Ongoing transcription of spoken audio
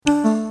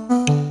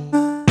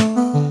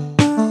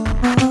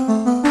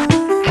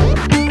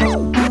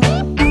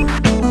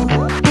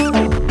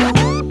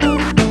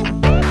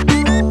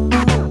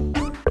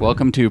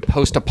welcome to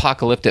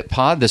Post-Apocalyptic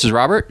Pod. This is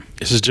Robert.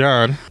 This is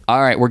John.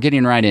 All right, we're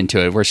getting right into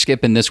it. We're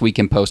skipping This Week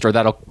in Post, or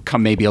that'll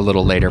come maybe a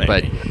little later.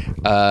 Maybe.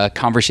 But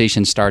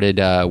conversation started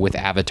with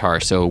Avatar,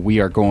 so we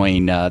are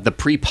going... the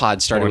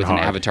pre-pod started with an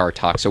Avatar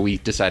talk, so we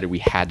decided we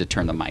had to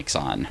turn the mics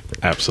on.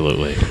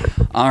 Absolutely.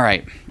 All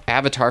right.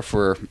 Avatar,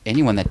 for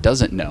anyone that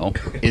doesn't know,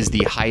 is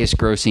the highest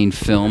grossing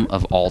film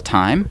of all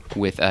time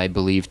with, I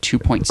believe,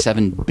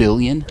 $2.7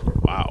 billion.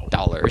 Wow.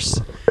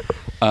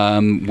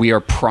 We are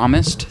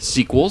promised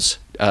sequels,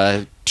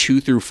 2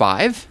 through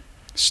 5,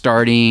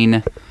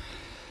 starting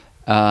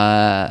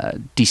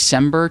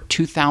December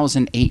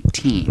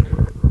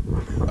 2018.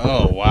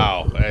 Oh,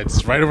 wow.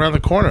 It's right around the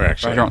corner,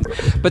 actually.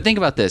 But think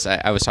about this.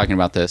 I was talking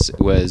about this.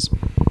 Was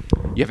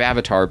you have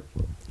Avatar,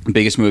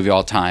 biggest movie of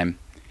all time.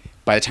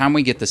 By the time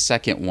we get the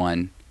second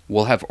one,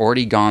 we'll have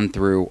already gone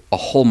through a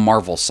whole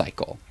Marvel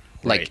cycle.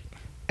 Right.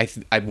 Like,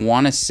 I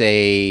want to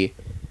say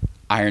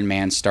Iron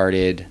Man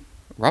started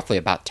roughly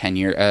about 10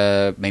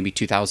 years, maybe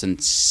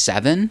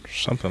 2007.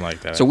 Something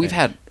like that. So we've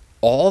had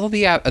all of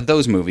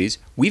those movies.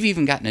 We've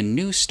even gotten a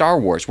new Star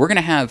Wars. We're going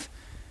to have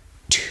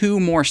we're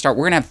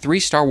going to have 3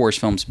 Star Wars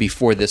films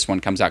before this one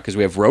comes out, because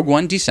we have Rogue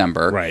One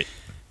December. Right.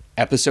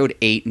 Episode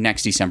 8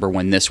 next December,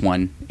 when this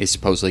one is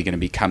supposedly going to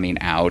be coming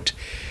out.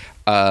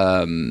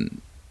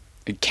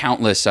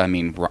 Countless,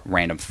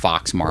 random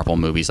Fox Marvel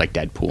movies like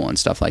Deadpool and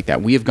stuff like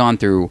that. We have gone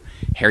through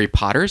Harry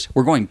Potter's.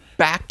 We're going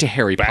back to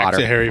Harry Potter. Back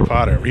to Harry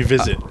Potter.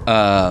 Revisit.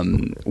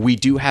 We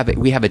have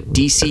a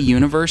DC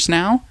universe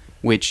now,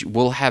 which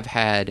will have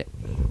had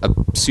a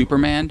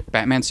Superman,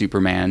 Batman,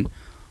 Superman,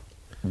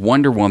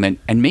 Wonder Woman,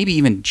 and maybe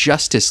even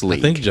Justice League.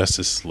 I think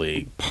Justice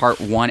League. Part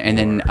 1, and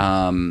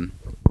then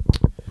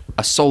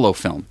a solo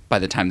film by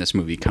the time this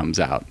movie comes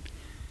out.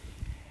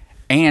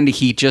 And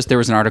there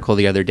was an article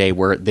the other day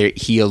where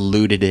he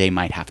alluded they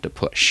might have to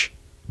push.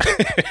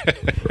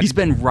 He's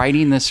been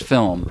writing this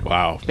film.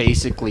 Wow.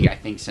 Basically, I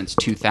think since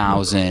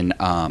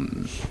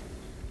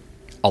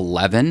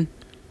 2011.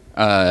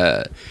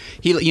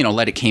 He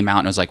let it came out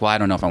and was like, well, I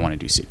don't know if I want to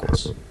do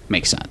sequels.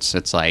 Makes sense.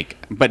 It's like,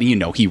 but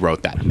he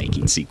wrote that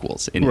making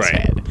sequels in his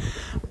head.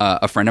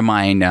 A friend of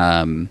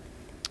mine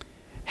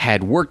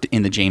had worked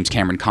in the James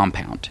Cameron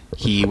compound.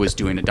 He was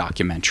doing a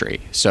documentary.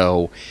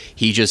 So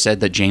he just said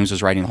that James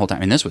was writing the whole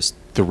time. And this was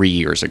 3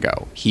 years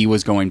ago. He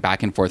was going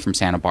back and forth from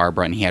Santa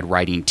Barbara, and he had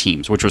writing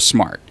teams, which was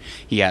smart.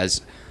 He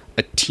has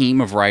a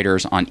team of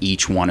writers on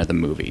each one of the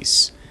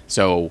movies.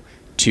 So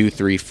 2,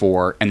 3,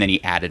 4, and then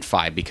he added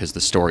 5 because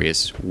the story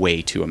is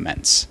way too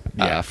immense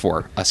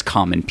for us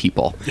common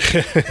people.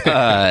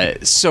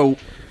 So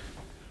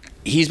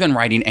he's been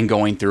writing and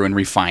going through and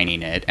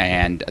refining it.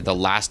 And the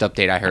last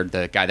update I heard,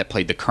 the guy that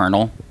played the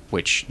Colonel,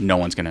 which no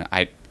one's going to...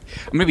 I'm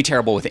going to be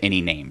terrible with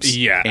any names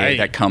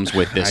that comes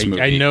with this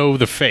movie. I know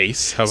the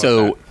face. How about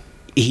that?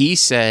 He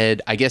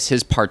said, I guess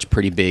his part's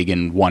pretty big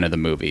in one of the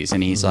movies.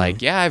 And he's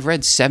like, yeah, I've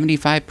read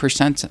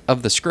 75%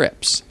 of the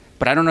scripts.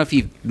 But I don't know if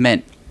he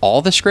meant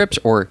all the scripts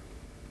or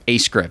a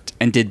script.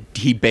 And did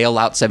he bail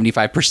out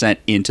 75%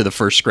 into the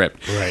first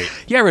script? Right.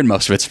 Yeah, I read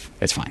most of it.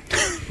 It's fine.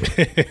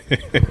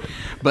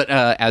 But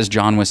as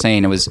John was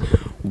saying, it was,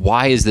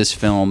 why is this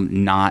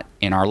film not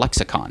in our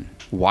lexicon?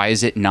 Why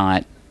is it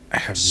not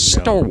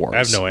Star Wars? I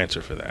have no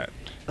answer for that.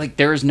 Like,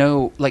 there's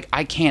no... Like,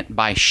 I can't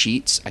buy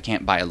sheets. I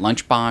can't buy a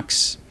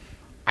lunchbox.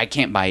 I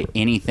can't buy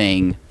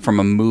anything from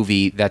a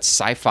movie that's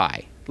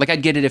sci-fi. Like,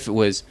 I'd get it if it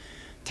was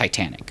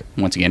Titanic.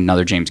 Once again,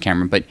 another James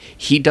Cameron. But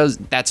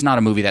that's not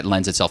a movie that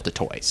lends itself to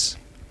toys.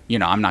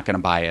 I'm not going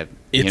to buy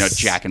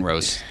Jack and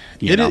Rose.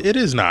 It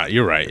is not.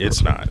 You're right.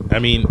 It's not. I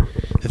mean,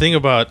 the thing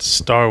about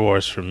Star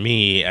Wars for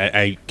me,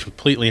 I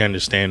completely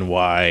understand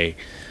why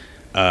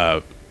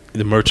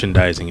the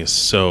merchandising is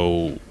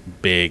so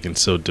big and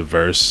so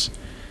diverse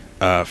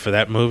for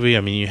that movie.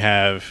 I mean, you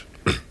have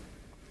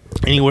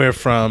anywhere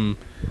from,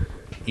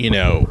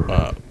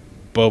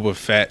 Boba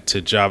Fett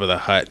to Jabba the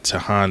Hutt to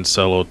Han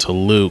Solo to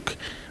Luke.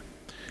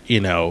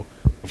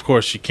 Of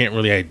course, you can't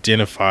really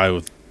identify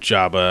with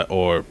Jabba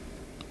or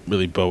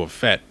really Boba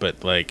Fett,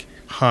 but like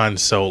Han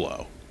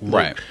Solo, Luke.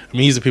 Right? I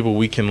mean, these are people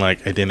we can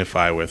like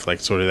identify with, like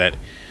sort of that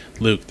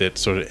Luke, that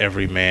sort of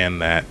every man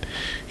that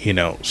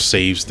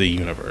saves the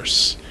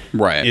universe.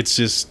 Right. It's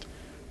just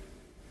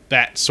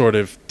that's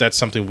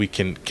something we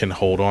can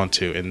hold on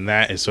to, and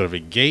that is sort of a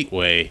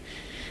gateway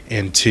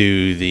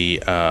into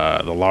the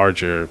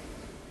larger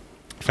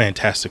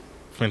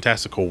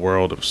fantastical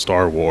world of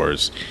Star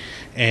Wars.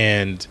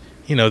 And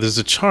there's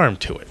a charm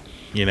to it.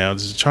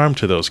 There's a charm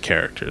to those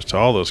characters, to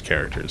all those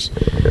characters.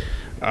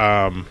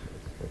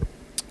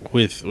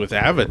 With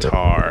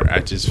Avatar, I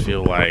just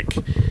feel like,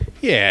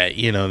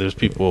 there's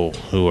people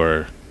who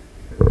are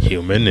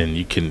human and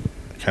you can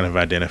kind of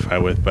identify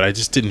with, but I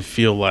just didn't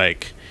feel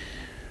like...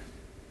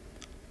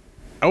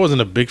 I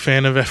wasn't a big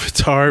fan of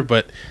Avatar,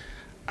 but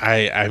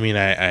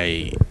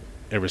I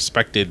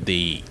respected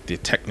the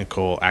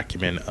technical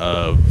acumen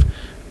of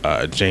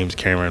James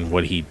Cameron,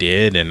 what he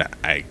did, and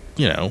I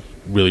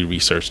really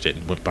researched it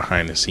and went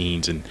behind the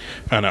scenes and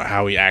found out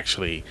how he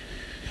actually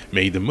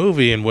made the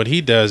movie. And what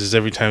he does is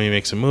every time he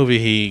makes a movie,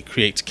 he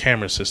creates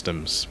camera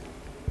systems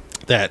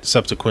that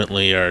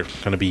subsequently are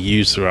going to be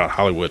used throughout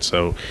Hollywood.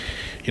 So,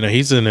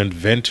 he's an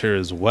inventor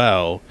as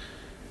well.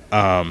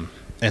 And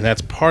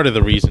that's part of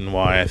the reason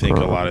why I think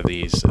a lot of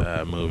these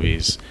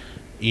movies,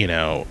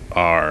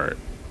 are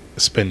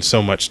spend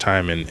so much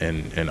time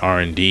in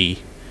R&D.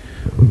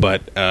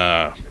 But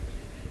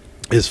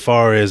as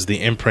far as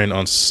the imprint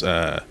on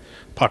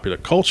popular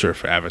culture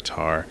for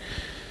Avatar,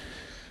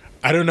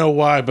 I don't know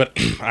why, but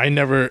I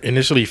never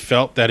initially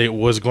felt that it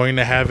was going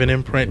to have an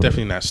imprint.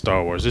 Definitely not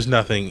Star Wars. There's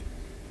nothing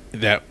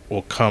that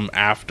will come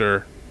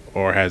after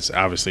or has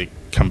obviously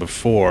come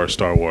before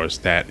Star Wars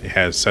that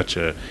has such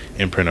a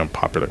imprint on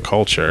popular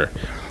culture.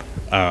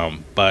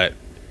 But,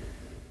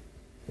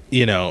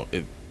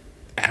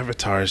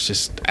 Avatar is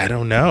just, I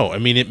don't know. I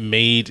mean, it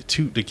made,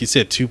 like you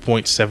said,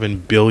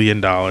 $2.7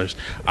 billion.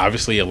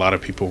 Obviously, a lot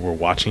of people were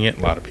watching it.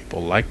 A lot of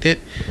people liked it.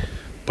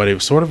 But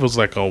it sort of was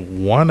like a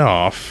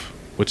one-off,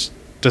 which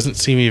doesn't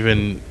seem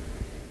even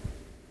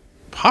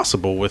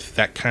possible with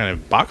that kind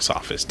of box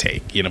office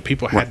take.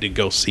 People had to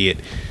go see it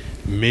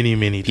many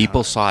times.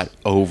 People saw it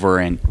over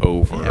and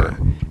over. Yeah.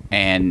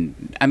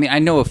 And I mean, I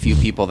know a few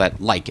people that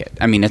like it.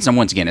 I mean,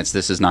 once again,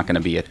 this is not going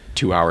to be a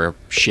 2-hour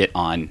shit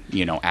on,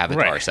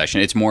 Avatar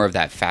session. It's more of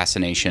that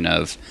fascination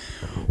of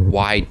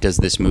why does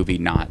this movie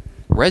not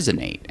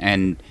resonate?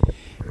 And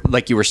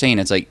like you were saying,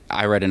 it's like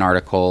I read an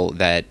article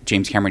that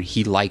James Cameron,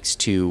 he likes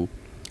to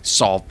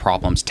solve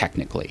problems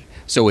technically.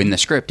 So in the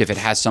script, if it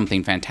has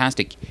something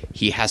fantastic,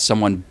 he has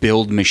someone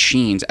build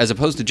machines as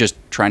opposed to just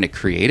trying to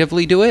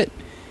creatively do it.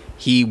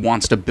 He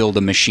wants to build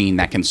a machine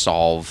that can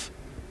solve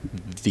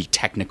the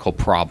technical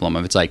problem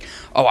of it's like,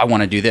 oh, I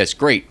want to do this.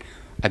 Great.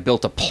 I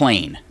built a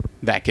plane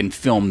that can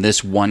film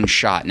this one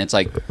shot. And it's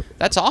like,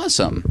 that's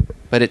awesome.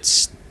 But it's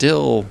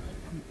still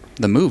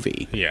the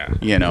movie. Yeah.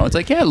 It's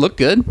like, yeah, it looked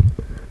good.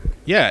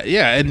 Yeah.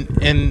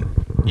 And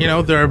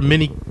there are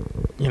many,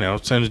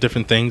 some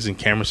different things and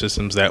camera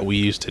systems that we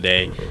use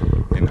today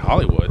in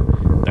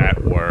Hollywood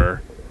that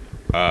were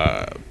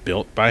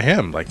built by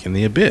him, like in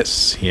The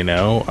Abyss,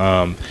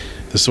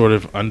 the sort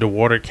of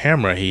underwater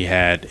camera he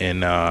had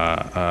in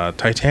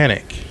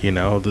Titanic,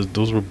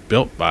 those were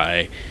built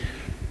by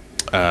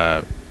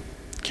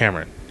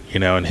Cameron,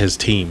 and his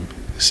team.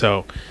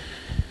 So,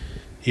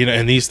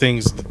 and these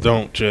things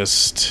don't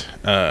just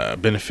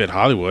benefit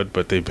Hollywood,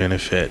 but they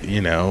benefit,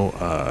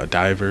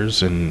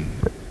 divers and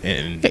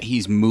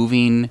he's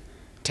moving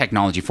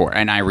technology forward,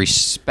 and I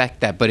respect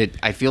that, but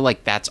I feel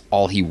like that's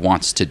all he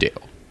wants to do.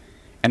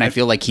 And I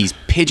feel like he's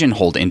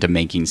pigeonholed into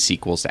making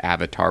sequels to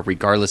Avatar,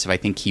 regardless if I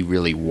think he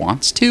really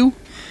wants to.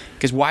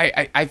 Because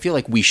I feel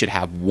like we should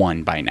have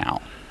one by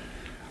now.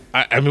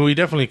 I mean, we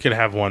definitely could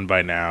have one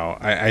by now.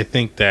 I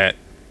think that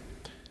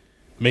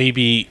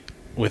maybe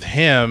with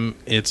him,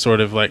 it's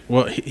sort of like,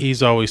 well,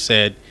 he's always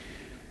said,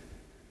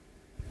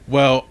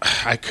 well,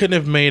 I couldn't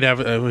have made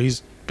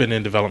he's been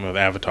in development of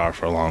Avatar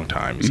for a long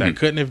time. He said, I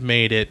couldn't have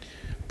made it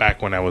back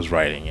when I was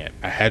writing it.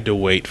 I had to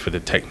wait for the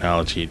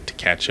technology to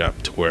catch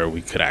up to where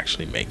we could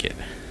actually make it.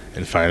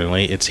 And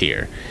finally, it's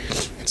here.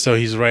 And so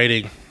he's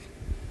writing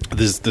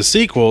the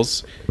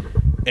sequels,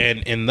 and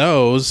in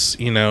those,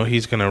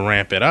 he's going to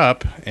ramp it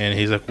up. And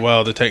he's like,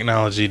 well, the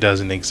technology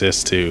doesn't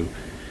exist to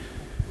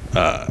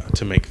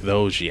make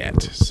those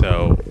yet.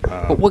 So,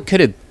 but what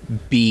could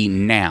it be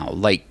now?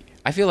 Like,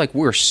 I feel like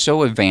we're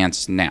so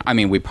advanced now. I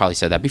mean, we probably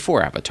said that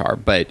before Avatar,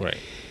 but right.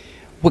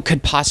 What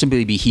could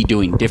possibly be he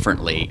doing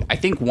differently? I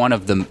think one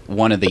of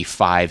the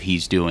 5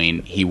 he's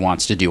doing, he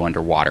wants to do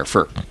underwater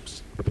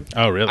first.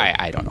 Oh, really?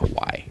 I don't know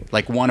why.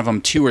 Like one of them,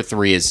 2 or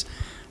 3 is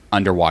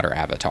underwater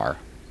Avatar.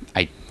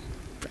 I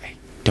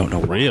don't know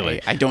why.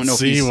 Really? I don't know.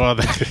 See, if well,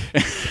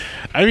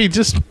 I mean,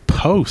 just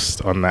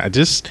post on that.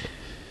 Just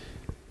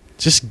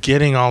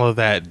getting all of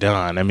that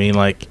done. I mean,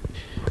 like,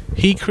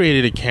 he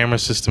created a camera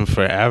system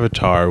for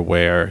Avatar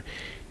where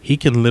he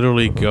can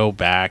literally go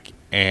back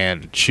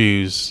and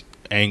choose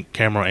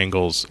camera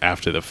angles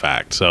after the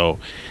fact. So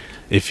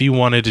if he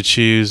wanted to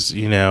choose,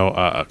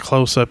 a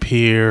close-up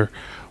here,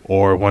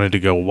 or wanted to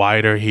go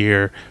wider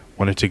here,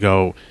 wanted to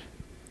go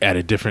at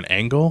a different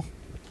angle,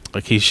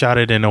 like he shot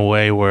it in a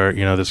way where,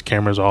 there's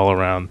cameras all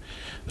around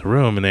the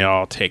room and they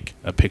all take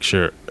a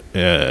picture,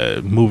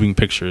 moving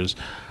pictures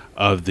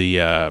of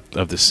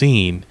the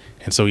scene.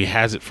 And so he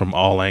has it from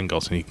all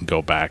angles, and he can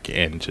go back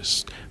and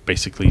just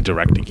basically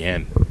direct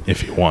again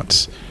if he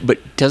wants. But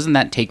doesn't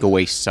that take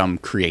away some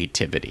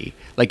creativity?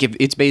 Like, if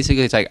it's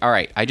basically, it's like, all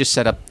right, I just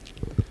set up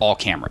all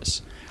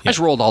cameras. Yeah. I just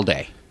rolled all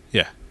day.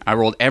 Yeah. I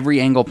rolled every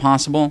angle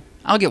possible.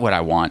 I'll get what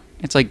I want.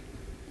 It's like,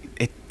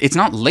 it's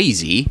not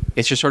lazy.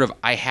 It's just sort of,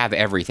 I have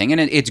everything. And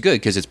it's good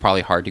because it's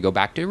probably hard to go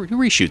back to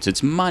reshoots.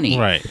 It's money.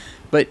 Right.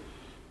 But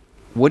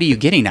what are you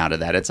getting out of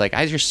that? It's like,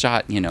 I just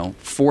shot,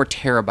 4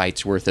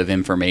 terabytes worth of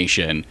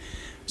information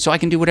so I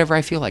can do whatever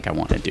I feel like I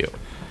want to do.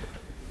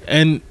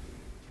 And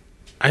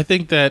I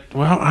think that,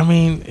 well, I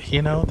mean,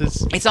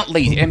 this... It's not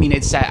lazy. I mean,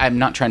 it's sad. I'm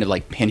not trying to,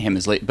 like, pin him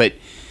as late, but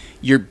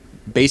you're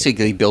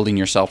basically building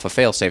yourself a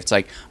failsafe. It's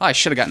like, oh, I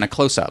should have gotten a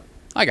close-up.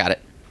 I got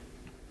it.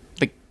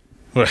 Like,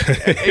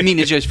 I mean,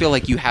 it just feel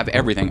like you have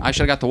everything. I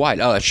should have got the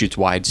wide. Oh, it shoots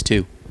wides,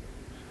 too.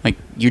 Like,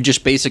 you're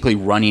just basically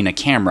running a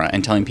camera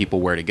and telling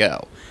people where to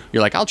go.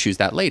 You're like, I'll choose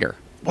that later.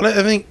 Well,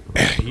 I think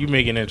you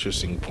make an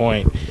interesting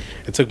point.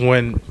 It's like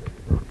when,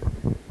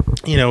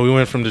 we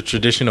went from the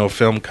traditional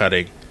film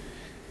cutting,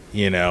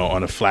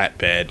 on a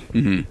flatbed,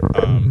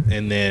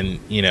 and then,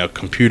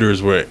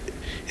 computers were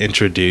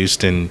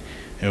introduced, and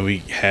we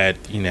had,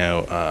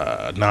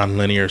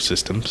 nonlinear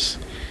systems,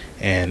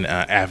 and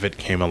Avid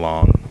came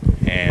along,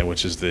 and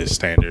which is the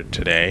standard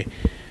today.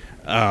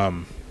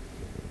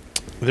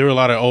 There were a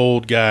lot of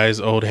old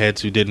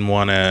heads who didn't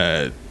want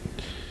to,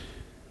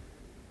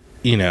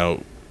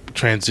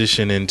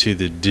 transition into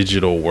the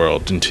digital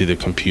world, into the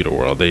computer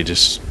world. They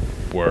just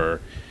were,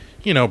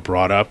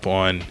 brought up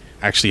on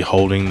actually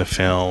holding the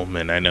film,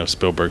 and I know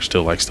Spielberg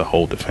still likes to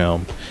hold the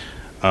film.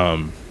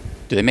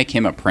 Did they make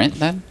him a print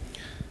then?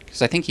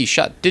 Because I think he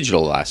shot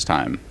digital last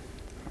time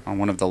on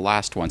one of the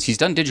last ones. He's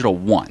done digital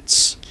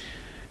once.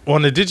 Well,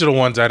 on the digital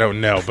ones, I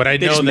don't know, but I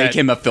know that make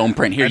him a film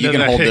print. Here, you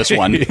can hold this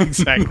one.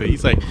 Exactly.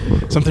 He's like,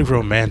 something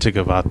romantic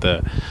about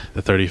the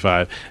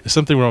 35. There's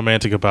something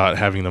romantic about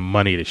having the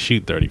money to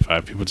shoot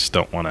 35. People just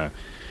don't want to.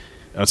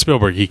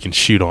 Spielberg, he can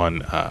shoot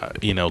on,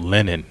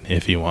 linen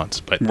if he wants,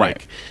 but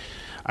right.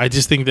 I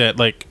just think that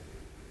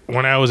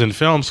when I was in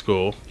film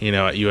school,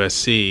 at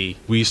USC,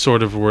 we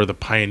sort of were the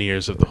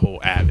pioneers of the whole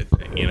Avid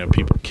thing.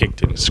 People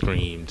kicked and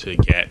screamed to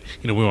get.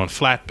 We were on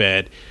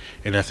flatbed,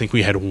 and I think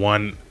we had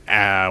one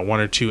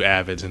or two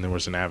Avids, and there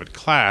was an Avid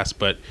class.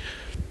 But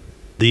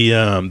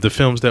the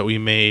films that we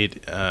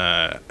made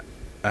at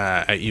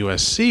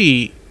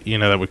USC,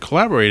 that we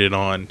collaborated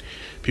on,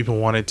 people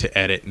wanted to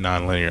edit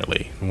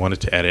non-linearly,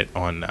 wanted to edit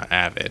on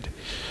Avid.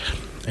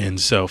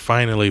 And so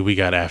finally we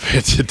got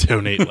Avid to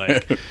donate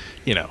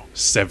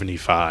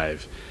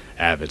 75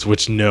 Avids,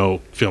 which no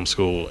film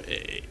school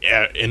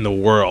in the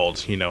world,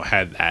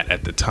 had that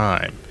at the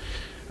time.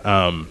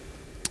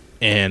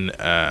 And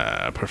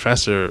a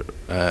professor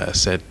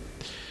said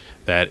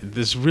that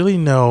there's really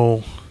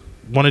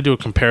want to do a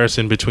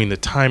comparison between the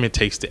time it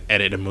takes to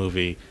edit a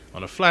movie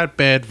on a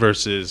flatbed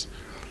versus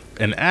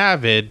an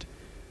Avid.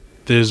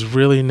 There's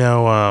really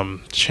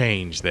no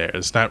change there.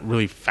 It's not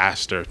really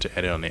faster to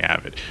edit on the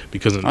Avid,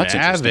 because on the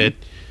Avid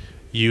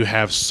you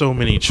have so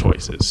many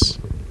choices.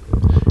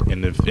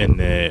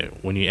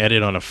 When you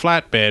edit on a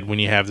flatbed, when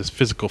you have this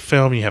physical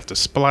film, you have to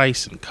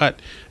splice and cut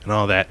and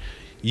all that.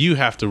 You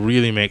have to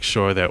really make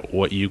sure that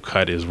what you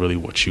cut is really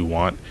what you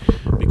want,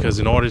 because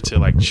in order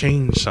to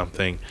change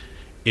something,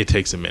 it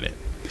takes a minute.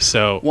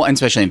 So, well, and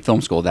especially in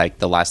film school,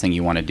 the last thing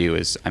you want to do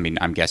is,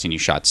 I'm guessing you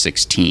shot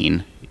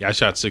 16. Yeah, I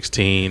shot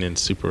 16 in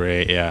Super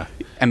 8, yeah.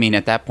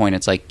 At that point,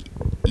 it's like,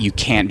 you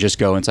can't just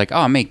go and it's like,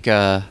 I'll make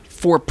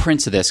 4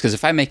 prints of this, because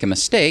if I make a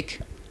mistake,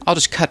 I'll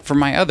just cut for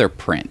my other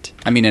print.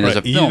 As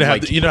a film, you don't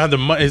have the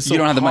money. You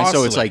don't have the money,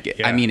 so it's like,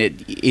 yeah.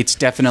 It's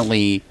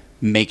definitely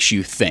makes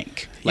you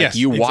think. Yes,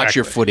 you watch exactly.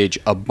 your footage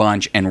a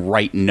bunch and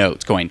write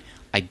notes going,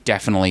 I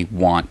definitely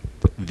want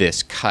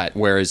this cut.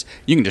 Whereas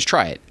you can just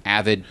try it.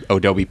 Avid,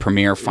 Adobe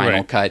Premiere,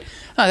 Final Cut.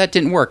 Oh, that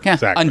didn't work.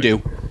 Exactly.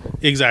 Undo.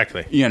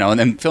 Exactly. And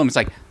then film is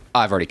like,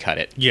 I've already cut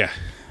it. Yeah.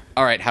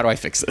 All right, how do I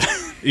fix it?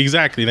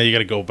 Exactly. Now you got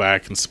to go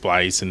back and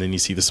splice, and then you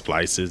see the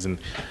splices, and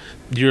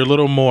you're a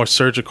little more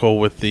surgical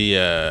with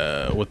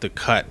the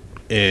cut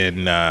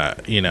in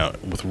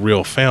with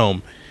real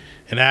film.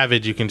 In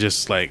Avid, you can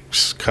just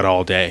cut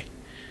all day.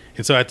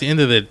 And so at the end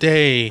of the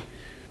day,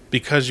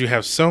 because you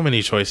have so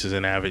many choices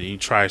in Avid, you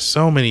try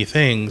so many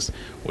things,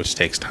 which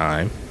takes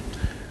time.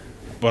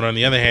 But on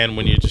the other hand,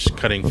 when you're just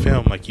cutting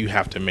film, you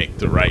have to make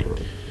the right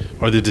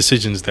or the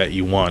decisions that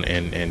you want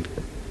and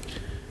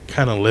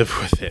kind of live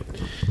with it.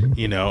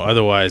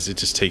 Otherwise it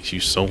just takes you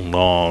so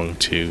long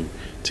to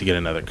get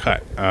another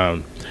cut.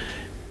 And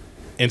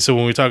so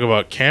when we talk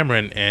about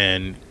Cameron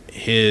and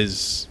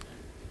his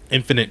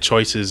infinite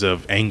choices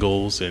of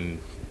angles, and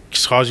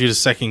cause you to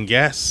second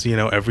guess,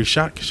 every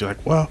shot, because you're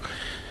like, well,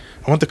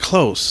 I want the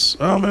close.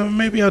 Oh,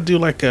 maybe I'll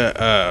do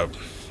a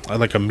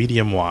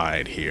medium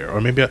wide here, or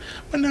maybe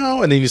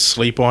no, and then you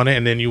sleep on it,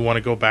 and then you want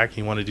to go back and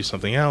you want to do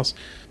something else.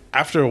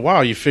 After a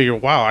while, you figure,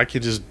 wow, I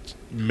could just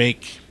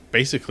make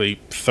basically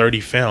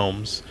 30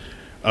 films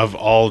of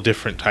all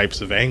different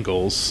types of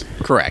angles.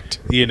 Correct.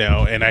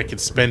 And I could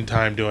spend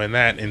time doing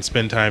that and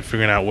spend time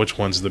figuring out which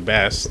one's the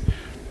best,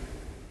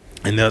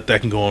 and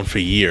that can go on for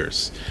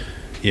years.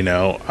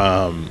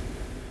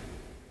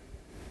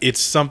 It's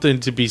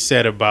something to be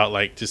said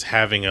about just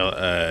having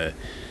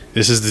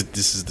this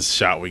is the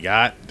shot we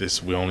got.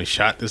 We only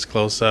shot this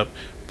close up.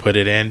 Put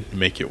it in,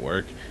 make it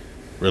work,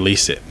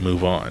 release it,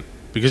 move on.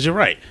 Because you're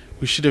right,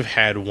 we should have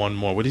had one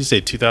more. What did you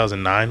say?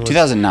 2009.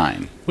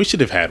 2009. We should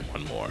have had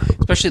one more.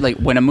 Especially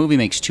when a movie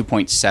makes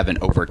 2.7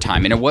 over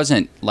time, and it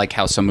wasn't like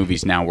how some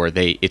movies now where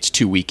it's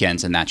 2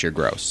 weekends and that's your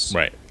gross.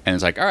 Right. And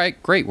it's like, all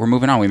right, great, we're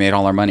moving on. We made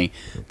all our money.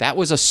 That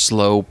was a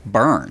slow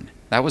burn.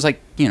 That was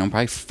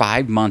probably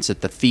 5 months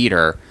at the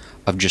theater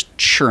of just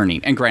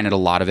churning. And granted, a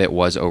lot of it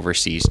was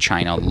overseas.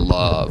 China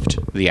loved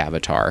the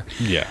Avatar.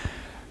 Yeah.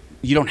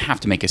 You don't have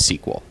to make a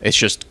sequel. It's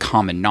just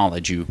common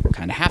knowledge. You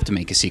kind of have to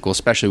make a sequel,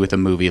 especially with a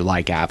movie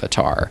like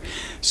Avatar.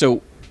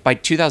 So by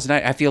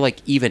 2009, I feel like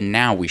even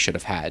now we should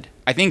have had.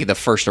 I think the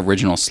first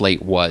original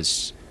slate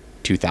was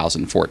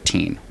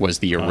 2014 was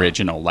the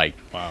original.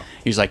 Wow.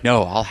 He was like,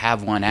 no, I'll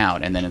have one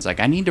out, and then it's like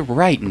I need to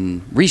write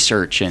and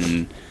research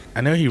and.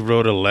 I know he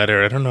wrote a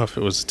letter. I don't know if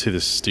it was to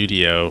the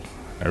studio.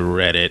 I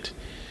read it.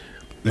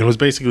 It was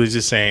basically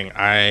just saying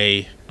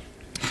I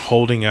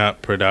holding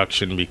up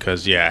production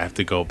because I have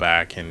to go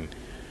back and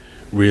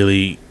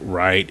really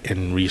write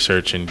and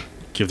research and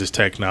give this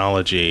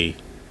technology.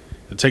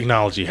 The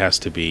technology has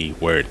to be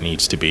where it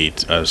needs to be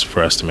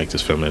for us to make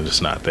this film, and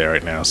it's not there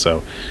right now.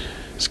 So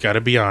it's got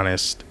to be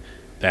honest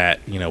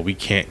that we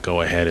can't go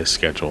ahead as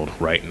scheduled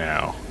right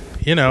now.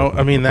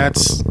 I mean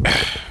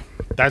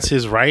that's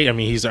his right. I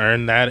mean he's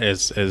earned that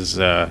as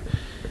a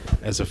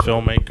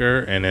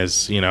filmmaker and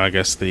as I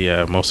guess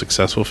the most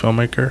successful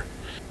filmmaker.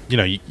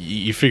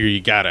 You figure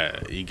you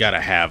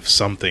gotta have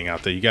something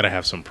out there. You gotta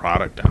have some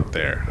product out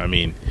there. I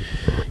mean,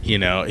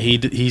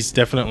 he's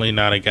definitely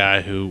not a guy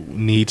who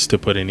needs to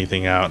put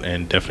anything out,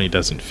 and definitely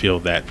doesn't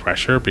feel that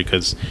pressure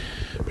because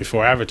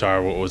before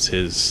Avatar, what was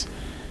his?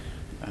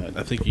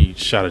 I think he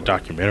shot a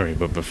documentary,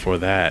 but before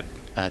that,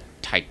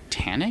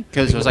 Titanic,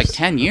 because it was like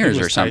 10 years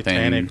or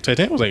something.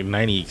 Titanic was like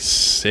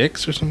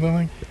 96 or something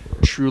like.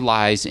 True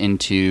Lies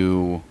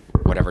into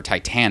whatever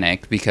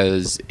Titanic,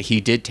 because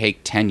he did take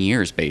 10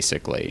 years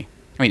basically.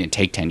 I mean, it didn't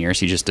take 10 years.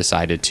 He just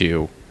decided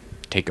to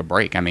take a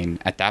break. I mean,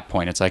 at that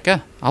point, it's like,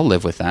 I'll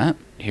live with that.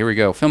 Here we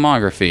go.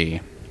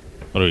 Filmography.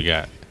 What do we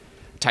got?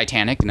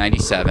 Titanic,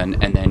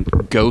 97, and then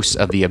Ghosts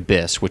of the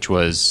Abyss, which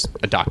was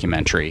a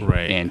documentary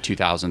in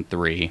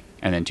 2003,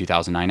 and then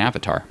 2009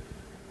 Avatar.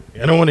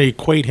 I don't want to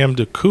equate him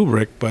to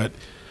Kubrick, but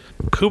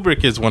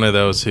Kubrick is one of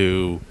those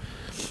who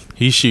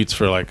he shoots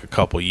for like a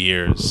couple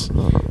years,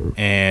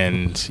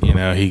 and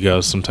he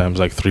goes sometimes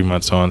like 3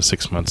 months on,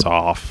 6 months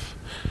off,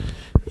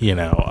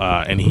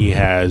 and he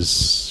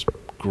has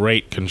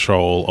great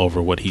control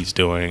over what he's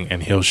doing,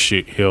 and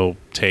he'll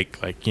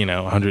take like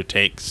 100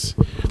 takes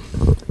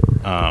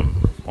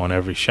on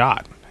every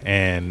shot,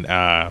 and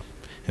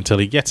until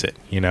he gets it,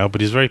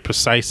 but he's very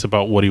precise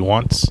about what he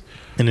wants.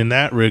 And in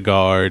that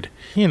regard,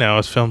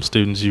 as film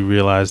students, you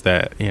realize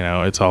that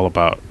it's all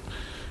about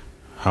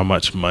how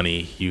much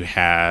money you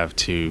have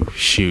to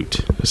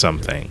shoot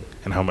something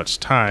and how much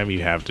time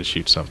you have to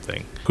shoot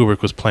something.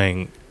 Kubrick was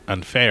playing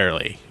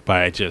unfairly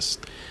by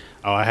just,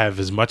 I have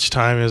as much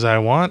time as I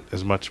want,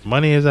 as much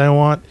money as I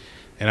want,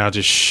 and I'll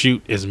just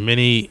shoot as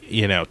many,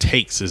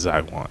 takes as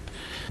I want.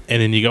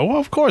 And then you go, well,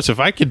 of course, if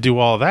I could do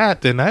all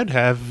that, then I'd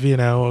have,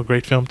 a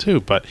great film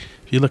too. But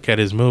if you look at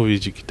his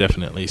movies, you could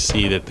definitely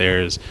see that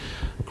there's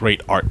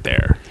great art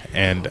there.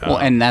 And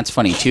and that's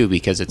funny too,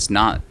 because it's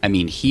not, I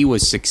mean, he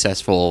was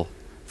successful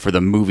for the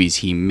movies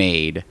he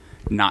made,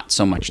 not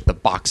so much the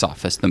box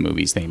office, the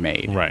movies they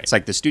made. Right. It's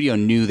like the studio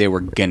knew they were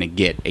going to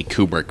get a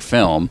Kubrick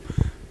film,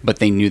 but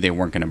they knew they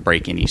weren't going to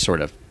break any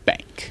sort of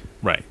bank.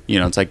 Right.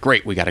 It's like,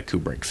 great, we got a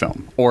Kubrick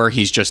film. Or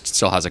he's just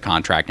still has a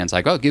contract, and it's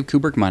like, give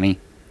Kubrick money.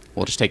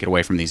 We'll just take it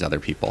away from these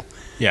other people.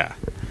 Yeah.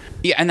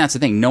 Yeah, and that's the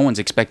thing. No one's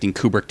expecting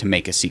Kubrick to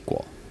make a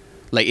sequel.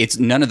 Like, it's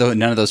none of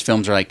those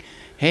films are like,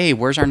 hey,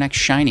 where's our next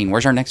Shining?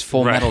 Where's our next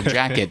Full Metal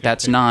Jacket?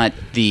 That's not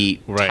the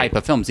type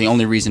of films. The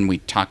only reason we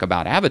talk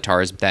about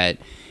Avatar is that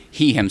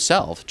he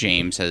himself,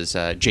 James, as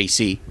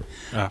JC,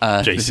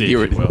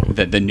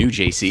 the new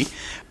JC,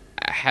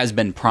 has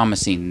been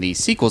promising these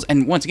sequels.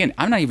 And once again,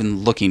 I'm not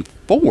even looking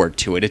forward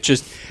to it. It's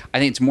just, I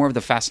think it's more of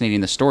the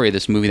fascinating the story of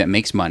this movie that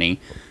makes money,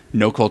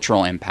 no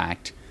cultural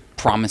impact,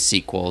 promise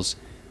sequels,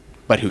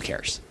 but who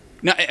cares?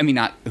 No, I mean,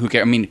 not who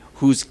cares. I mean,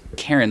 who's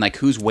caring? Like,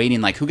 who's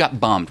waiting? Like, who got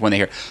bummed when they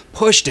hear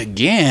pushed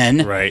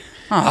again? Right.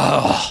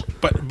 Oh.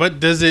 But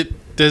does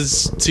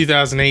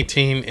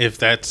 2018, if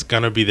that's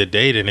gonna be the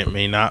date, and it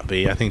may not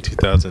be. I think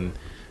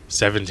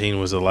 2017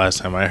 was the last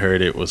time I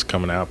heard it was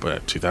coming out,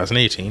 but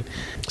 2018.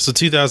 So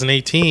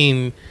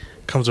 2018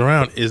 comes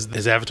around.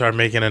 Is Avatar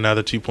making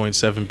another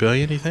 2.7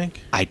 billion? You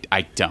think?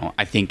 I don't.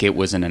 I think it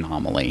was an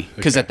anomaly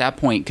because at that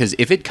point, because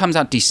if it comes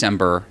out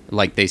December,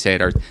 like they say,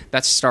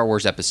 that's Star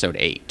Wars Episode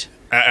 8.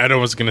 I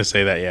was going to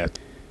say that yet.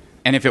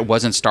 And if it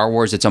wasn't Star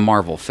Wars, it's a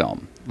Marvel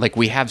film. Like,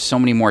 we have so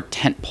many more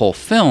tentpole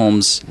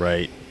films.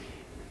 Right.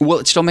 Will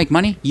it still make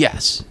money?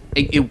 Yes.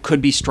 It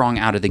could be strong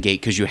out of the gate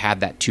because you have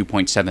that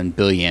 2.7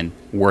 billion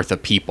worth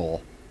of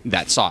people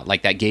that saw it.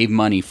 Like, that gave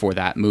money for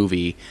that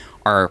movie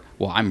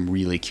I'm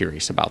really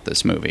curious about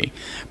this movie.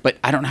 But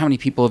I don't know how many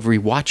people have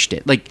rewatched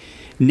it. Like,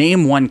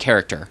 name one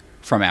character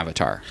from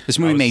Avatar. This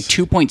movie made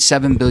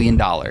 $2.7 billion.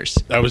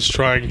 I was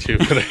trying to,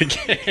 but I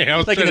can't. I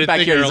was like in the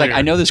back here, he's like,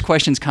 I know this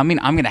question's coming.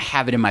 I'm going to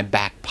have it in my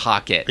back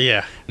pocket.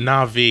 Yeah.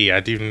 Na'vi, I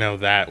didn't know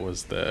that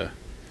was the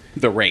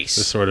race.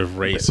 The sort of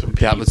race of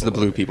people. That was the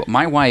blue people.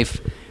 My wife,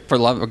 for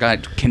the love of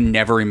God, can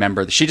never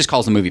remember. She just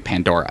calls the movie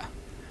Pandora.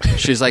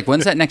 She's like,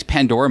 when's that next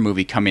Pandora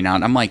movie coming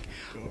out? I'm like,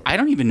 I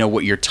don't even know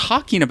what you're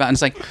talking about. And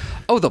it's like,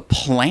 oh, the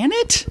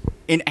planet?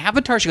 In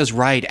Avatar? She goes,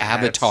 right,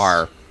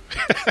 Avatar.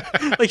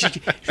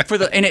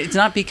 And it's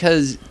not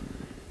because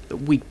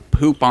we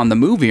hoop on the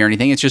movie or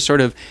anything. It's just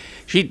sort of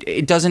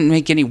it doesn't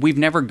make any. We've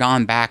never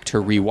gone back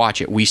to rewatch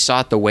it. We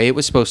saw it the way it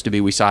was supposed to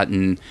be. We saw it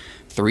in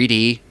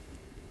 3D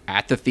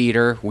at the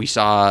theater. We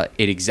saw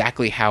it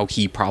exactly how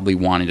he probably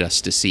wanted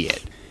us to see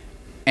it,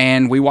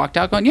 and we walked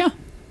out going, "Yeah,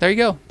 there you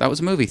go. That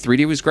was a movie.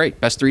 3D was great.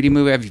 Best 3D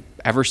movie I've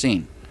ever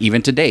seen,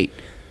 even to date."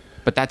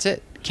 But that's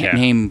it. Can't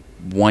name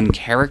one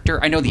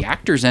character. I know the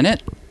actors in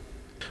it.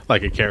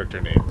 Like a character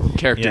name.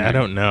 Name. I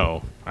don't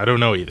know. I don't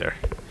know either.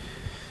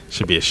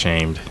 Should be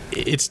ashamed.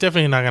 It's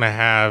definitely not going to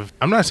have...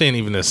 I'm not saying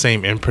even the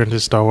same imprint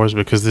as Star Wars,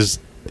 because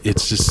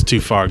it's just too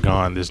far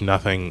gone. There's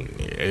nothing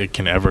it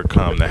can ever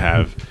come to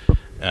have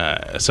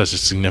such a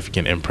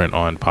significant imprint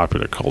on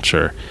popular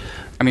culture.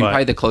 I mean,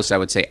 probably the closest I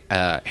would say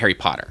Harry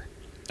Potter.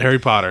 Harry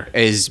Potter.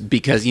 Is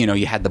because,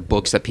 you had the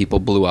books that people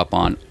blew up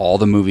on. All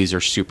the movies are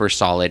super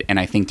solid,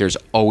 and I think there's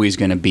always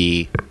going to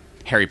be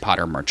Harry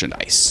Potter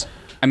merchandise.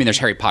 I mean, there's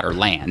Harry Potter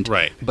Land.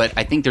 Right. But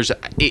I think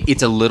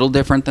it's a little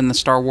different than the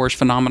Star Wars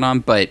phenomenon,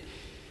 but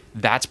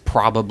that's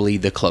probably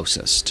the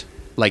closest.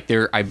 Like,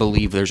 I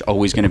believe there's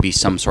always going to be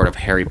some sort of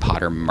Harry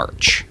Potter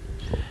merch.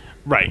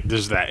 Right,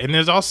 there's that. And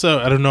there's also,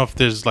 I don't know if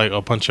there's like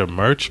a bunch of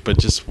merch, but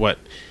just what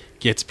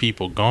gets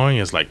people going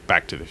is like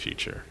Back to the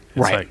Future. It's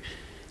right. Like,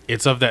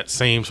 it's of that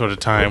same sort of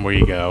time where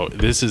you go,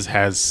 this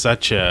has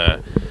such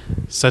a,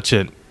 let's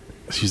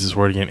use this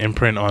word again,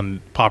 imprint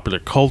on popular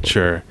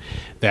culture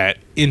that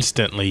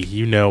instantly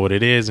you know what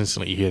it is.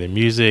 Instantly you hear the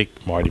music,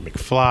 Marty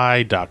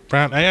McFly, Doc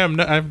Brown.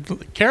 I'm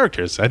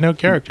characters. I know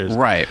characters.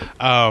 Right.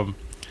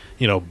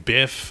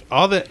 Biff.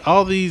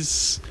 All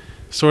these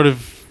sort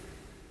of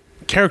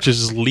characters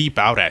just leap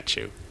out at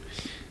you.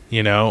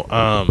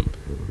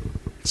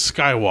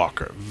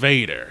 Skywalker,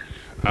 Vader,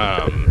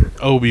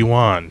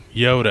 Obi-Wan,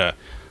 Yoda.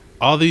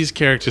 All these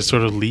characters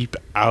sort of leap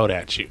out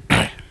at you.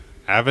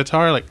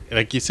 Avatar,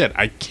 like you said,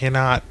 I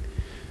cannot.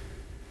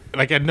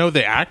 Like, I know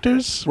the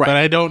actors, right, but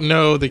I don't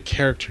know the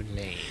character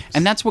names.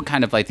 And that's what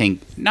kind of, I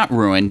think, not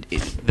ruined.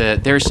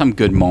 There's some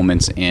good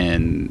moments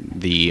in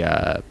the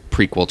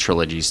prequel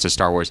trilogies to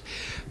Star Wars,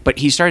 but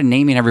he started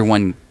naming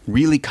everyone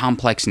really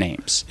complex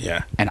names.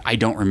 Yeah. And I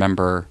don't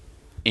remember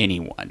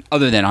anyone,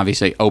 other than,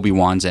 obviously,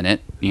 Obi-Wan's in it,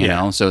 you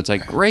know? So it's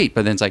like, great,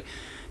 but then it's like,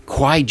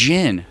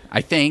 Qui-Jin,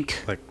 I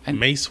think. Like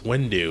Mace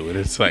Windu, and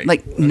it's like...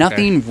 Like,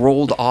 nothing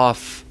rolled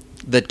off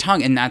the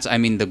tongue, and that's, I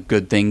mean, the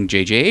good thing,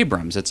 J.J.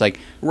 Abrams. It's like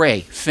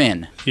Rey,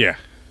 Finn. Yeah.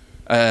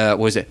 What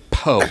was it?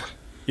 Poe.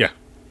 Yeah.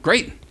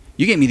 Great.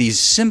 You gave me these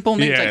simple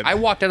names. Yeah. Like, I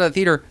walked out of the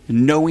theater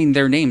knowing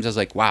their names. I was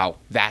like, wow,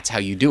 that's how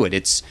you do it.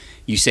 It's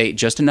you say it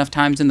just enough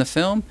times in the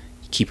film,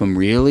 keep them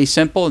really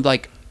simple.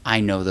 Like,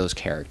 I know those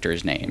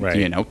characters' names. Right.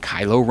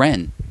 Kylo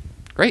Ren.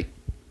 Great.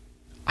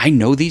 I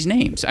know these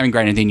names. I mean,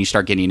 granted, then you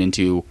start getting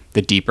into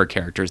the deeper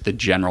characters, the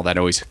general that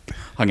always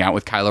hung out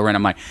with Kylo Ren.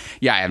 I'm like,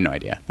 yeah, I have no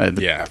idea.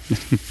 Yeah.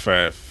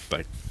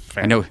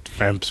 I know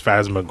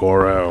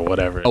Phasmagora or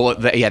whatever. Oh,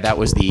 that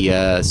was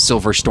the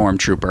Silver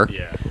Stormtrooper.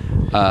 Yeah.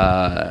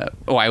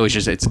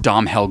 It's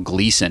Domhnall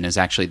Gleeson is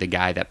actually the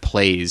guy that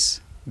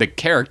plays the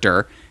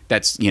character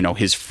that's,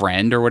 his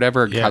friend or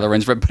whatever, yeah. Kylo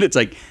Ren's friend. But it's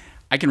like,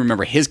 I can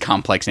remember his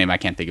complex name. I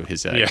can't think of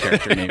his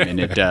character name. And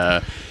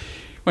it,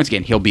 once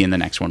again, he'll be in the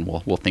next one.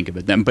 We'll think of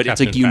it then. But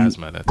Captain it's like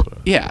Phasma, that's what.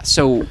 Yeah,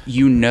 so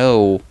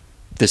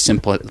the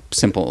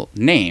simple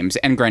names.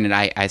 And granted,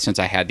 I since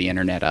I had the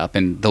internet up,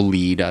 and the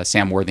lead,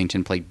 Sam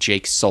Worthington, played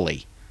Jake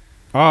Sully.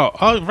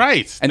 Oh,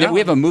 right. And then we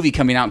have a movie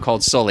coming out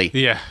called Sully.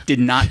 Yeah. Did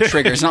not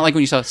trigger. It's not like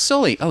when you saw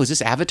Sully. Oh, is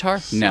this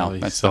Avatar? No,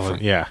 that's Sully.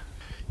 Yeah.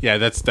 Yeah,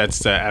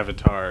 that's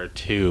Avatar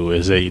 2,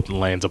 is he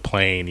lands a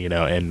plane,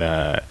 in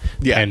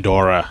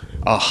Pandora.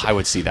 Oh, I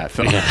would see that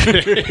film.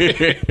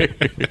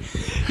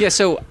 Yeah,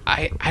 so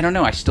I don't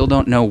know. I still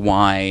don't know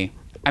why.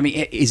 I mean,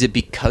 is it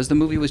because the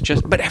movie was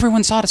just... But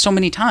everyone saw it so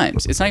many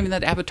times. It's not even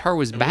that Avatar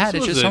was bad.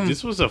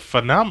 This was a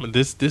phenomenon.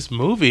 This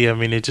movie, I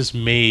mean, it just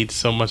made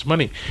so much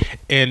money.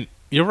 And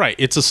you're right.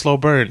 It's a slow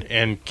burn.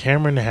 And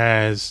Cameron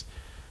has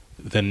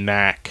the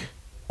knack...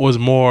 was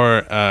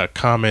more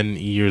common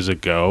years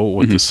ago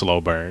with the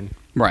slow burn.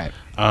 Right.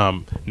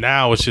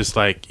 Now it's just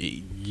like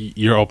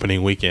your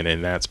opening weekend,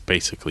 and that's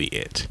basically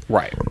it.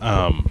 Right.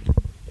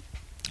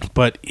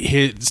 But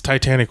his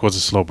Titanic was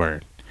a slow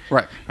burn.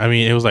 Right. I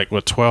mean, it was like,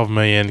 12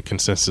 million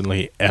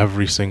consistently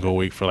every single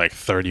week for like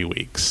 30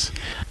 weeks.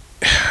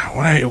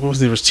 There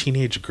was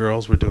teenage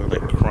girls were doing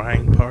like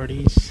crying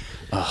parties.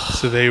 Ugh.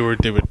 So they would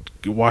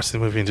watch the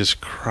movie and just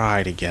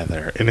cry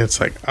together, and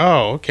it's like,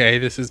 oh, okay,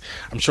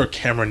 I'm sure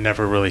Cameron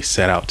never really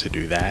set out to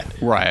do that,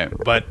 right?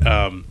 But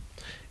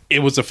it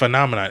was a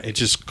phenomenon. It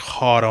just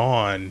caught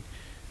on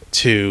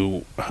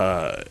to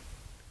a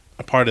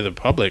part of the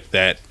public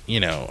that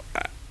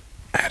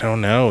I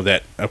don't know,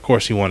 that of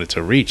course he wanted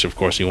to reach. Of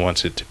course he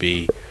wants it to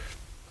be,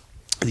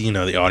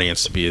 the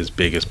audience to be as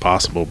big as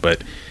possible,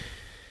 but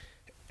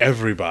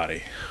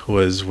everybody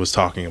was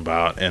talking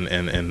about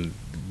and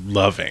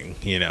loving,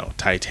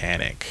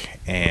 Titanic,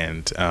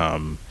 and there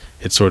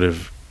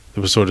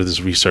was sort of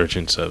this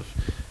resurgence of,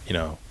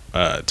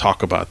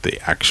 talk about the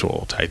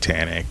actual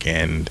Titanic,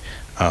 and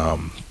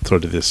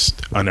sort of this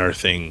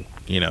unearthing,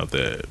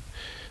 the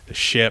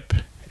ship,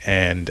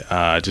 and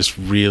just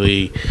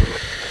really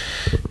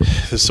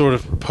the sort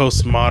of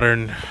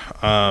postmodern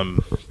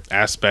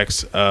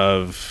aspects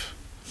of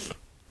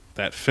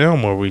that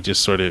film, where we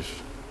just sort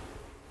of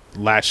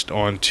latched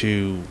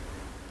onto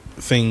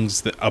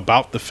things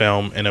about the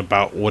film and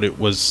about what it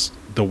was,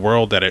 the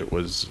world that it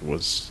was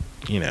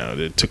that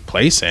it took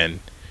place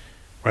in,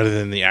 rather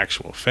than the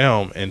actual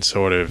film. And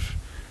sort of,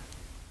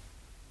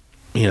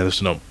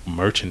 there's no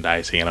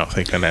merchandising, I don't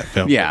think, on that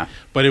film. Yeah,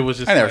 but it was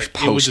just, and there's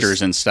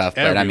posters and stuff.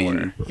 Everywhere. But I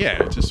mean,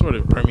 yeah, it just sort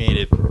of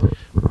permeated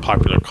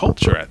popular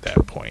culture at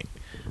that point,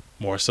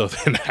 more so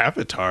than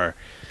Avatar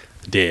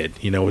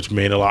did. Which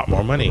made a lot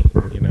more money.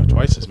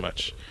 Twice as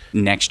much.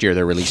 Next year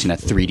they're releasing a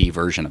 3D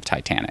version of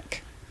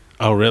Titanic.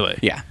 Oh, really?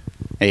 Yeah.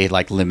 A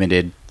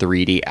limited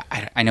 3D.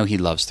 I know he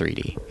loves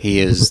 3D. He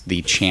is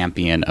the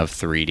champion of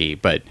 3D,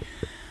 but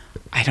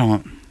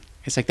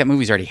it's like that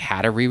movie's already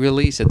had a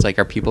re-release. It's like,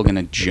 are people going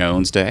to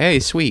Jones to, hey,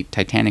 sweet,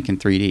 Titanic in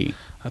 3D?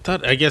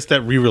 I guess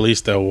that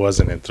re-release though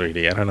wasn't in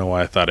 3D. I don't know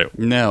why I thought it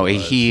No,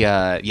 was.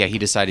 he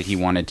decided he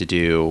wanted to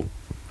do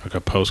Like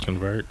a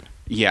post-convert?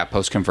 Yeah,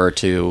 post-convert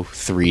to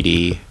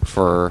 3D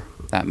for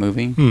that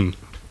movie.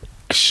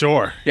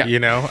 Sure.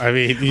 Yeah. I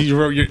mean,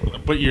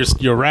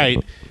 you're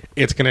right.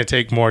 It's going to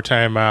take more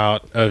time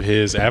out of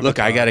his Avatar. Look,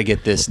 I got to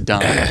get this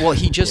done. Well,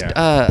 he just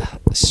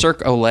Cirque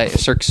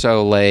du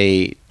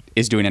Soleil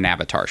is doing an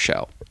Avatar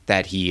show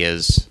that he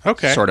is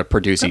sort of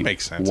producing. That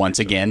makes sense. Once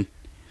again,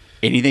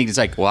 anything is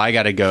like, well, I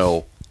got to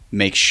go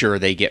make sure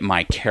they get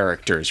my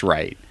characters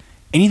right.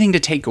 Anything to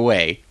take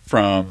away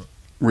from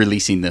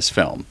releasing this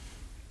film.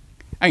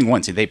 I mean,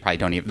 once they probably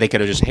don't even. They could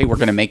have just, hey, we're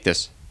going to make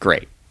this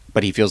great.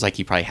 But he feels like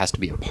he probably has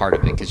to be a part of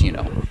it because you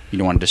don't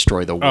want to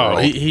destroy the world.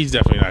 Oh, he's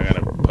definitely not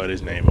going to put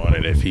his name on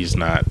it if he's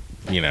not,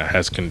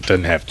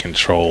 doesn't have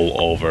control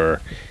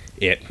over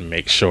it and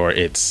make sure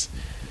it's,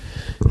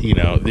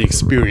 the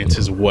experience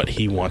is what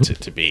he wants it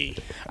to be.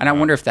 And I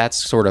wonder if that's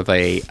sort of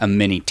a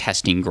mini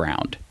testing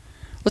ground.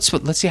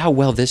 Let's see how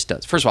well this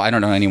does. First of all, I don't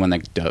know anyone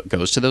that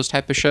goes to those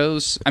type of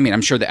shows. I mean,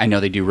 I'm sure that I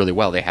know they do really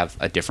well. They have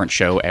a different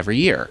show every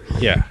year.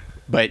 Yeah.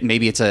 But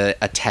maybe it's a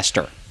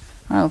tester.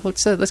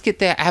 Let's get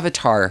the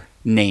Avatar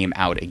name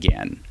out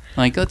again.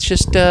 Like, let's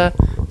just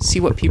see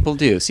what people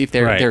do. See if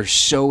they're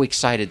so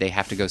excited they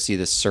have to go see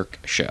this Cirque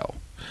show.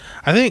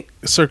 I think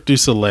Cirque du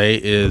Soleil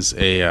is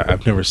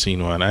I've never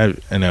seen one.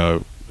 I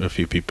know a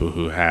few people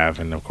who have,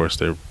 and of course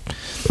they're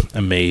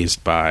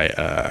amazed by it.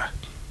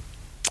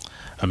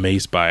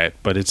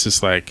 But it's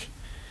just like,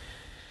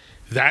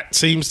 that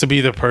seems to be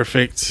the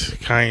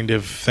perfect kind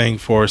of thing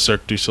for a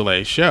Cirque du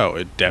Soleil show.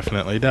 It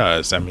definitely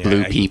does. I mean,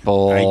 Blue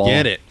people. I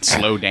get it.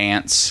 Slow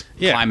dance.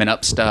 Yeah. Climbing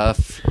up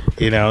stuff.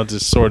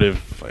 Just sort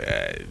of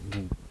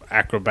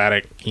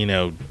acrobatic,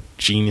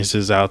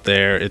 geniuses out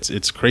there.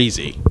 It's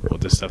crazy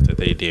with the stuff that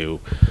they do.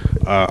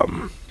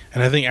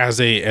 And I think as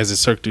a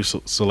Cirque du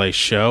Soleil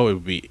show, it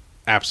would be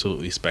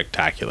absolutely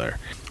spectacular.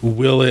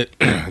 Will it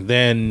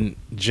then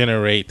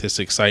generate this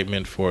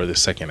excitement for the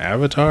second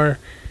Avatar?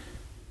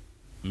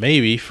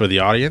 Maybe for the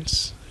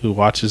audience who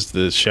watches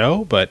the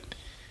show, but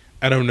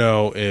I don't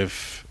know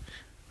if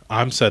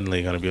I'm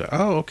suddenly going to be like,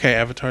 oh, okay,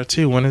 Avatar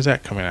 2, when is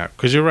that coming out?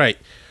 Because you're right.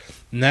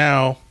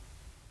 Now,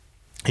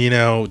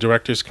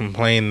 directors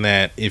complain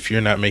that if you're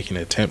not making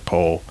a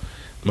tentpole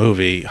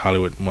movie,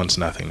 Hollywood wants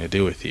nothing to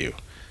do with you.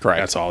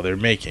 Correct. That's all they're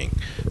making.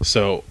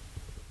 So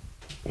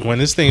when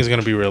this thing is going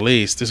to be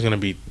released, there's going to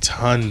be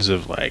tons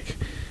of like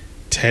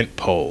tent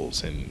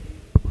poles, and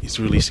he's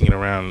releasing it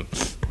around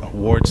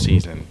award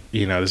season.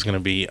 There's going to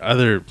be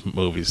other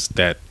movies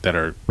that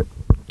are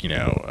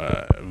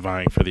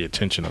vying for the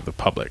attention of the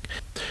public.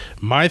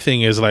 My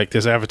thing is, like,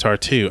 this Avatar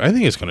 2, I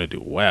think it's going to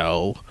do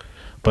well,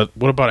 but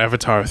what about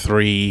Avatar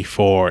 3,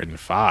 4, and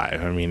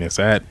 5? I mean, is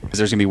that... Because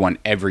there's going to be one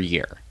every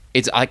year.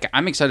 It's like,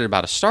 I'm excited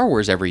about a Star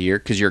Wars every year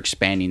because you're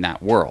expanding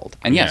that world.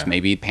 And yes,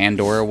 maybe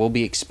Pandora will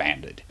be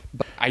expanded.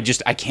 But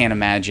I can't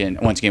imagine,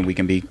 once again, we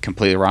can be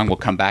completely wrong. We'll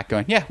come back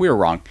going, yeah, we were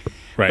wrong.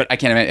 Right. But I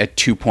can't imagine a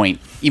 2 point,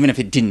 even if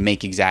it didn't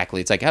make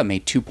exactly, it's like, oh, it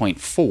made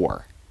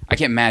 2.4. I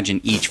can't imagine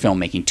each film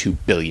making $2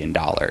 billion.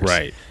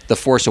 Right. The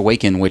Force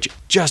Awakens, which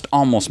just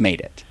almost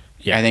made it.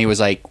 Yeah. I think it was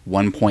like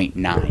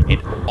 1.9.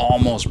 It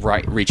almost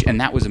reached,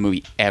 and that was a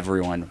movie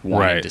everyone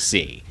wanted to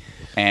see.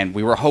 And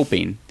we were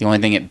hoping, the only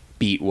thing it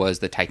beat was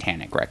the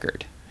Titanic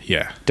record.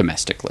 Yeah.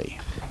 Domestically.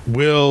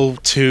 Will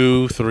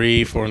 2,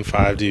 3, 4, and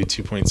 5 do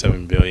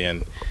 2.7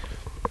 billion?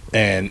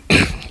 And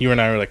you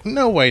and I were like,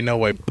 no way.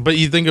 But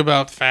you think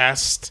about the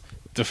Fast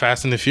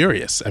and the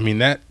Furious. I mean,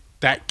 that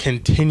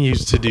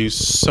continues to do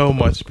so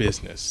much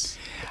business.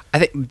 I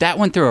think that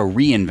went through a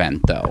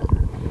reinvent, though.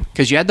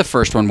 Because you had the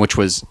first one, which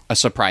was a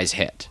surprise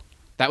hit.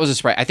 That was a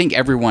surprise. I think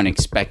everyone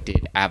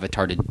expected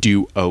Avatar to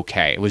do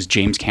okay. It was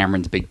James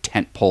Cameron's big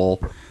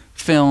tentpole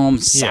film,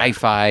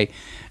 sci-fi.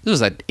 This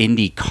was an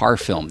indie car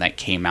film that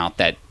came out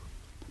that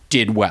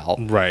did well.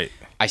 Right.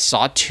 I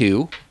saw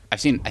 2. I've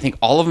seen, I think,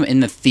 all of them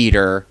in the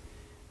theater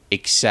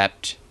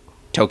except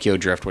Tokyo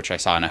Drift, which I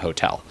saw in a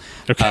hotel.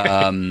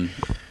 Okay.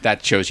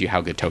 That shows you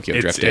how good Tokyo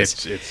Drift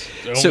is. It's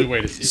the only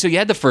way to see it. So you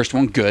had the first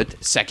one, good.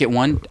 Second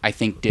one, I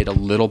think, did a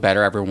little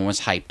better. Everyone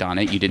was hyped on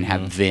it. You didn't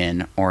have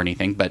Vin or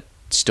anything, but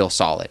still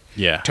solid.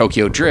 Yeah.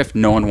 Tokyo Drift,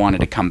 no one wanted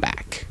to come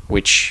back,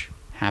 which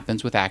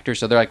happens with actors.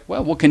 So they're like,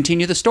 well, we'll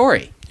continue the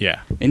story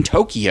Yeah. in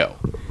Tokyo.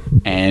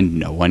 And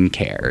no one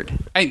cared.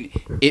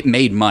 It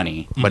made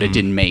money, but it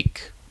didn't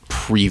make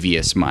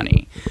previous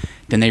money.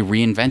 Then they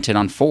reinvented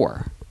on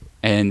 4,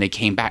 and they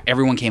came back.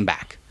 Everyone came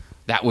back.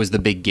 That was the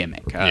big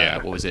gimmick.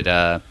 What was it?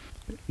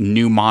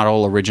 New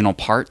model, original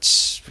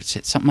parts. Was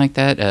it something like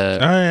that?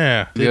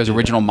 Yeah. It was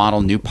original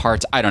model, new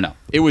parts. I don't know.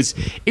 It was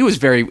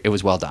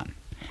well done.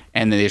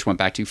 And then they just went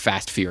back to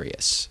Fast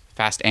Furious.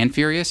 Fast and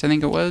Furious, I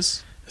think it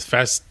was.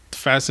 Fast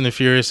and the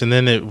Furious, and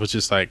then it was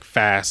just like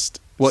Fast.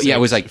 Well, yeah, it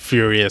was like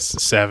Furious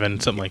 7,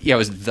 something like that. Yeah, it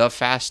was The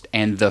Fast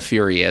and the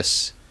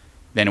Furious.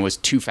 Then it was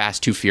Too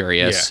Fast, Too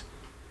Furious. Yeah.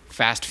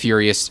 Fast,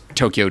 Furious,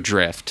 Tokyo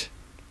Drift.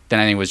 Then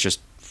I think it was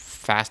just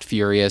Fast,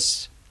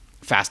 Furious,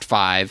 Fast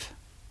 5.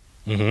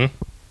 Mm-hmm.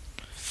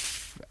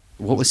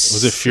 What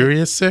was it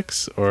Furious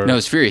 6? Or No, it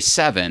was Furious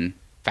 7,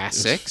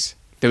 Fast 6.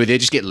 Did they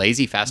just get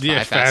lazy? Fast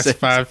 5, Fast 6?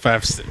 5,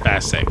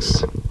 Fast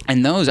 6.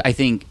 And those, I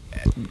think,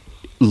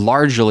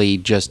 largely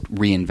just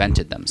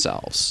reinvented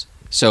themselves.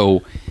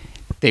 So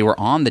they were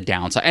on the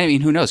downside. I mean,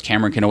 who knows?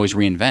 Cameron can always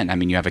reinvent. I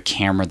mean, you have a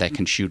camera that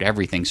can shoot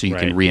everything, so you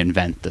can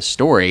reinvent the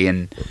story.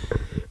 And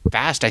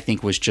Fast, I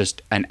think, was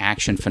just an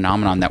action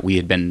phenomenon that we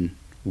had been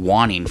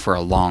wanting for a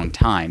long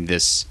time.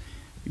 This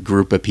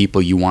group of people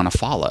you want to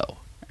follow.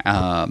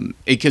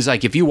 Because,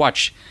 like, if you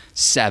watch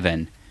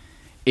 7,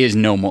 it is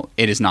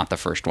not the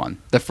first one.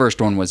 The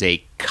first one was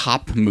a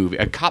cop movie,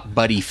 a cop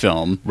buddy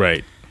film,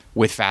 Right.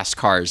 with fast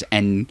cars,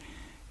 and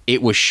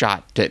it was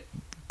shot to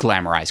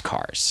glamorize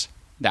cars.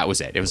 That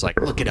was it. It was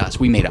like, look at us,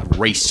 we made a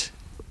race,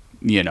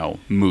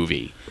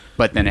 movie.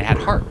 But then it had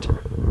heart,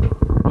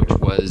 which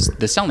was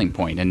the selling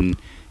point. And you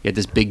had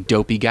this big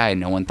dopey guy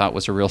no one thought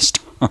was a real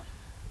star.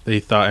 They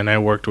thought, and I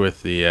worked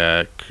with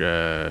the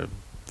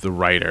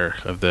writer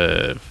of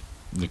the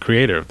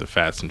creator of the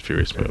Fast and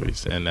Furious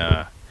movies, and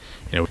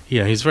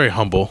he's very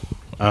humble.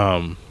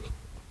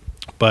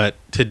 But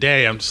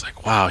today I'm just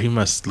like, wow, he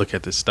must look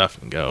at this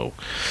stuff and go,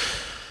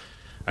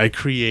 I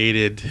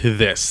created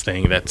this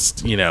thing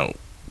that's,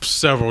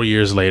 several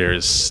years later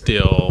is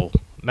still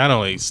not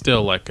only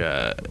still like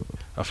a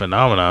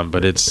phenomenon,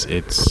 but it's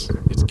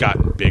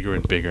gotten bigger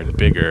and bigger and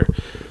bigger.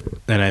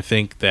 And I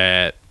think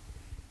that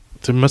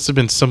there must have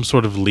been some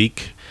sort of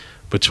leak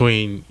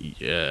between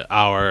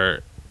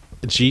our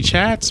G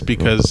chats,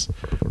 because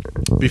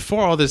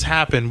before all this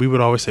happened, we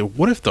would always say,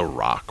 what if The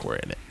Rock were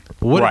in it?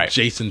 What if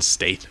Jason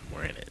Statham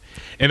were in it?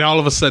 And all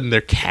of a sudden they're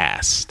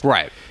cast.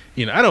 Right.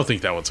 I don't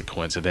think that was a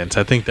coincidence.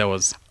 I think that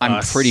was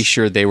I'm pretty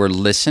sure they were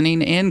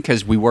listening in,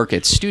 because we work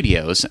at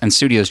studios, and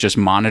studios just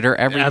monitor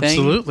everything.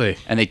 Absolutely.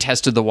 And they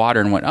tested the water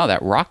and went, oh,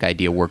 that Rock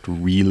idea worked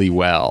really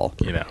well.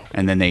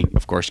 And then they,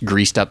 of course,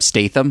 greased up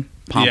Statham,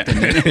 pumped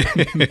him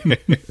in.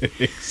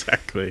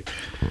 Exactly.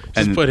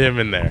 Just put him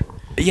in there.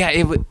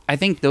 Yeah, I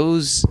think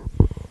those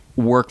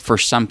work for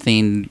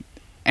something.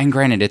 And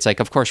granted, it's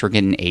like, of course, we're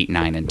getting 8,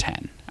 9, and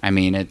 10. I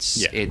mean,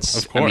 it's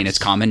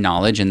common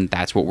knowledge, and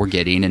that's what we're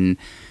getting, and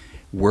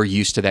we're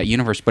used to that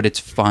universe. But it's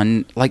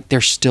fun. Like,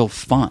 they're still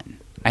fun.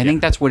 I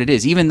think that's what it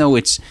is. Even though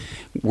in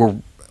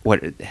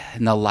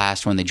the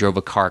last one they drove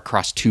a car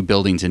across 2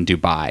 buildings in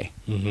Dubai.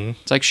 Mm-hmm.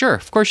 It's like, sure,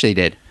 of course they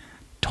did.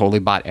 Totally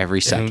bought every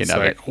second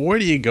of it. Where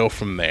do you go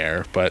from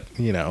there? But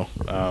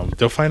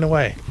they'll find a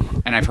way.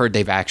 And I've heard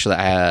they've actually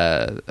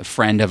a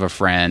friend of a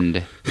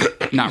friend,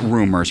 not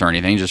rumors or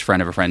anything, just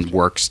friend of a friend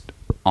works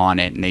on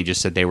it, and they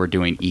just said they were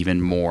doing even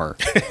more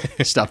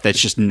stuff that's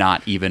just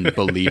not even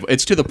believable.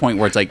 It's to the point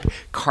where it's like,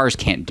 Cars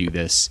can't do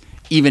this.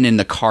 Even in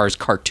the Cars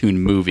cartoon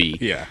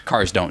movie,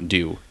 Cars don't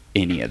do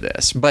any of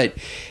this. But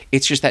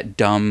it's just that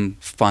dumb,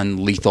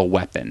 fun, Lethal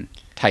Weapon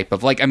type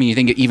of, like, I mean, you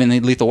think even the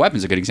Lethal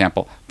Weapon's a good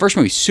example. First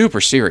movie,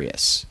 super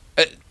serious.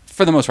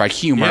 For the most part,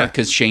 humor,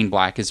 because Shane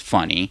Black is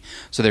funny.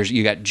 So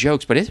you got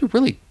jokes, but it's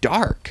really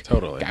dark.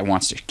 Totally. Guy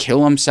wants to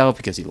kill himself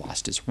because he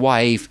lost his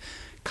wife.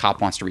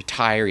 Cop wants to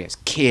retire. He has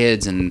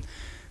kids, and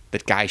the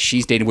guy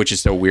she's dating, which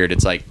is so weird.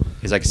 It's like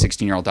he's like a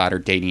 16-year-old daughter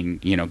dating,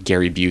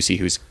 Gary Busey,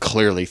 who's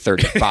clearly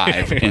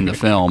 35 in the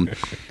film,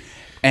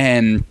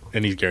 and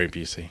he's Gary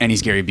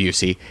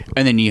Busey.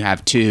 And then you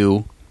have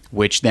 2,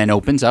 which then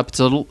opens up.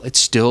 It's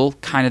still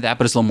kind of that,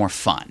 but it's a little more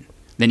fun.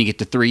 Then you get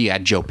to 3, you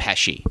add Joe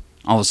Pesci.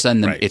 All of a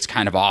sudden, it's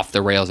kind of off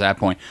the rails at that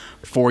point.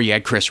 4, you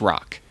had Chris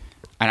Rock.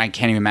 And I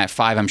can't even imagine.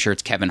 5, I'm sure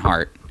it's Kevin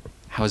Hart.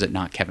 How is it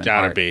not Kevin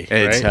Hart? Gotta be,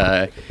 It's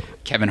right?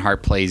 Kevin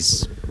Hart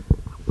plays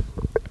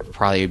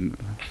probably,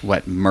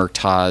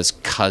 Murtaugh's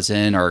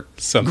cousin or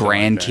something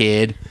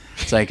grandkid. Like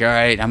it's like, all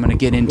right, I'm going to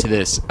get into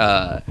this.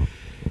 And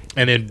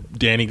then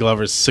Danny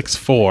Glover's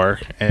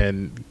 6'4",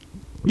 and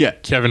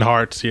Kevin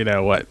Hart's,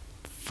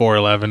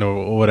 4'11"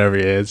 or whatever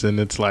he is. And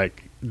it's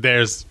like,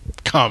 there's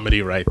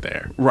comedy right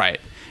there. Right.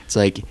 It's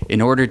like,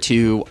 in order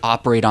to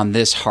operate on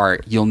this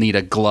heart, you'll need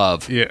a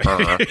glove. Yeah.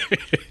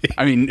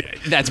 I mean,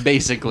 that's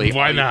basically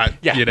Why not?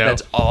 Yeah, You know?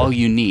 that's all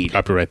you need.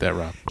 Copyright that,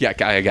 Rob. Yeah,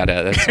 I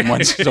gotta.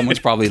 Someone's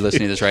probably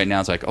listening to this right now.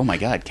 It's like, oh my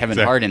God, Kevin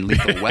Hart in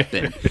Lethal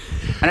Weapon,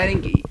 and I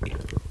think,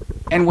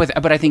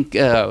 but I think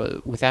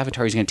with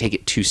Avatar, he's going to take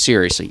it too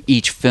seriously.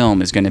 Each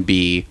film is going to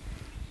be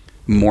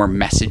more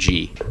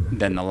messagey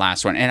than the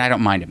last one, and I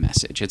don't mind a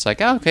message. It's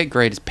like, oh, okay,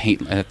 great, it's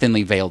a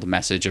thinly veiled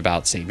message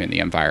about saving the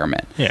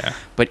environment. Yeah.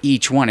 But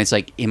each one, it's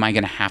like, am I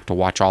going to have to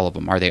watch all of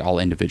them? Are they all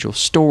individual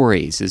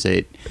stories?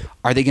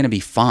 Are they going to be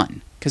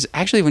fun? Because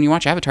actually, when you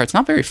watch Avatar, it's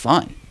not very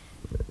fun.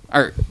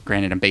 Or,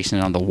 granted, I'm basing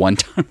it on the one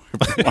time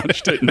I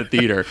watched it in the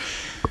theater.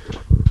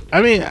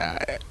 I mean,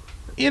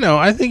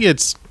 I think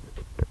it's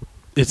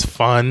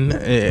fun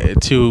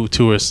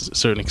to a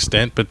certain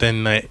extent, but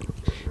then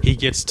he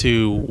gets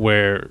to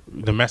where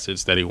the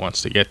message that he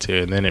wants to get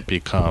to, and then it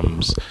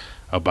becomes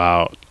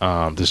about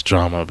this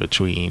drama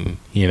between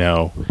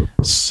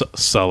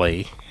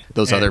Sully,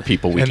 those other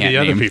people we can't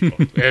name. And the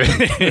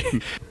other people.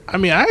 I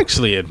mean, I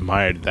actually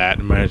admired that.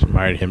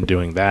 Admired him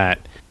doing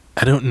that.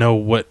 I don't know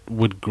what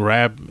would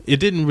grab. It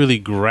didn't really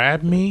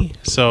grab me,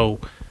 so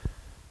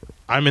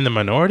I'm in the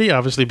minority,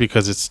 obviously,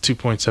 because it's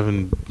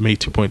made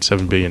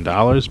 $2.7 billion.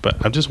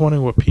 But I'm just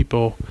wondering what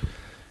people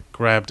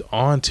grabbed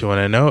onto, and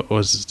I know it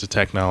was the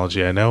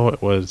technology. I know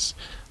it was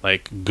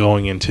like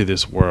going into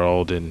this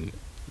world and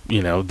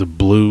not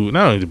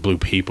only the blue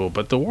people,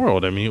 but the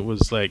world. I mean, it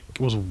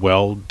was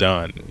well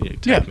done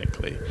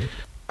technically. Yeah.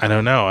 I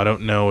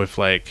don't know if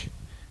like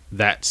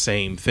that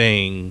same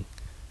thing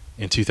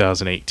in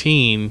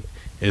 2018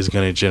 is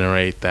going to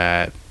generate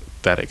that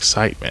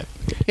excitement.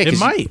 Yeah, it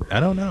might. I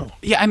don't know.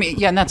 Yeah, I mean,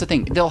 yeah, and that's the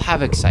thing. They'll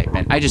have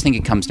excitement. I just think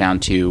it comes down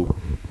to,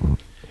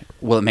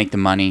 will it make the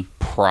money?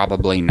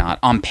 Probably not.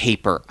 On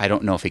paper, I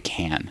don't know if it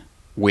can.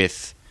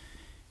 With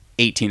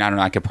 18, I don't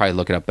know, I could probably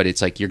look it up, but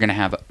it's like you're going to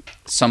have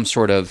some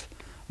sort of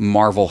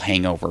Marvel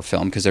hangover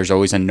film, because there's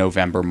always a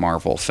November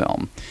Marvel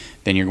film.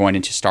 Then you're going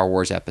into Star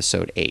Wars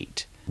Episode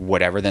 8.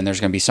 Whatever, then there's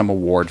going to be some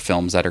award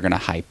films that are going to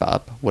hype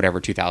up, whatever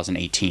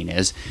 2018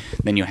 is.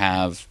 Then you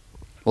have,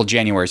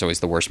 January is always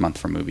the worst month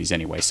for movies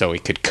anyway, so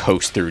it could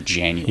coast through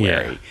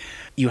January. Yeah.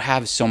 You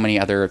have so many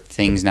other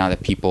things now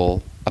that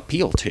people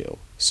appeal to.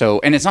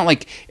 So, and it's not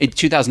like in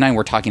 2009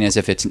 we're talking as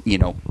if it's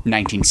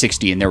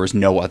 1960 and there was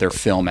no other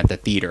film at the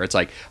theater. It's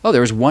like, oh,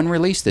 there was one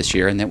release this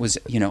year, and that was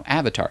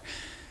Avatar.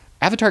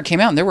 Avatar came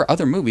out, and there were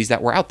other movies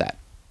that were out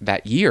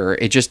that year.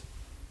 It just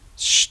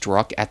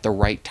struck at the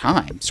right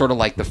time, sort of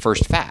like the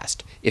first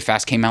Fast. If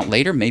Fast came out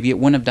later, maybe it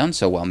wouldn't have done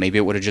so well. Maybe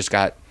it would have just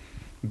got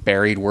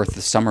buried with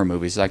the summer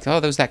movies. Like, oh,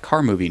 there was that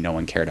car movie no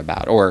one cared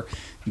about. Or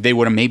they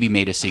would have maybe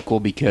made a sequel,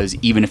 because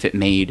even if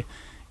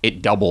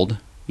it doubled,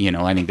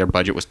 I think their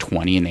budget was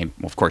 20, and they,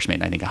 of course,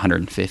 made, I think,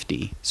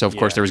 150. So, of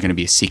course, there was going to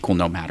be a sequel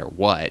no matter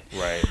what.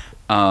 Right.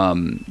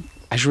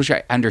 I just wish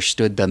I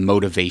understood the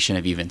motivation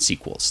of even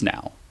sequels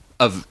now.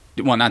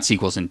 Not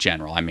sequels in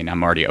general. I mean,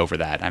 I'm already over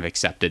that. I've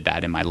accepted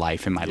that in my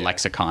life, in my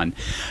lexicon.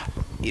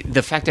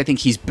 The fact I think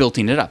he's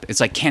building it up.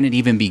 It's like, can it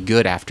even be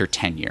good after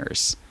 10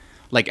 years?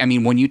 Like, I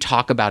mean, when you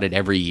talk about it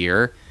every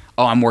year,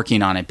 oh, I'm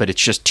working on it, but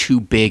it's just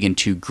too big and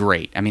too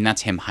great. I mean,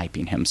 that's him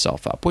hyping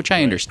himself up, which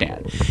I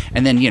understand.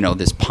 And then,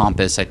 this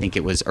pompous, I think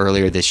it was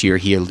earlier this year,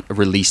 he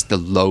released the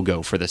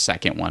logo for the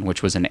second one,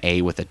 which was an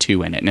A with a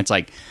 2 in it. And it's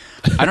like,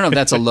 I don't know if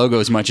that's a logo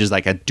as much as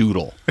like a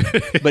doodle,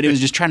 but it was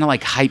just trying to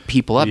like hype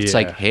people up. Yeah. It's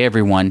like, hey,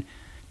 everyone,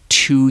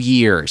 2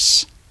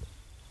 years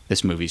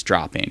this movie's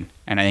dropping.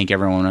 And I think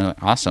everyone was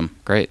like, awesome,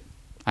 great,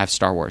 I have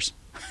Star Wars.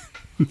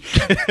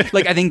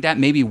 Like, I think that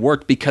maybe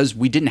worked because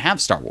we didn't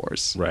have Star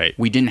Wars. Right.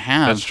 We didn't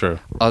have That's true.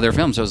 Other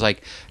films. So it was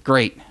like,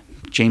 great,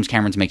 James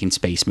Cameron's making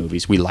space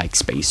movies. We like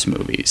space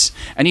movies.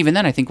 And even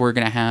then, I think we're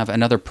going to have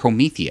another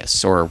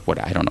Prometheus, or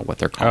what, I don't know what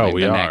they're calling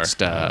it.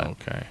 Next,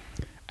 okay.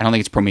 I don't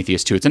think it's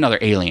Prometheus 2. It's another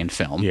alien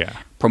film. Yeah.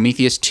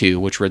 Prometheus 2,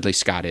 which Ridley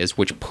Scott is,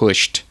 which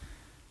pushed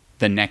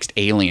the next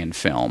alien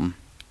film,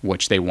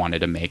 which they wanted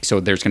to make.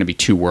 So there's going to be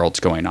 2 worlds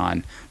going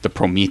on. The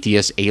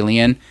Prometheus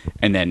Alien,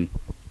 and then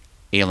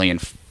Alien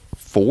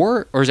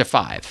 4? Or is it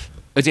 5?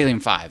 It's Alien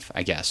 5,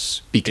 I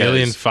guess. Because,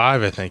 Alien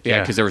 5, I think,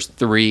 yeah. Because there was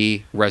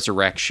 3,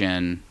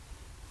 Resurrection.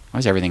 Why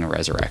is everything a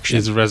resurrection?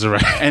 It's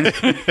resurrection.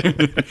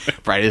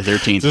 Friday the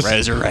 13th,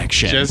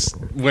 Resurrection. Just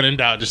when in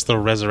doubt, just throw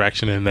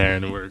Resurrection in there,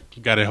 and we're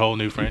got a whole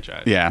new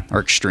franchise. Yeah,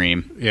 or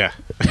Extreme. Yeah.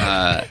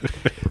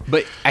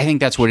 But I think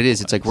that's what it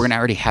is. It's like we're going to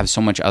already have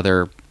so much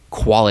other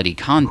quality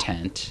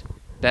content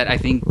that I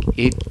think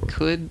it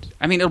could...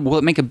 I mean, will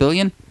it make $1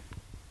 billion?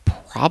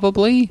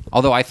 Probably.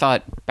 Although I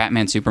thought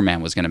Batman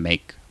Superman was going to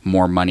make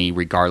more money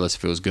regardless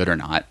if it was good or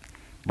not.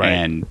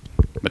 Right.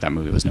 But that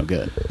movie was no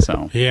good.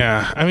 So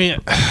yeah, I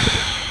mean...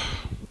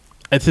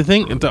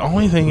 The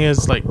only thing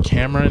is, like,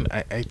 Cameron,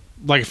 I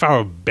like, if I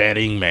were a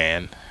betting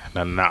man,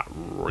 now not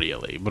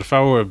really, but if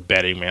I were a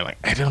betting man, like,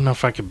 I don't know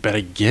if I could bet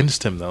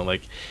against him, though.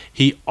 Like,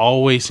 he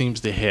always seems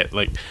to hit.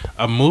 Like,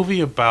 a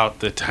movie about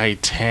the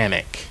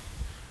Titanic.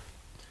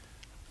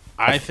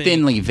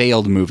 Thinly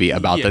veiled movie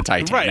about the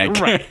Titanic.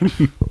 Right.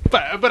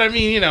 But I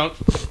mean,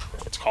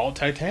 called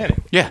Titanic.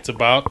 Yeah. It's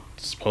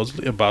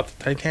supposedly about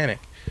the Titanic.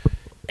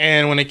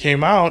 And when it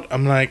came out,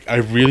 I'm like,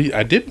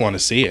 I did want to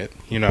see it.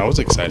 I was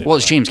excited. Well,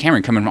 it's James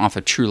Cameron coming off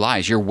of True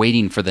Lies. You're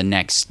waiting for the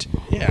next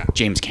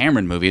James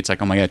Cameron movie. It's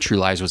like, oh my God, True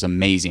Lies was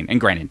amazing. And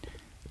granted,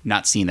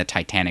 not seeing the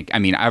Titanic. I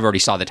mean, I've already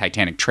saw the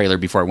Titanic trailer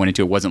before I went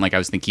into it. It wasn't like I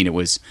was thinking it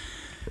was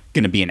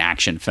going to be an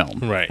action film.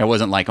 Right. It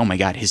wasn't like, oh my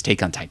God, his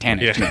take on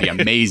Titanic is going to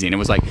be amazing. It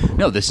was like,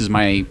 no, this is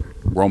my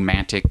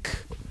romantic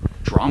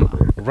drama.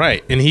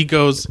 Right. And he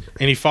goes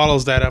and he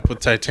follows that up with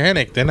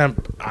Titanic. Then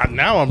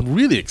I'm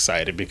really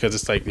excited because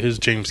it's like, here's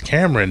James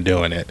Cameron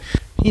doing it.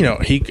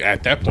 He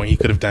at that point he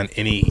could have done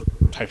any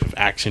type of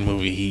action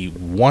movie he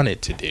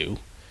wanted to do.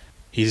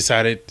 He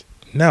decided,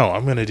 no,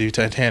 I'm going to do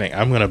Titanic.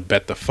 I'm going to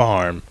bet the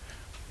farm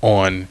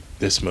on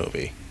this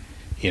movie.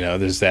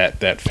 There's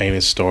that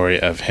famous story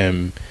of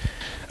him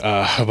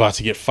about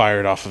to get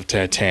fired off of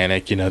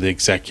Titanic. The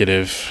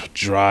executive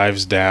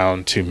drives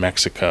down to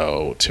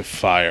Mexico to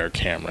fire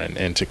Cameron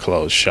and to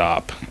close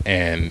shop.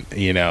 And,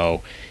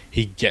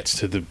 he gets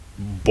to the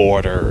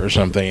border or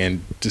something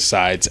and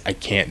decides, I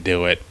can't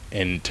do it,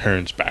 and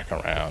turns back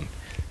around.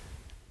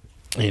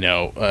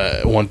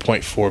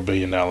 $1.4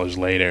 billion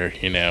later,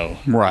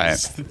 Right.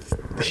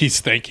 He's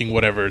thanking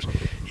whatever,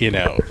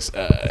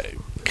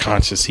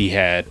 conscious he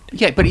had.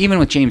 Yeah, but even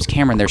with James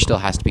Cameron, there still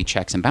has to be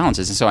checks and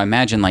balances. And so I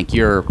imagine like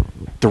you're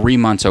 3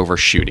 months over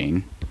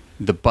shooting,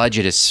 the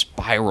budget is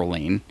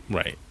spiraling.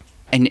 Right.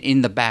 And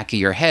in the back of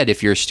your head,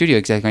 if you're a studio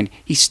executive,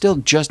 he's still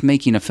just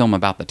making a film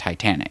about the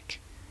Titanic.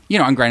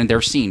 And granted,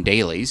 they're seeing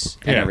dailies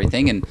and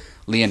everything, and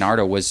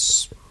Leonardo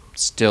was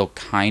still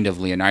kind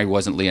of Leonardo. He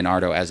wasn't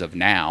Leonardo as of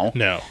now.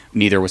 No.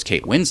 Neither was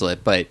Kate Winslet,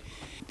 but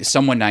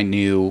someone I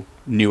knew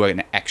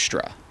an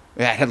extra.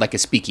 That had like a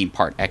speaking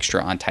part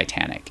extra on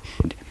Titanic.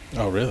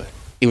 Oh, really?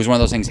 It was one of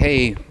those things,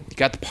 hey, you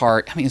got the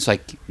part. I mean, it's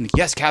like,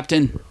 yes,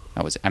 Captain.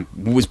 That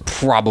was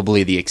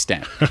probably the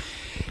extent.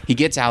 He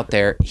gets out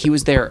there. He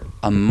was there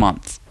a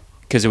month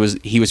because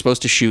he was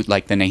supposed to shoot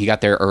like the night. He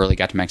got there early,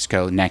 got to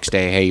Mexico. Next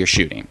day, hey, you're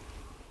shooting.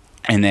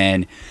 And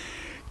then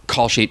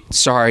call sheet,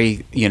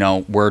 sorry,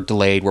 we're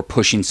delayed. We're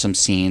pushing some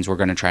scenes. We're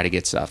going to try to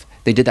get stuff.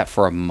 They did that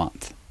for a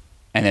month.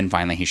 And then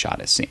finally he shot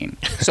his scene.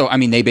 So, I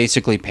mean, they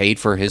basically paid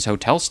for his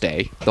hotel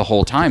stay the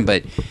whole time.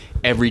 But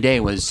every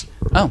day was,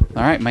 oh,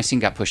 all right, my scene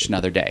got pushed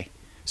another day.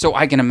 So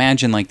I can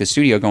imagine like the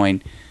studio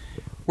going,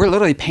 we're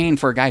literally paying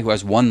for a guy who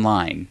has one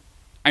line.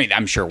 I mean,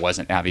 I'm sure it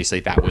wasn't. Obviously,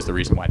 that was the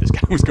reason why this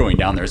guy was going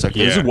down there. It's like,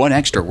 This is one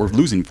extra. We're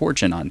losing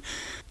fortune on.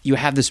 You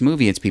have this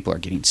movie. It's people are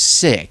getting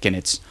sick and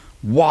it's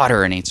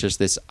water, and it's just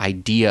this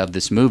idea of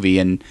this movie.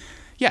 And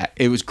yeah,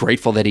 it was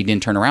grateful that he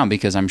didn't turn around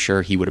because I'm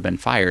sure he would have been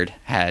fired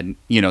had,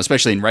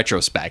 especially in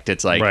retrospect,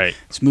 it's like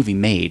This movie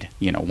made,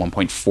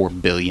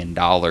 $1.4 billion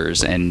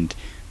and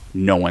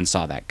no one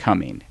saw that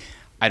coming.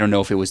 I don't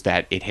know if it was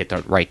that it hit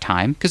the right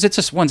time because it's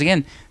just, once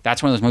again,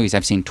 that's one of those movies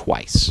I've seen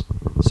twice.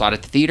 Saw it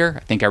at the theater.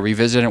 I think I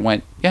revisited it and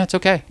went, yeah, it's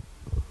okay.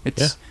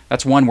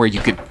 That's one where you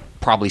could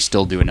probably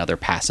still do another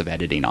passive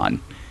editing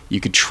on. You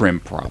could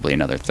trim probably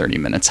another 30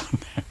 minutes on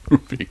that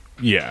movie.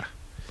 Yeah.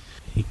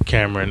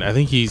 Cameron, I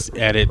think he's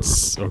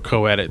edits or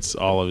co-edits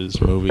all of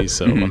his movies.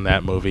 So on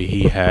that movie,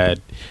 he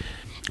had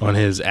on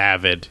his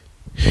Avid,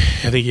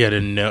 I think he had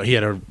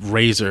a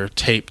razor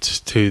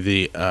taped to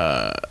the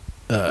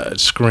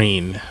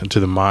screen, to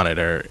the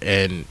monitor,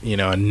 and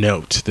a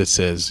note that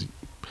says,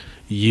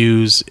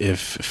 "Use if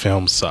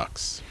film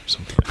sucks," or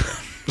something like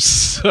that.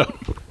 So.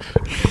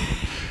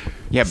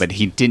 Yeah, but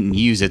he didn't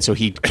use it, so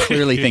he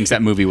clearly thinks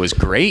that movie was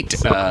great.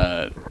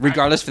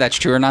 Regardless if that's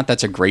true or not,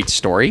 that's a great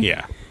story.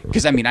 Yeah.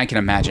 Because, I mean, I can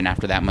imagine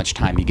after that much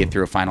time, you get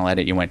through a final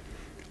edit, you went,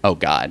 oh,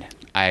 God,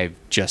 I've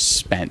just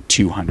spent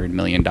 $200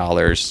 million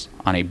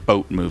on a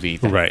boat movie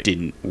that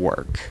didn't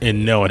work.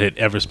 And no one had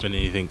ever spent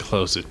anything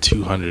close to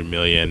 $200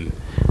 million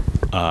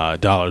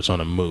on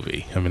a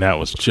movie. I mean, that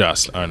was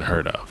just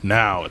unheard of.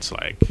 Now it's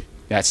like...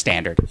 That's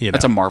standard.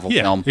 That's a Marvel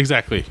film.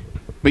 Exactly.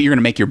 But you're going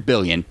to make your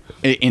billion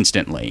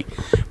instantly.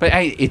 But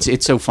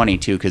it's so funny,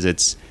 too,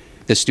 because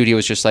the studio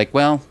was just like,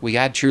 well, we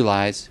had True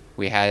Lies,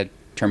 we had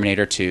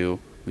Terminator 2,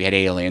 we had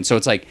Alien. So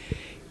it's like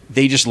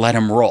they just let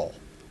him roll,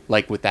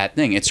 like with that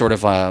thing. It's sort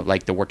of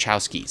like the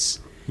Wachowskis.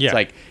 Yeah. It's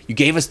like, you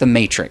gave us The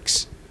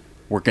Matrix.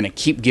 We're going to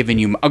keep giving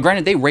you...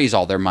 granted, they raise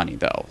all their money,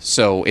 though.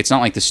 So it's not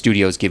like the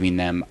studio's giving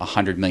them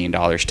 $100 million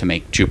to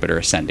make Jupiter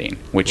Ascending,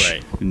 which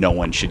no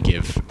one should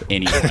give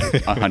anyone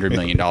 $100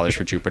 million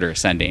for Jupiter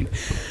Ascending,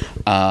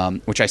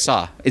 which I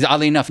saw. Is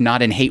oddly enough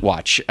not in Hate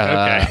Watch.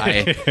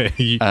 Okay.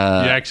 you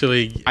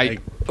actually...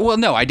 well,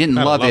 no, I didn't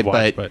love it,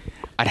 but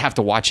I'd have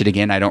to watch it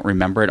again. I don't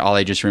remember it. All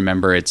I just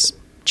remember, it's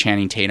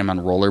Channing Tatum on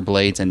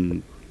rollerblades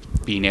and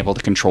being able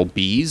to control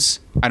bees.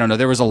 I don't know.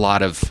 There was a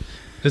lot of...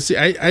 See,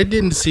 I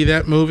didn't see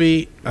that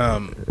movie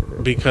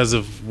because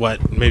of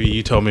what maybe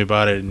you told me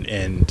about it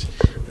and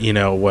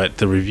what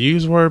the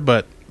reviews were,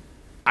 but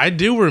I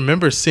do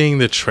remember seeing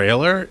the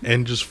trailer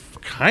and just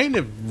kind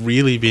of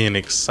really being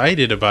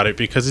excited about it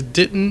because it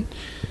didn't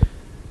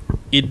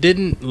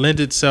lend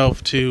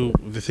itself to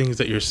the things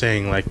that you're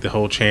saying, like the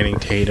whole Channing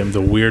Tatum,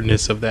 the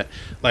weirdness of that.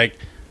 Like,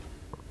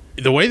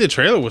 the way the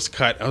trailer was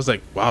cut, I was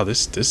like, wow,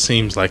 this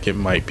seems like it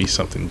might be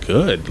something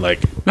good. Like,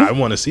 I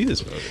want to see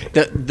this movie.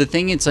 The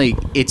thing, it's like,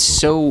 it's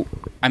so,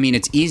 I mean,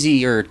 it's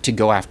easier to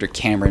go after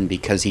Cameron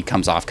because he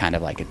comes off kind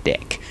of like a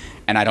dick.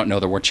 And I don't know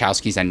the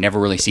Wachowskis. I never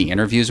really see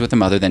interviews with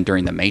them other than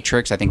during The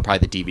Matrix. I think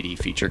probably the DVD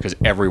feature because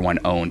everyone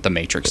owned The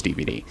Matrix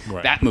DVD.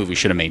 Right. That movie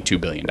should have made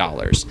 $2 billion.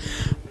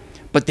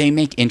 But they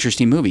make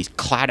interesting movies.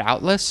 Cloud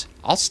Atlas,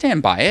 I'll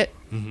stand by it.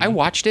 I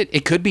watched it.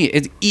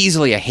 It's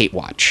easily a hate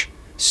watch.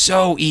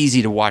 So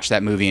easy to watch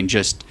that movie and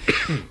just...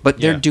 But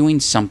they're doing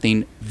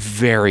something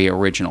very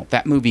original.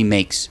 That movie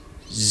makes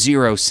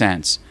 0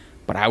 sense,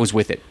 but I was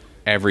with it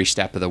every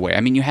step of the way. I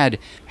mean, you had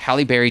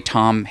Halle Berry,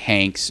 Tom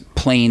Hanks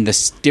playing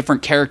the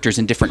different characters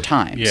in different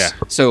times. Yeah.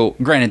 So,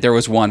 granted, there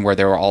was one where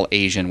they were all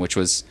Asian, which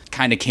was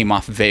kind of came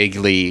off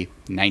vaguely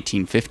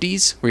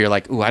 1950s, where you're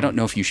like, ooh, I don't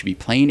know if you should be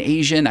playing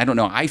Asian. I don't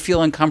know. I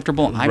feel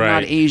uncomfortable. I'm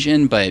not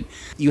Asian, but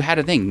you had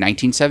a thing,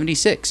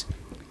 1976,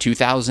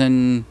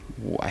 2000,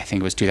 I think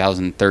it was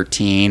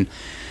 2013,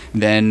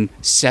 then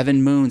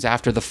 7 Moons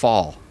After the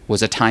Fall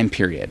was a time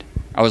period.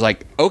 I was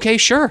like, okay,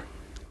 sure.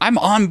 I'm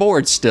on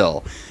board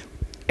still.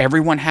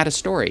 Everyone had a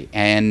story,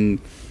 and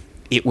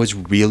it was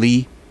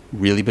really,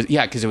 really...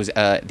 Yeah, because it was the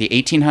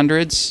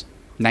 1800s,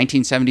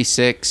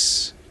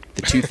 1976,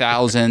 the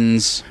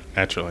 2000s...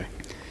 Naturally.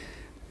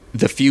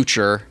 The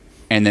future,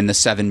 and then the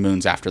 7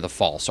 Moons After the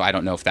Fall. So I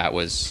don't know if that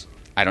was...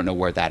 I don't know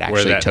where that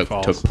actually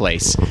took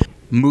place.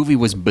 Movie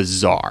was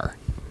bizarre,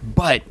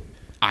 but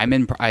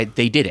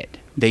they did it.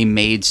 They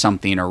made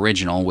something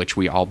original, which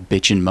we all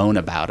bitch and moan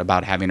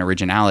about having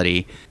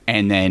originality,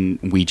 and then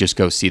we just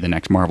go see the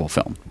next Marvel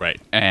film. Right.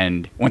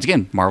 And once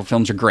again, Marvel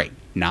films are great.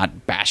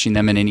 Not bashing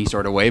them in any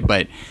sort of way,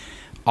 but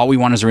all we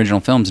want is original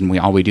films, and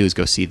all we do is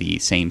go see the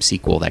same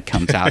sequel that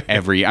comes out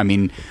already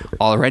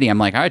I'm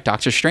like, all right,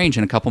 Doctor Strange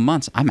in a couple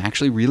months. I'm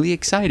actually really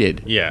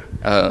excited. Yeah.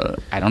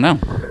 I don't know.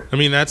 I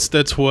mean,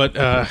 that's what,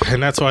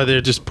 and that's why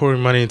they're just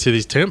pouring money into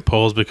these tent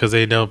poles, because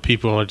they know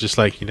people are just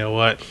like, you know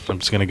what, I'm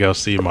just gonna go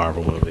see a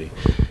Marvel movie,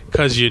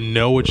 because you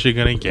know what you're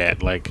gonna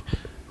get. Like,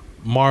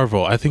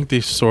 Marvel, I think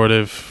they've sort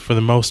of, for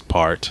the most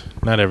part,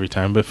 not every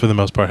time, but for the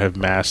most part, have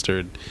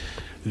mastered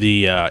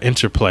the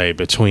interplay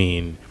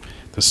between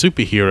the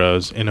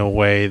superheroes in a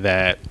way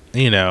that,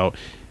 you know,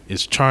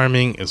 is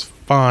charming, is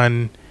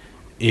fun,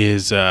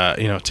 is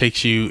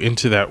takes you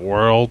into that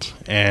world,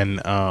 and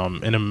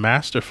in a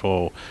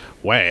masterful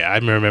way. I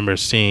remember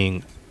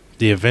seeing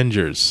the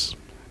Avengers.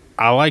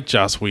 I like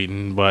Joss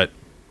Whedon, but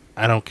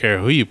I don't care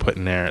who you put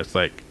in there. It's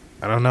like,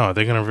 I don't know,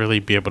 they're gonna really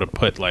be able to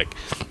put like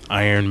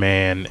Iron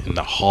Man and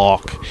the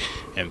Hulk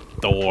and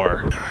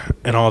Thor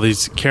and all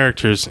these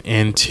characters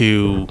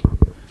into,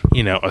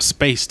 you know, a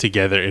space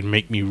together and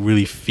make me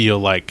really feel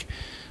like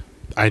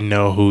I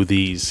know who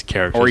these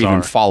characters are. Or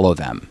even follow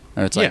them.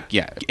 It's like,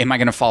 am I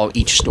going to follow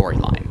each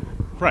storyline?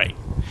 Right.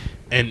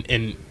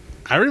 And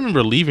I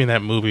remember leaving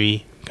that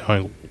movie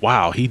going,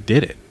 wow, he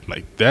did it.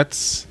 Like,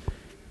 that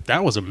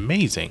was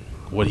amazing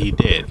what he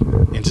did.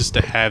 And just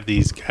to have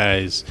these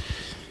guys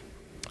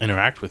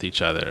interact with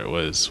each other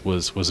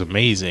was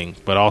amazing.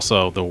 But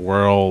also the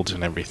world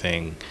and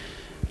everything,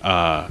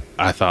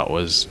 I thought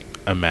was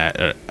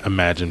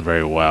imagined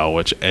very well,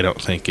 which I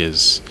don't think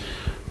is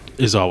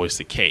always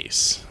the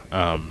case.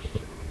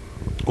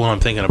 When I'm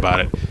thinking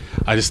about it,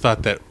 I just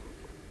thought that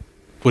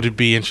would it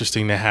be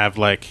interesting to have,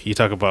 like, you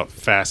talk about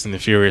Fast and the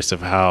Furious,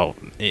 of how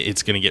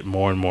it's going to get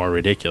more and more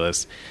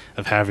ridiculous,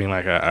 of having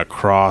like a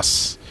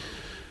cross,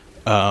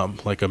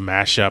 like a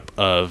mashup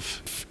of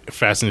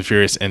Fast and the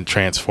Furious and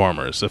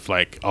Transformers. If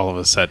like all of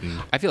a sudden,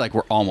 I feel like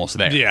we're almost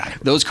there. Yeah,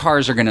 those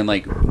cars are gonna,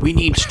 like, we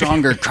need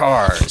stronger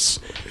cars,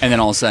 and then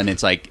all of a sudden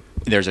it's like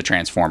there's a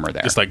Transformer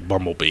there. It's like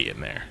Bumblebee in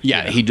there.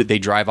 Yeah, they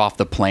drive off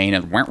the plane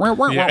and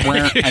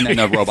and then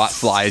the robot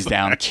flies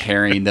down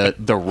carrying the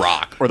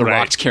Rock, or the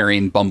Rock's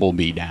carrying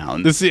Bumblebee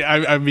down. See,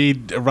 I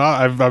mean,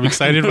 I'm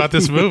excited about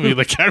this movie.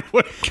 Like, I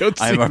want to go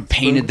see. I've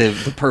painted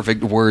the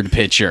perfect word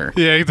picture.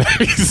 Yeah,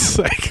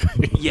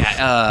 exactly.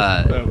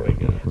 Yeah. Oh my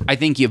god. I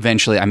think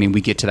eventually, I mean,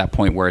 we get to that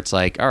point where it's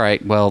like, all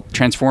right, well,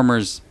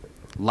 Transformers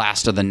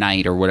Last of the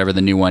Night, or whatever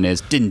the new one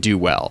is, didn't do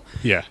well.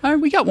 Yeah. All right,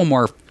 we got one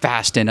more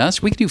Fast in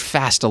us. We could do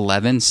Fast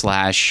 11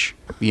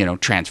 /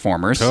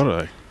 Transformers.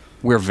 Totally.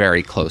 We're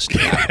very close to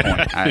that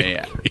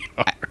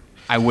point.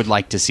 I would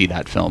like to see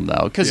that film,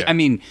 though, because, I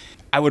mean,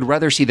 I would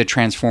rather see the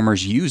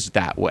Transformers used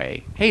that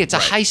way. Hey, it's a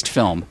heist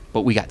film,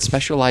 but we got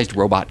specialized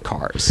robot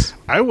cars.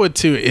 I would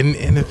too.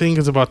 And the thing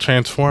is about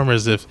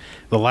Transformers, if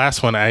the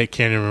last one, I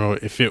can't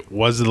remember if it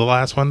was the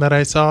last one that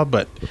I saw,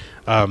 but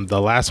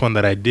the last one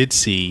that I did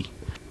see,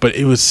 but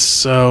it was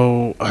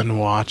so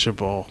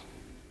unwatchable.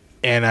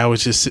 And I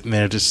was just sitting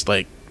there just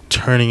like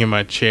turning in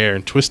my chair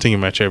and twisting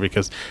in my chair,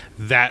 because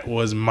that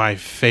was my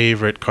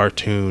favorite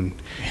cartoon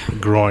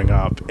growing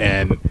up.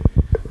 And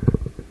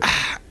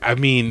I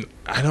mean,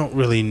 I don't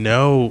really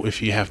know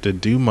if you have to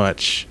do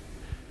much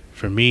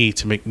for me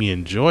to make me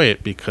enjoy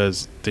it,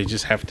 because they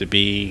just have to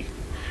be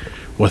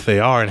what they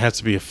are, and it has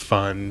to be a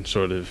fun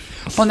sort of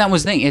well, and that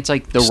was the thing. It's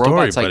like the story,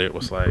 robots, like, but it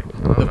was like,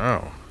 I don't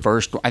know.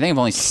 first one. I think I've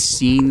only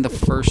seen the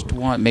first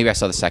one. Maybe I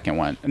saw the second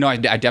one. No, I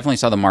definitely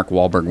saw the Mark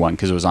Wahlberg one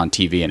because it was on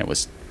TV and it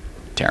was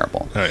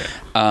terrible. Oh,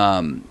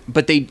 yeah.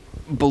 But I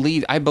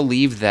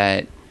believe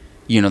that,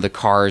 the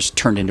cars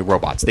turned into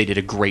robots. They did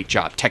a great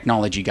job.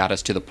 Technology got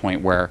us to the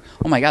point where,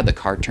 oh my God, the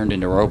car turned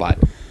into a robot.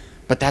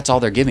 But that's all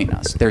they're giving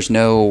us. There's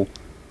no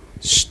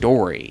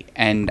story.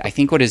 And I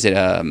think, what is it,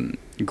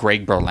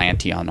 Greg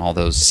Berlanti on all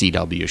those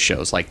CW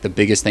shows, like the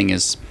biggest thing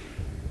is,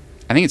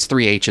 I think it's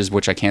 3 H's,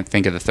 which I can't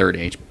think of the third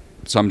H,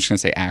 so I'm just going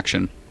to say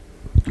action.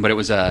 But it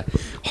was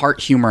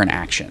heart, humor, and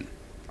action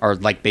are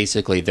like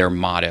basically their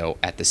motto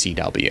at the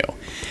CW.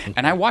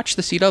 And I watch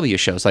the CW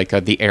shows like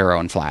The Arrow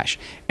and Flash,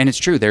 and it's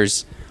true,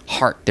 there's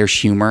heart, there's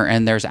humor,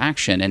 and there's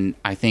action. And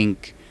I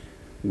think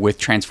with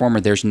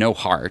Transformer, there's no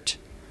heart,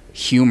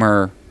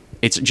 humor,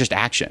 it's just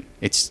action.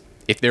 It's,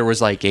 if there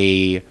was like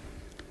a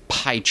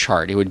pie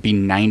chart, it would be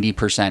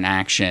 90%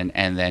 action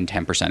and then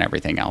 10%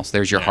 everything else.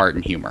 There's your heart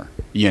and humor,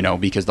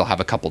 because they'll have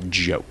a couple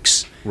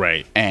jokes.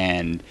 Right.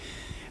 And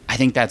I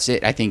think that's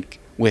it. I think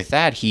with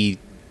that,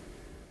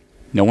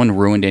 no one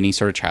ruined any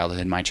sort of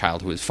childhood. My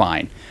childhood was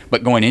fine.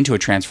 But going into a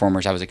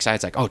Transformers, I was excited.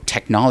 It's like, oh,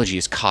 technology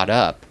is caught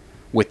up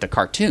with the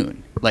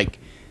cartoon. Like,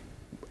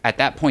 at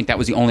that point, that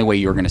was the only way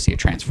you were going to see a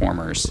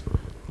Transformers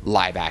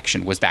live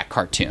action, was that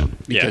cartoon.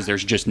 Because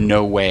there's just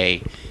no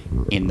way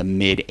in the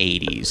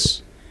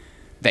mid-'80s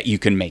that you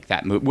can make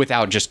that move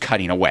without just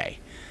cutting away.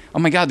 Oh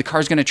my God, the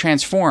car's going to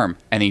transform.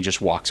 And then he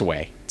just walks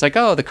away. It's like,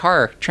 oh, the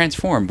car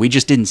transformed. We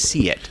just didn't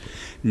see it.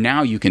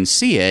 Now you can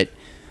see it,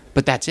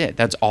 but that's it.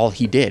 That's all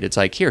he did. It's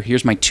like,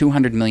 here's my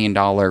 $200 million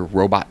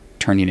robot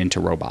turning into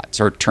robots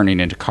or turning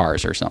into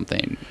cars or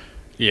something.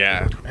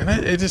 Yeah. And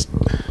it just...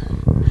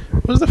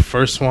 What was the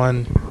first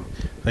one?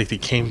 Like, they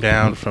came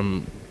down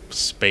from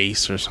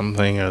space or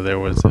something, or there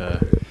was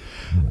a...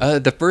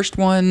 The first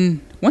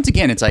one, once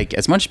again, it's like,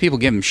 as much as people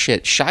give him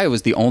shit, Shia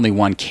was the only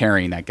one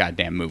carrying that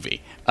goddamn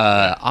movie.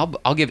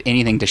 I'll give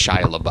anything to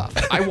Shia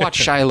LaBeouf. I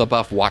watched Shia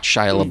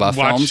LaBeouf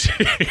films,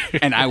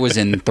 and I was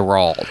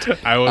enthralled.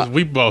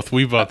 We both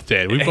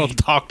did. We both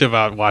talked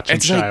about watching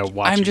Shia.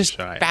 I'm just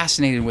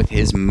fascinated with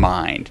his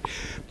mind.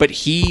 But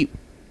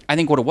I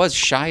think what it was,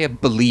 Shia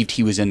believed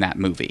he was in that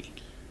movie.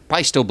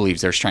 Probably still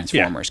believes there's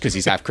Transformers because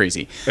he's half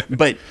crazy.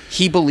 But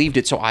he believed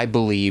it, so I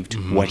believed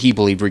what he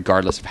believed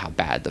regardless of how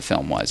bad the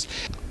film was.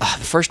 The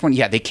first one,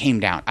 they came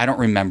down. I don't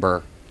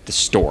remember the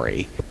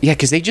story. Yeah,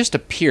 because they just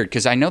appeared.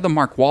 Because I know the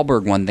Mark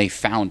Wahlberg one, they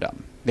found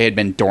them. They had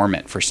been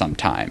dormant for some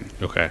time.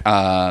 Okay.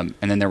 And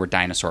then there were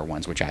dinosaur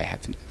ones, which I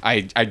haven't...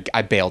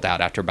 I bailed out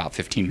after about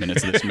 15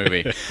 minutes of this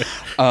movie.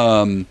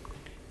 And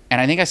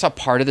I think I saw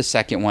part of the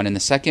second one, and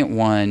the second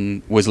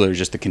one was literally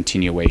just a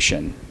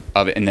continuation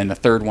of it. And then the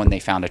third one, they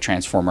found a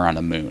Transformer on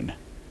the moon.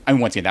 I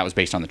mean, once again, that was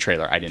based on the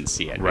trailer. I didn't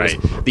see it. Right.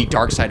 It was the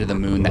dark side of the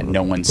moon that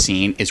no one's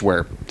seen is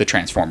where the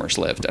Transformers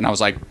lived. And I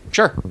was like,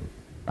 sure.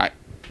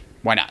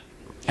 Why not?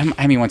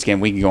 I mean, once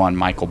again, we can go on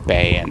Michael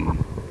Bay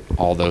and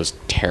all those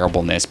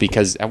terribleness,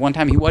 because at one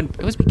time he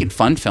was making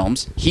fun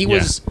films. He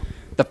was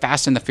the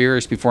Fast and the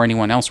Furious before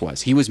anyone else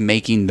was. He was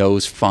making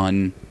those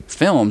fun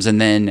films and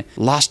then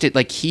lost it.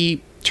 Like,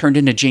 he turned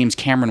into James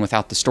Cameron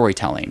without the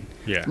storytelling.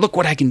 Yeah. Look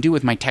what I can do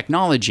with my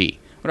technology.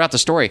 What about the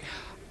story?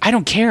 I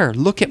don't care.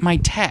 Look at my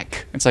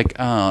tech. It's like,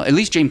 at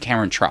least James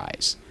Cameron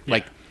tries. Yeah.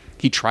 Like,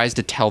 he tries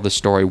to tell the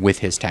story with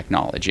his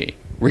technology.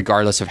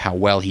 Regardless of how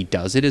well he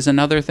does it is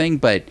another thing,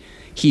 but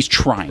he's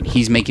trying.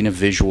 He's making a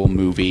visual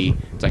movie.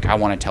 It's like, I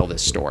want to tell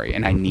this story,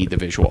 and I need the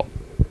visual.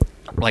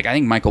 Like, I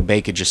think Michael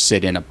Bay could just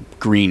sit in a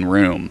green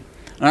room.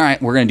 All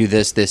right, we're going to do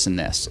this, this, and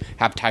this.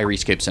 Have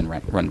Tyrese Gibson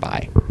run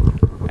by.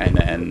 And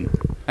then...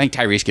 I think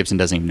Tyrese Gibson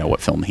doesn't even know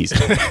what film he's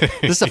in.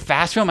 This is a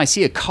fast film? I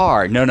see a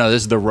car. No,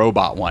 this is the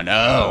robot one.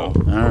 Oh,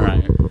 all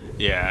right.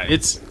 Yeah,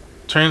 it's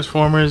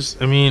Transformers.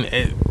 I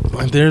mean,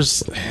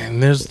 there's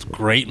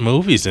great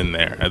movies in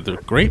there. There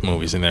are great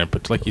movies in there,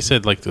 but like you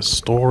said, like the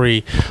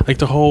story, like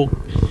the whole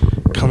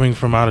coming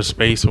from outer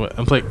space.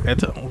 I'm like, I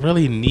don't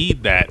really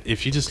need that.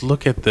 If you just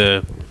look at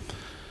the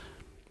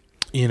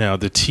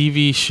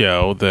TV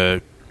show,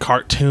 the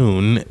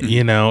cartoon,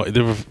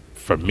 there were.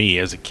 For me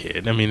as a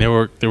kid, I mean, they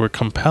were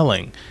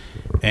compelling,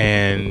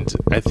 and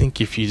I think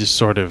if you just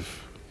sort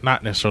of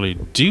not necessarily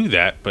do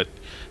that, but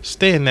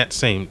stay in that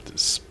same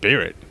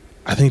spirit,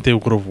 I think they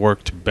would have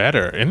worked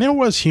better. And there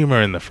was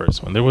humor in the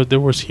first one. There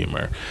was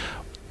humor.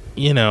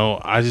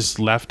 I just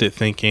left it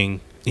thinking,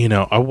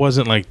 I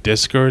wasn't like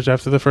discouraged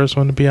after the first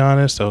one, to be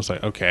honest. I was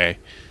like, okay,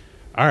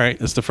 all right,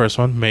 that's the first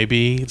one.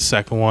 Maybe the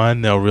second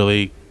one they'll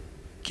really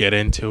get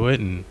into it,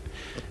 and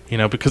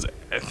because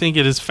I think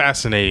it is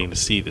fascinating to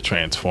see the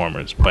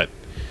Transformers, but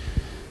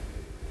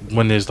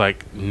when there's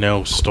like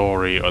no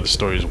story, or the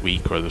story is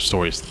weak, or the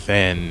story is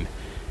thin,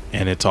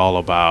 and it's all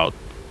about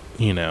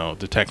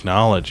the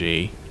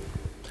technology.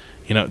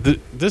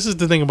 This is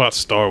the thing about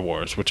Star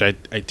Wars, which I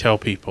tell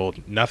people,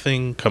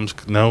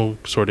 no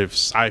sort of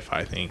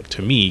sci-fi thing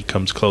to me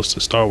comes close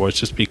to Star Wars,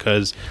 just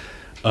because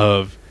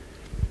of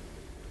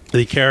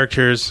the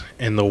characters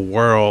and the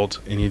world,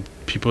 and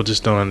people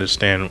just don't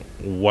understand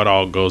what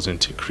all goes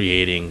into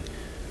creating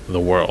the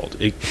world.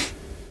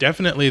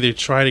 definitely they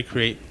try to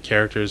create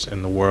characters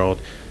in the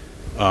world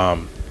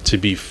to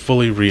be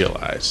fully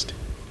realized,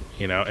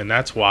 and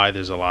that's why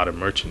there's a lot of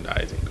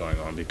merchandising going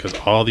on, because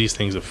all these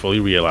things are fully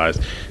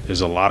realized.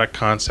 There's a lot of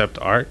concept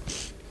art,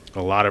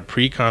 a lot of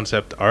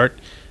pre-concept art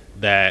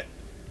that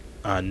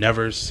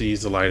never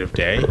sees the light of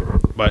day,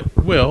 but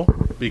will,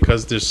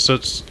 because there's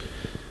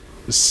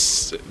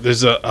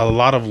a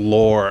lot of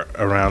lore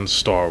around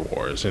Star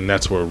Wars, and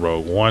that's where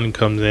Rogue One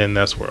comes in.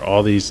 That's where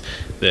all these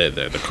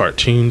the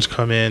cartoons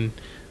come in.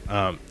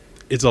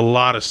 It's a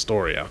lot of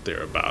story out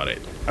there about it.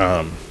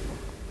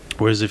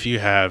 Whereas if you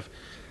have,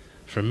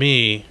 for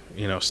me,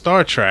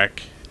 Star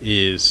Trek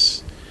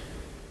is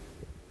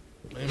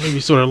maybe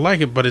sort of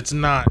like it, but it's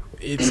not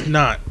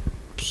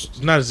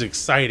as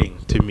exciting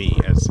to me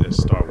as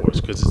Star Wars,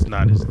 because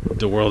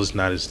the world is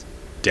not as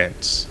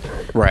dense.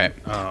 Right.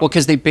 Well,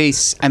 because they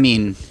base.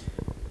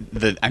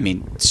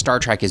 Star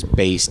Trek is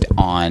based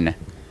on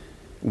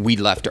we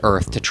left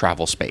Earth to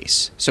travel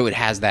space, so it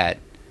has that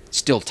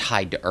still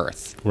tied to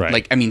Earth.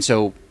 Right.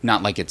 So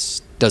not like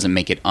it's doesn't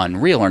make it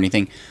unreal or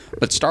anything,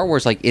 but Star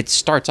Wars, it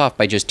starts off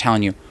by just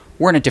telling you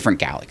we're in a different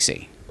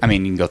galaxy. You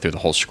can go through the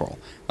whole scroll,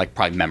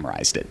 probably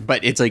memorized it,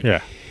 but it's like,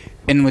 yeah.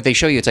 And what they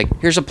show you, it's like,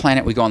 here's a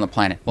planet, we go on the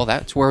planet. Well,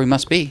 that's where we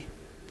must be.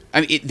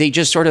 They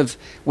just sort of,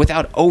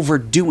 without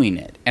overdoing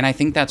it. And I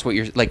think that's what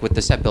you're, with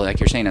the set build, like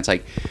you're saying, it's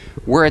like,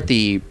 we're at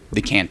the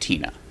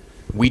cantina.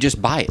 We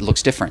just buy it. It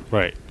looks different.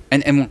 Right.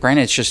 And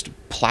granted, it's just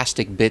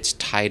plastic bits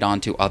tied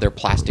onto other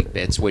plastic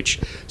bits,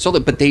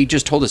 but they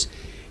just told us,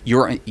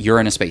 you're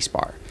in a space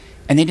bar.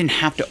 And they didn't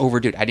have to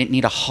overdo it. I didn't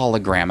need a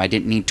hologram. I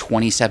didn't need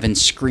 27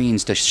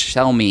 screens to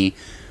sell me,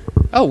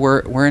 oh,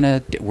 we're in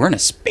a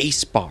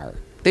space bar.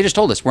 They just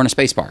told us we're in a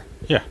space bar.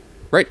 Yeah.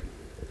 Right?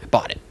 I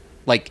bought it.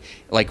 Like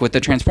with the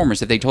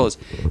Transformers, if they told us,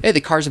 hey, the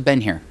cars have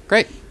been here.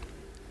 Great.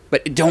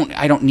 But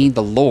I don't need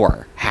the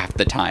lore half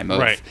the time of,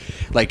 right.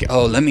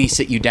 Let me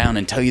sit you down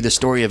and tell you the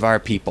story of our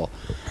people.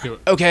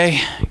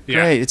 Okay, yeah.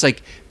 Great. It's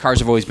like, cars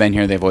have always been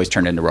here. They've always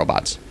turned into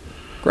robots.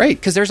 Great,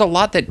 because there's a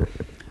lot that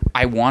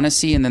I want to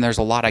see, and then there's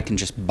a lot I can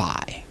just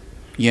buy.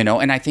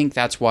 And I think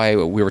that's why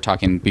we were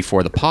talking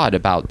before the pod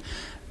about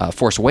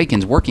Force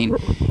Awakens working,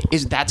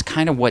 is that's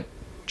kind of what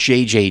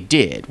JJ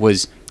did.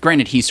 Was,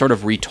 granted, he sort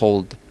of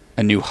retold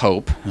A New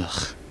Hope,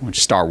 which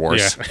Star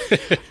Wars.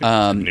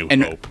 Yeah. New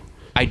Hope.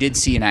 I did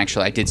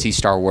see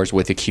Star Wars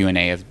with a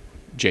Q&A of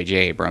J.J.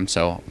 Abrams,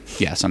 so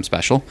yes, I'm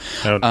special.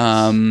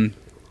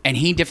 And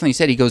he definitely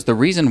said, he goes, the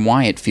reason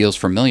why it feels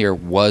familiar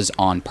was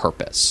on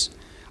purpose.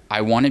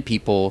 I wanted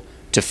people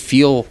to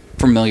feel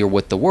familiar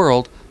with the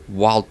world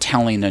while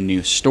telling a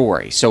new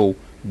story, so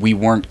we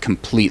weren't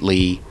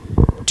completely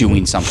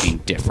doing something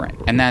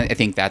different. And I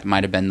think that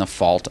might have been the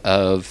fault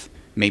of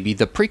maybe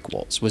the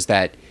prequels, was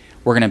that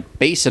we're going to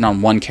base it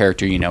on one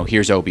character,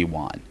 here's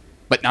Obi-Wan.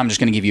 But I'm just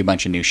going to give you a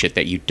bunch of new shit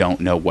that you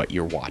don't know what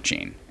you're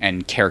watching,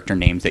 and character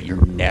names that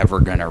you're never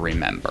going to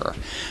remember.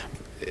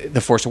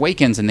 The Force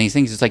Awakens and these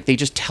things, it's like they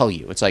just tell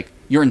you. It's like,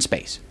 you're in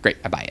space. Great,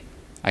 I buy it.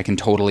 I can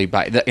totally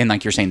buy it. And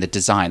like you're saying, the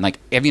design.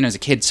 Even as a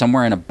kid,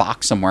 somewhere in a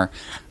box somewhere,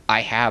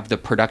 I have the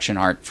production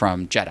art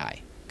from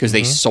Jedi, because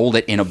they sold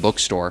it in a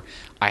bookstore.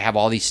 I have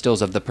all these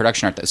stills of the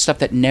production art, the stuff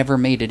that never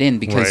made it in,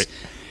 because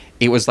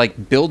it was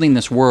like building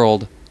this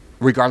world,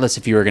 regardless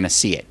if you were going to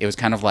see it. It was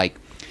kind of like,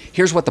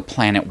 here's what the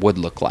planet would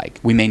look like.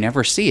 We may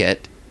never see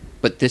it,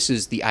 but this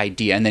is the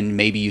idea. And then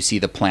maybe you see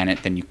the planet,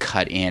 then you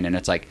cut in, and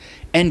it's like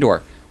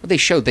Endor. What they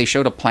showed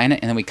a planet,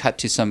 and then we cut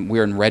to we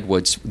were in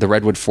Redwoods, the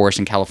Redwood Forest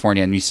in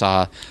California, and you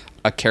saw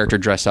a character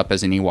dress up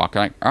as an Ewok.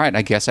 I'm like, all right,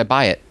 I guess I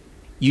buy it.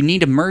 You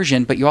need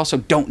immersion, but you also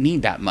don't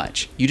need that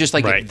much. You just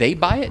if they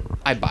buy it,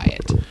 I buy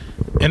it.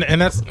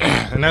 And that's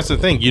the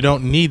thing. You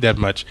don't need that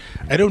much.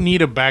 I don't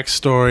need a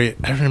backstory.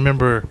 I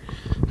remember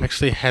I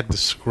actually had the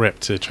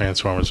script to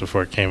Transformers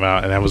before it came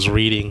out, and I was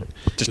reading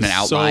just an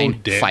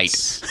outline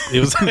fight. It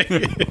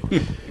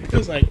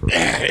was like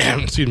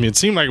excuse me. It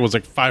seemed like it was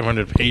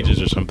 500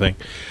 pages or something,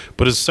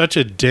 but it's such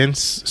a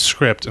dense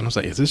script, and I was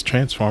like, "Is this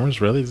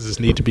Transformers really? Does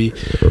this need to be?"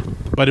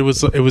 But it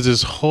was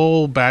this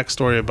whole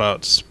backstory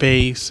about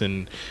space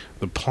and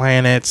the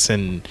planets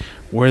and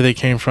where they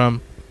came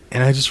from.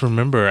 And I just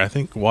remember, I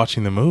think,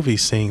 watching the movie,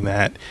 seeing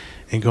that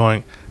and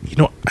going,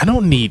 I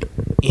don't need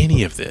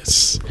any of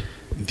this.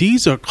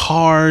 These are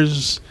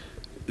cars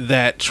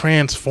that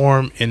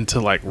transform into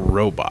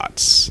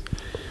robots.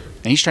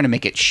 And he's trying to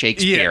make it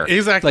Shakespeare. Yeah,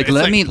 exactly.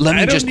 Let me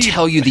just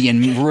tell you the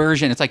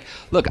immersion. It's like,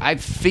 look,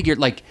 I've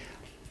figured,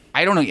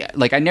 I don't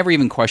know, I never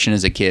even questioned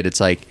as a kid.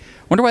 It's like,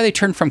 wonder why they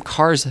turned from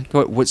cars.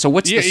 So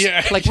what's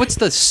what's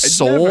the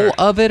soul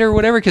of it or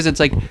whatever? Because it's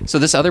like, so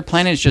this other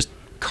planet is just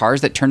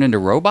cars that turn into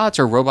robots,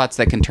 or robots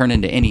that can turn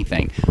into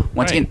anything.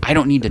 Once again, I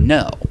don't need to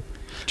know.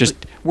 Just,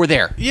 we're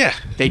there. Yeah.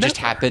 They just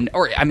happened.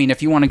 Or,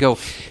 if you want to go,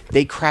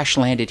 they crash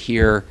landed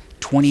here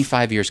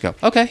 25 years ago.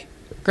 Okay,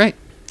 great.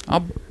 I'll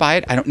buy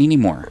it. I don't need any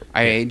more.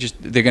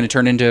 They're going to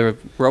turn into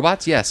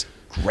robots? Yes.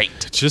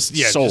 Great. Just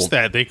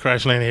that. They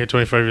crash landed here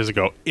 25 years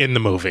ago in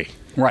the movie.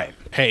 Right.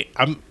 Hey,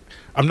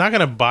 I'm not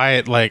gonna buy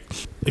it. Like,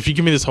 if you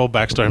give me this whole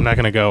backstory, I'm not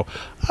gonna go,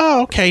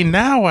 oh, okay,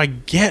 now I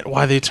get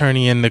why they're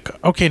turning in the.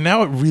 Okay,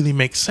 now it really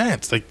makes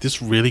sense. Like,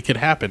 this really could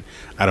happen.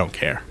 I don't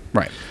care.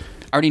 Right.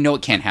 I already know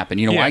it can't happen.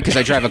 You know why? Because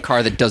I drive a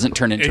car that doesn't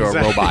turn into a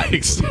robot.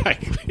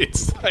 Exactly.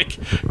 It's like,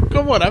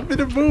 come on, I'm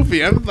in a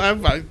movie.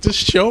 I'm just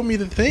show me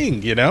the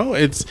thing. You know,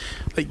 it's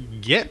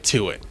like, get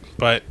to it.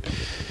 But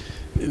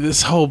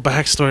this whole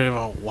backstory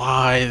about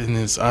why, and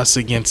it's us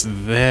against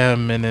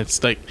them, and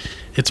it's like,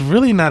 it's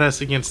really not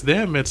us against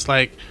them. It's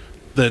like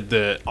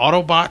the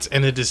Autobots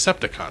and the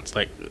Decepticons.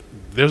 Like,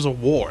 there's a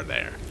war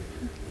there.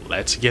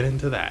 Let's get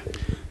into that.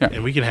 Yeah.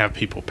 And we can have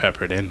people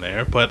peppered in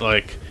there, but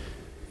like,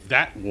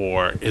 that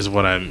war is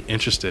what I'm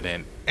interested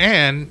in.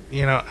 And,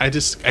 you know, I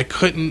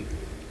couldn't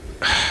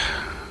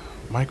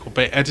Michael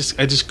Bay, I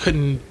just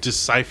couldn't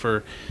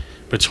decipher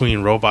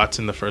between robots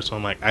in the first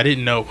one. Like, I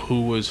didn't know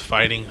who was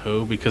fighting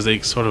who because they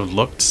sort of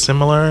looked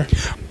similar,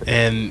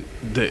 and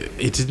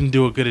it didn't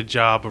do a good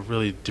job of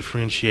really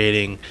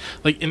differentiating.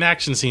 Like, in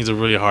action scenes are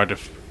really hard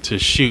to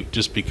shoot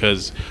just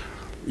because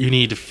you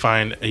need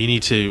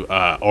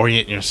to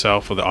orient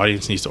yourself, or the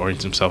audience needs to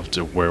orient themselves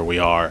to where we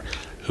are,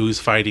 who's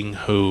fighting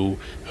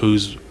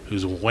who's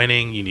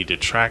winning. You need to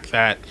track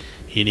that.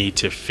 You need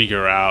to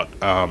figure out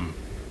a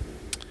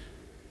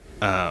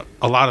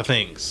lot of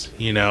things,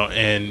 you know,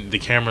 and the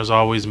camera's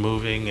always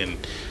moving,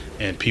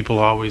 and people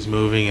are always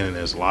moving, and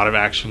there's a lot of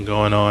action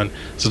going on.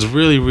 So it's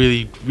really,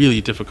 really,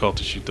 really difficult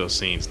to shoot those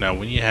scenes. Now,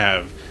 when you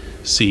have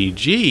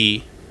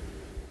CG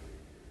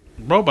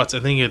robots,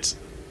 I think it's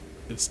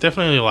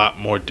definitely a lot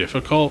more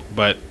difficult,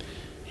 but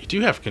you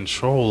do have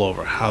control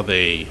over how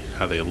they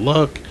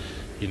look,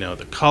 you know,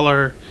 the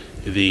color,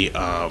 the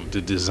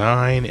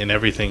design, and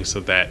everything, so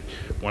that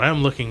when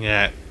I'm looking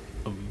at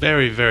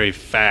very, very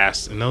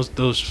fast, and those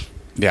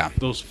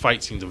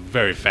fight scenes are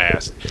very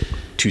fast,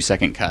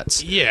 2-second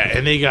cuts. Yeah,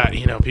 and they got,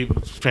 you know,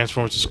 people,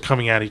 Transformers just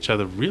coming at each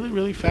other really,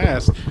 really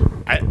fast.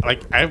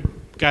 I've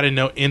got to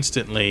know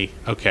instantly,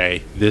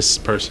 okay, this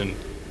person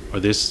or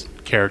this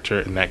character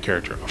and that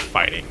character are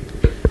fighting.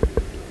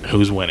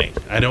 Who's winning?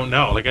 I don't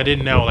know. Like, I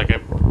didn't know. Like,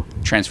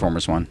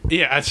 Transformers one.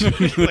 Yeah,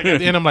 like at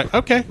the end, I'm like,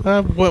 okay,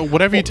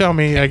 whatever you tell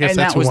me, I guess. And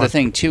that's that was the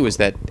thing too, is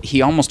that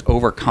he almost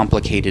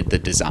overcomplicated the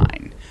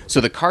design.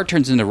 So the car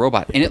turns into a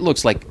robot, and it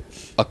looks like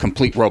a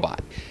complete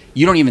robot.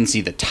 You don't even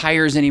see the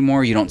tires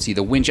anymore. You don't see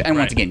the windshield. And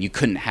once again, you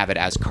couldn't have it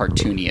as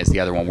cartoony as the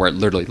other one, where it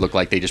literally looked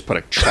like they just put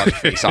a truck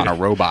face on a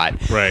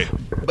robot. Right.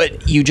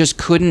 But you just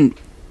couldn't.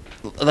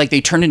 Like, they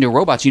turned into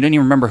robots. You didn't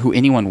even remember who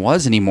anyone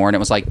was anymore. And it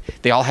was like,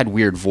 they all had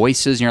weird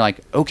voices. And you're like,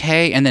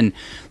 okay. And then,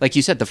 like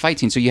you said, the fight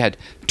scene. So you had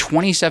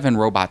 27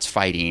 robots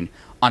fighting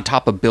on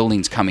top of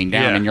buildings coming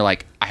down. Yeah. And you're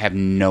like, I have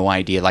no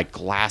idea. Like,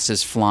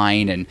 glasses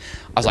flying. And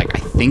I was like, I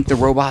think the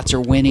robots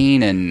are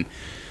winning. And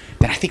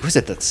then I think, was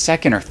it the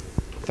second or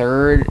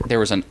third? There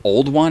was an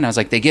old one. I was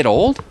like, they get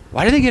old?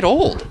 Why do they get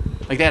old?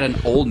 Like, they had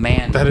an old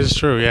man. That is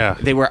true, yeah.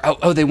 They were,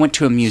 they went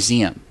to a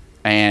museum.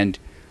 And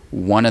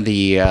one of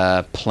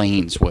the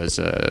planes was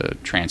a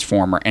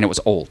Transformer, and it was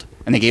old.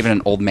 And they gave it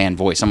an old man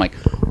voice. I'm like,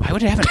 why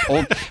would it have an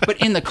old...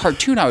 But in the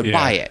cartoon, I would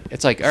buy it.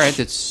 It's like, all right,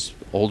 it's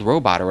old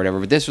robot or whatever.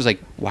 But this was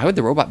like, why would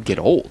the robot get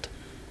old?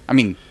 I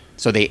mean,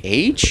 so they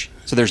age?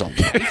 So there's a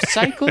life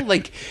cycle?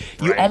 Like,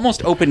 you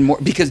almost open more...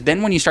 Because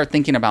then when you start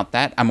thinking about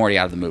that, I'm already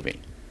out of the movie.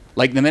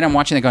 Like, the minute I'm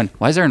watching it going,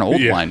 why is there an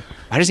old one?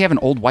 Why does he have an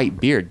old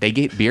white beard? They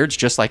get beards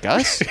just like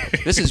us?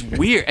 This is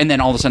weird. And then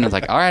all of a sudden it's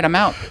like, all right, I'm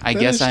out. I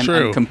guess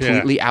I'm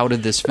completely out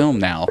of this film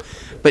now.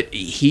 But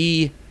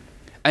I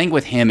think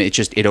with him, it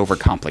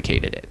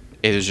overcomplicated it.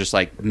 It was just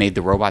like, made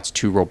the robots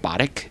too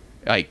robotic.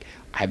 Like,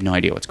 I have no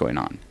idea what's going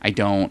on. I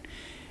don't.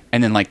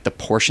 And then, like, the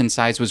portion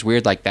size was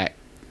weird. Like, that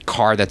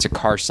car that's a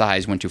car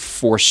size went to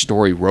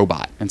 4-story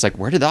robot. And it's like,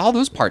 where did all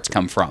those parts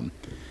come from?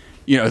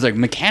 You know, it's like,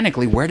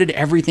 mechanically, where did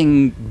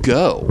everything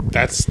go?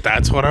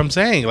 That's what I'm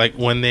saying. Like,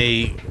 when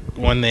they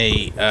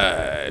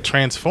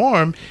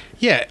transform,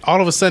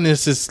 all of a sudden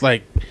it's this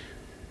like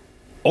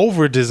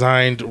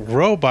over-designed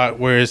robot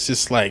where it's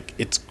just like,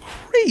 it's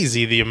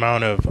crazy the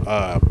amount of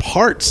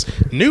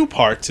new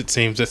parts it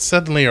seems, that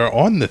suddenly are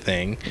on the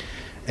thing.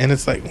 And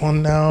it's like, well,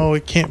 no,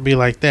 it can't be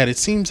like that.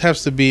 It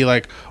has to be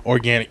like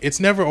organic. It's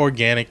never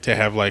organic to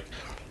have like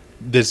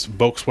this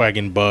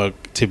Volkswagen Bug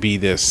to be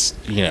this,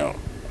 you know,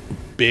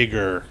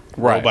 bigger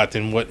robot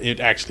than what it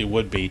actually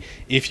would be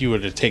if you were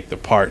to take the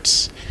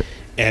parts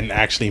and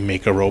actually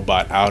make a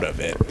robot out of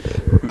it.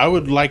 I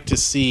would like to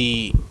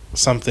see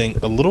something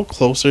a little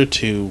closer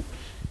to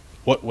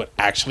what would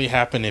actually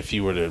happen if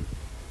you were to,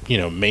 you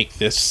know, make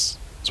this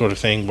sort of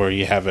thing where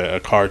you have a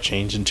car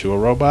change into a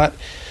robot,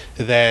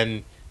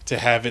 than to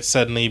have it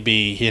suddenly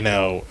be, you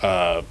know,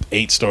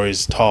 8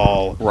 stories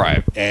tall,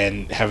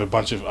 and have a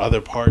bunch of other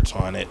parts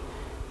on it.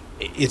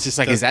 It's just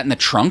like, is that in the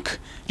trunk?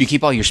 Do you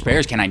keep all your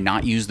spares? Can I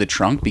not use the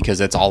trunk because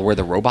that's all where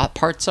the robot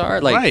parts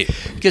are? Like,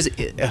 because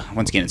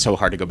once again, it's so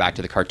hard to go back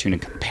to the cartoon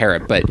and compare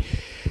it. But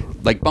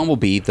like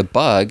Bumblebee, the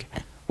Bug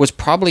was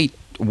probably,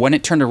 when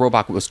it turned a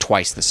robot, it was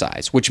twice the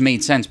size, which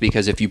made sense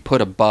because if you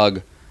put a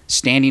Bug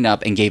standing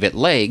up and gave it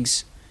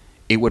legs,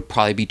 it would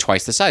probably be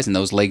twice the size, and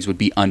those legs would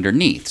be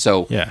underneath.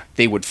 So Yeah.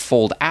 they would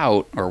fold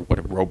out, or what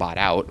a robot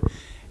out,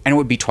 and it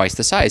would be twice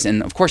the size.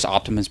 And of course,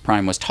 Optimus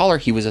Prime was taller.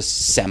 He was a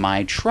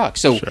semi truck.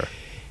 So, Sure.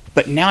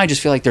 but now I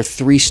just feel like they're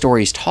 3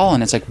 stories tall,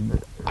 and it's like,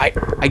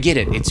 I get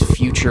it. It's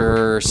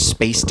future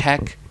space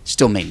tech.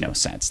 Still made no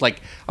sense.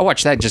 Like, I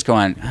watched that just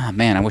going, oh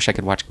man, I wish I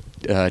could watch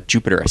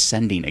Jupiter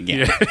Ascending again.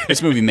 Yeah.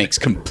 This movie makes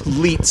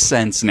complete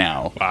sense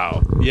now.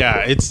 Wow.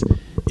 Yeah, it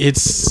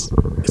just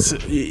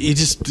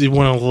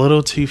went a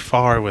little too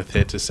far with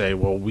it to say,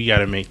 well, we got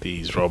to make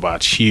these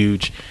robots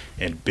huge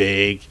and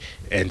big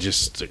and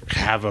just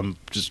have them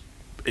just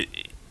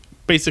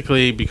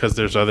basically, because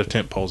there's other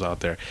tent poles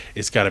out there,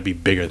 it's got to be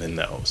bigger than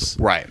those.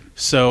 Right.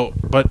 So,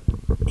 but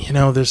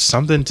there's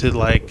something to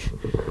like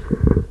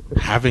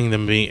having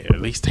them be at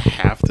least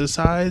half the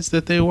size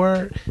that they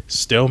were,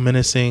 still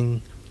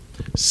menacing,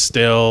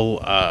 still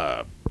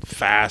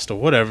fast or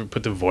whatever.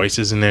 Put the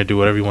voices in there, do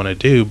whatever you want to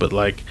do, but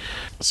like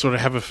sort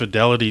of have a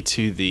fidelity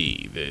to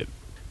the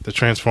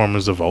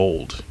Transformers of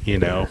old,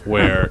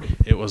 where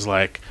it was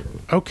like,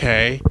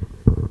 okay,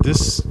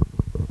 this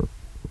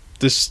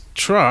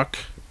truck,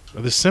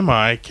 the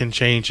semi, can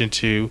change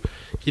into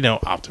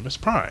Optimus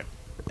Prime,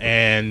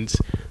 and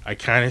I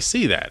kind of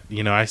see that.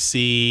 I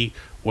see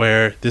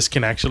where this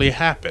can actually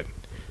happen.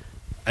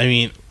 I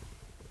mean,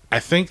 I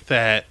think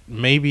that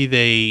maybe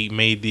they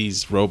made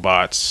these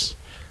robots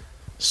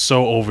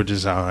so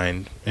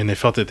over-designed, and they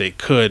felt that they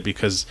could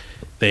because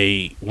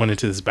they went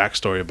into this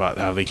backstory about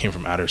how they came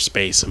from outer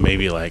space. So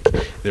maybe like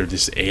they're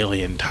this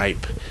alien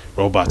type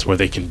robots where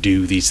they can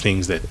do these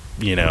things that,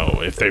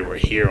 if they were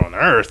here on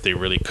Earth, they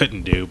really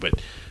couldn't do. But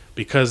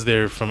because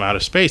they're from outer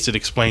space, it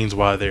explains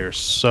why they're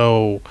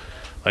so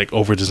like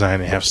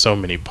over-designed and have so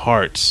many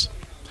parts.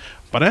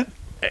 But I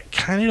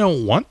kind of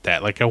don't want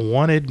that. Like, I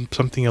wanted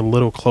something a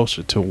little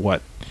closer to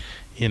what,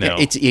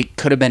 It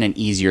could have been an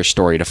easier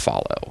story to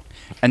follow.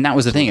 And that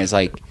was the thing, is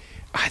like,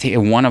 I think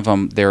in one of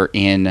them, they're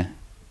in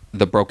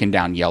the broken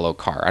down yellow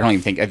car. I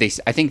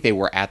think they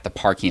were at the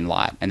parking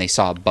lot and they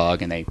saw a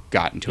bug and they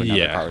got into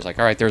another car. It was like,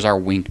 all right, there's our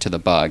wink to the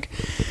bug.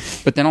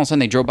 But then all of a sudden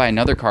they drove by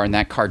another car, and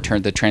that car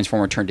the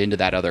Transformer turned into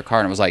that other car.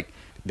 And it was like,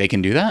 they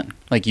can do that?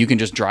 Like, you can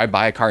just drive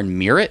by a car and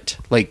mirror it?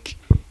 Like,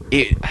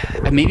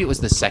 maybe it was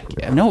the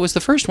second. No, it was the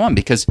first one,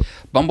 because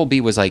Bumblebee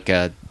was like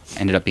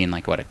ended up being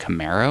like a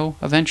Camaro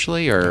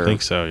eventually, or I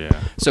think so,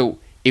 yeah. So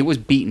it was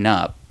beaten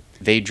up.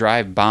 They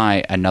drive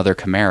by another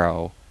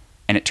Camaro,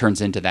 and it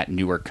turns into that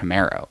newer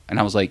Camaro. And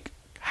I was like,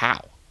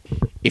 how?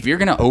 If you're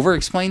gonna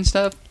over-explain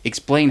stuff,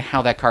 explain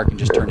how that car can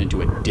just turn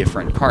into a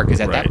different car. Because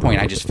at that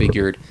point, I just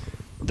figured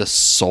the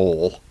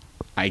soul,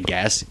 I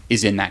guess,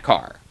 is in that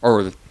car,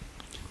 or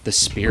the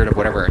spirit of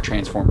whatever a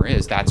Transformer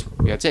is. That's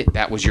it.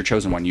 That was your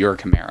chosen one. You're a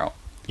Camaro.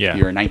 Yeah.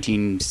 You're a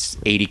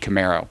 1980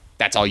 Camaro.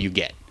 That's all you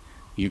get.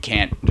 You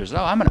can't just,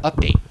 I'm going to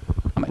update.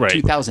 I'm a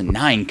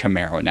 2009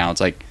 Camaro now. It's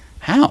like,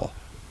 how?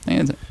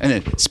 And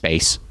then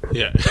space.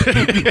 Yeah.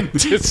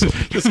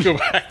 just go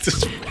back to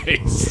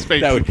space.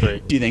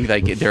 Do you think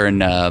like they're in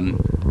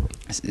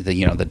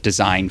the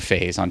design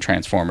phase on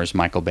Transformers,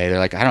 Michael Bay? They're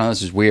like, I don't know,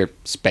 this is weird.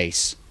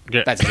 Space.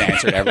 Yeah. That's his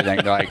answer to everything.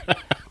 They're like,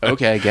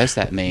 okay, I guess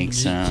that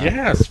makes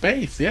yeah,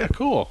 space. Yeah,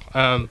 cool.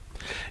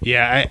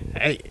 Yeah,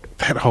 I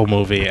that whole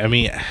movie, I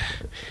mean,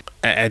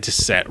 I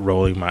just sat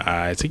rolling my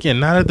eyes.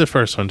 Again, not at the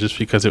first one, just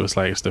because it was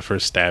like, it's the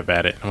first stab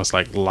at it. I was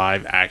like,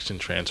 live action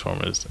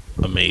Transformers,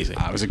 amazing.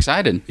 I was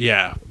excited.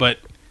 Yeah, but,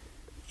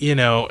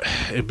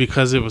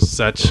 because it was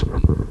such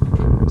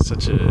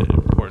an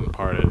important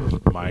part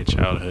of my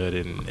childhood,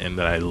 and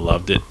that I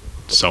loved it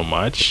so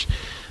much,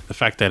 the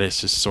fact that it's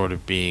just sort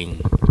of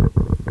being...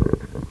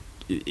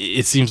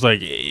 It seems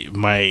like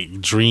my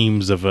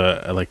dreams of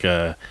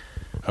a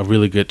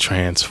really good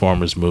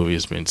Transformers movie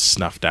has been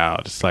snuffed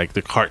out. It's like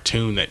the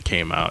cartoon that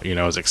came out.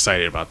 I was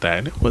excited about that.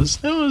 And it was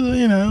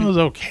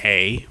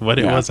okay, but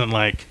it wasn't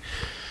like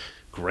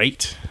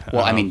great.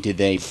 Well, I mean, did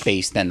they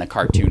base then the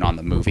cartoon on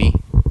the movie?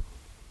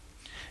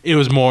 It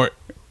was more.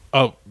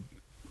 Oh,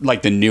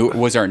 like the new.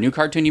 Was there a new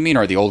cartoon you mean,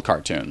 or the old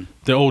cartoon?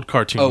 The old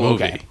cartoon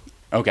movie. Okay.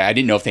 Okay, I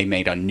didn't know if they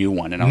made a new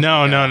one. And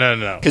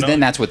No. Because then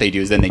that's what they do,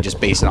 is then they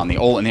just base it on the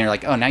old, and they're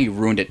like, oh, now you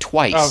ruined it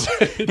twice.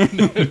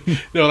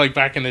 No, like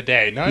back in the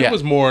day. No, it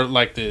was more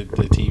like the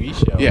TV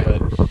show. Yeah.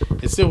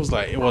 But it still was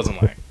like, it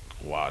wasn't like,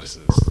 wow, this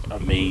is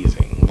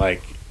amazing.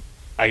 Like,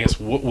 I guess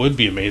what would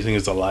be amazing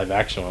is the live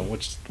action one,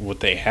 which is what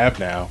they have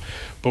now.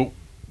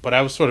 But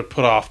I was sort of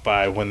put off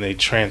by when they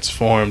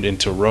transformed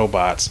into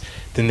robots,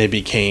 then they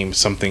became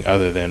something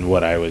other than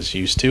what I was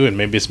used to. And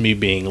maybe it's me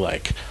being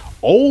like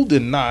old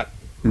and not...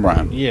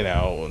 Right.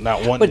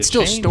 Not one. But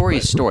still, story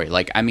is story.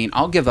 Like, I mean,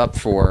 I'll give up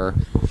for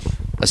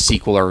a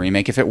sequel or a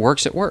remake. If it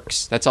works, it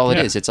works. That's all it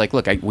is. It's like,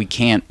 look, we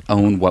can't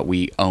own what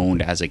we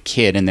owned as a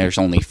kid, and there's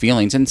only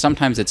feelings. And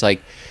sometimes it's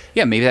like,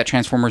 yeah, maybe that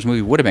Transformers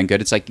movie would have been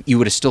good. It's like, you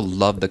would have still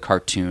loved the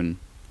cartoon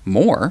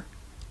more,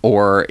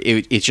 or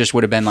it just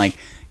would have been like,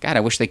 God,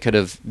 I wish they could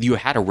have. You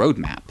had a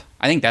roadmap.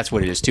 I think that's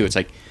what it is too. It's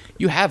like,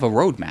 you have a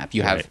roadmap.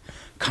 You have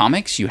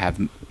comics. You had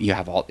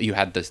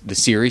the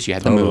series. You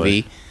had the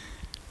movie.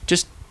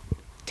 Just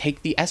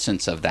take the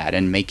essence of that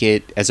and make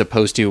it, as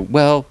opposed to,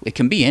 well, it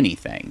can be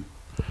anything,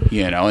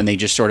 and they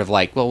just sort of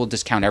like, well, we'll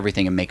discount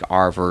everything and make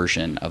our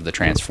version of the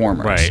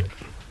Transformers. Right.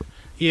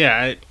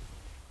 Yeah.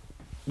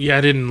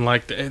 I didn't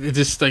like that. It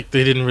just like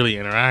they didn't really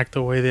interact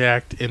the way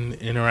they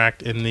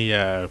interact in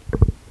the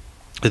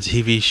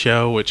TV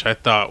show, which I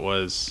thought it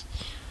was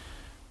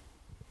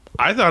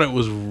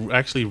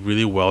actually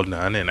really well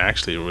done and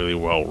actually really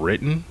well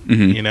written.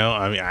 Mm-hmm.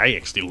 I mean, I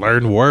actually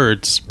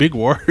learned big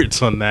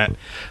words on that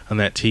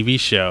TV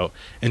show,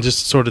 and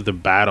just sort of the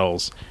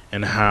battles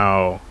and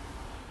how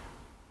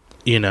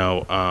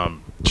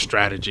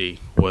strategy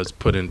was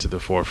put into the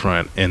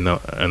forefront in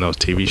those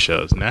TV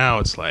shows. Now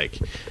it's like,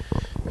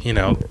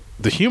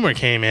 the humor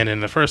came in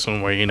the first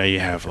one where you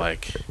have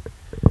like,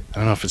 I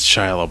don't know if it's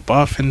Shia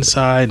LaBeouf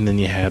inside, and then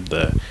you have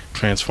the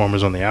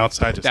Transformers on the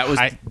outside. Just that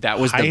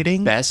was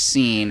hiding. The best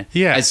scene.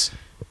 Yeah,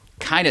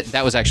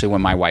 that was actually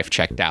when my wife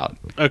checked out.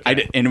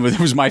 Okay, and it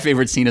was my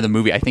favorite scene of the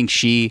movie. I think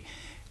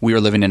we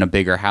were living in a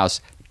bigger house,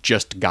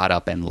 just got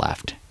up and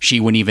left. She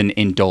wouldn't even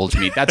indulge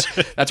me.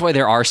 That's why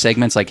there are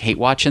segments like Hate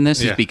Watching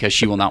This, is because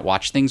she will not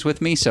watch things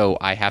with me, so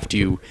I have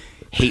to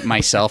hate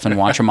myself and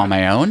watch them on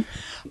my own.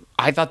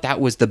 I thought that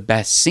was the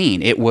best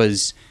scene. It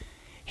was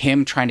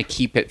him trying to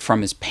keep it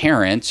from his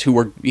parents, who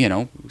were,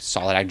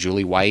 Solid Act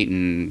Julie White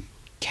and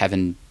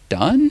Kevin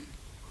Dunn,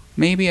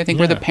 maybe, I think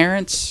were the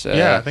parents.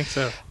 I think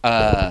so.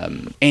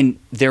 And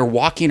they're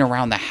walking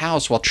around the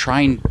house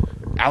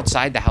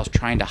outside the house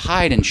trying to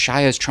hide, and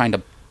Shia's trying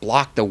to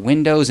block the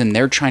windows, and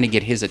they're trying to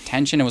get his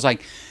attention. It was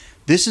like,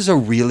 this is a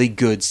really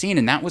good scene,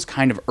 and that was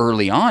kind of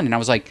early on, and I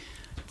was like,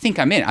 I think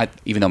I'm in.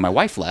 Even though my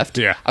wife left,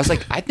 I was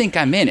like, I think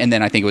I'm in, and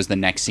then I think it was the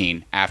next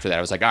scene after that.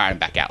 I was like, all right, I'm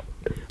back out.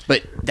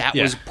 But that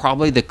was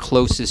probably the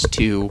closest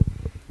to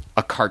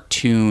a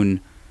cartoon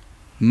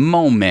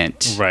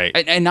moment. Right.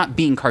 And not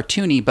being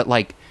cartoony, but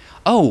like,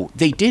 oh,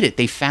 they did it.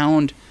 They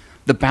found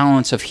the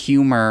balance of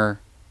humor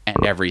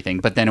and everything.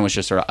 But then it was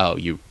just sort of, oh,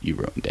 you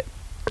ruined it.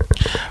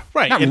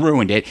 Right. Not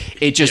ruined it.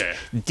 It just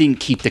didn't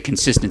keep the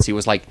consistency. It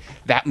was like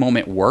that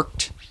moment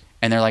worked.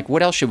 And they're like,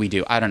 what else should we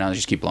do? I don't know. Let's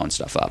just keep blowing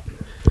stuff up.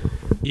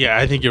 Yeah,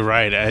 I think you're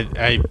right.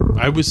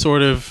 I was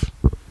sort of...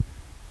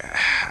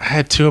 I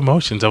had two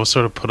emotions. I was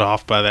sort of put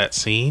off by that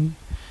scene.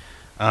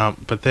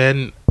 But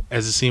then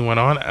as the scene went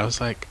on, I was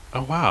like,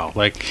 oh, wow.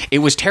 Like, it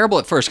was terrible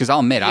at first, because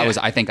I'll admit,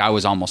 I think I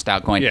was almost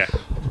out going,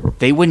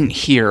 they wouldn't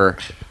hear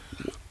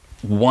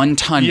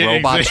 1-ton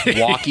robots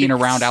walking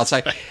around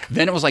outside.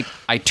 Then it was like,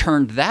 I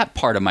turned that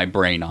part of my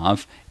brain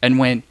off and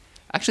went,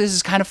 actually, this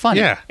is kind of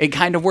funny. Yeah. It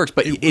kind of works.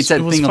 But it's that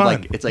thing fun.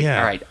 Of like, it's like,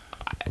 all right,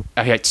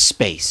 I had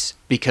space,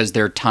 because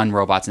they're ton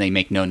robots and they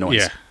make no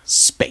noise. Yeah.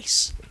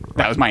 Space.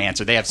 That was my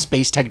answer. They have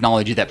space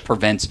technology that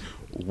prevents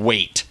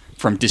weight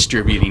from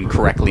distributing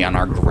correctly on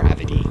our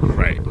gravity.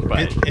 Right.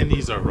 But, and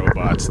these are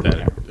robots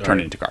that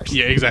turn into cars.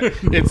 Yeah,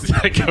 exactly. It's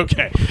like,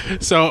 okay.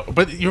 So,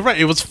 but you're right.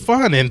 It was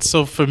fun. And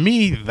so for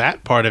me,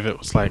 that part of it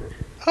was like,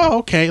 oh,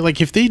 okay. Like,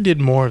 if they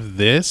did more of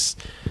this,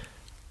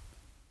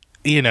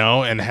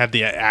 and had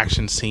the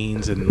action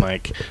scenes and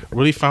like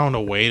really found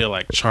a way to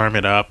like charm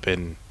it up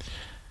and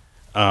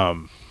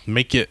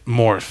make it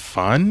more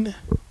fun,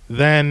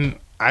 then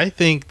I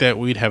think that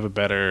we'd have a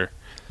better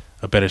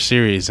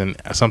series and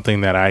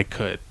something that I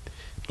could,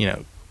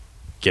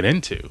 get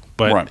into.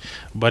 But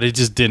it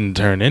just didn't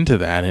turn into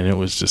that, and it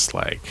was just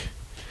like,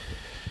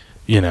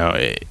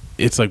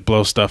 it's like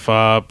blow stuff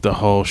up. The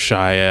whole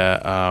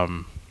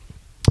Shia,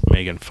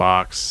 Megan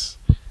Fox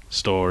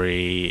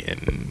story,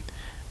 and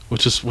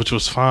which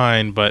was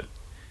fine, but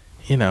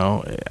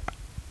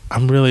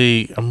I'm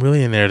really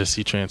in there to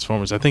see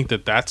Transformers. I think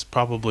that's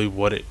probably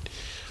what it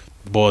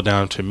boiled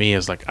down to me,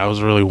 is like I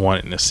was really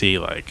wanting to see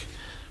like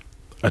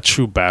a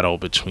true battle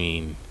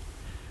between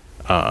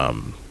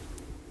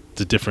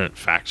the different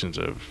factions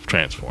of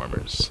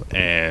Transformers,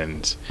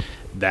 and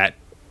that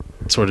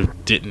sort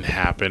of didn't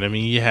happen. I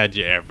mean, you had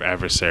your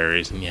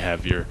adversaries and you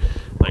have your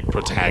like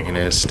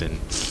protagonist and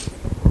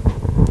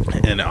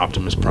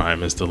Optimus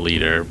Prime as the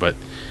leader, but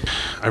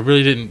I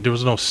really didn't. There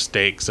was no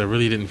stakes. I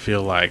really didn't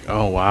feel like,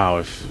 oh wow,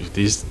 if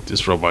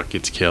this robot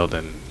gets killed,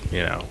 then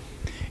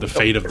the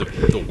fate of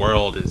the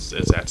world is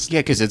at stake.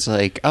 Yeah, because it's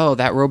like, oh,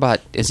 that robot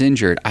is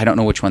injured. I don't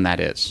know which one that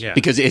is. Yeah.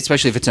 Because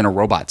especially if it's in a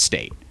robot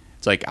state.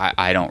 It's like,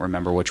 I don't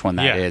remember which one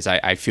that is.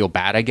 I feel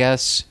bad, I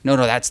guess. No,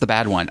 that's the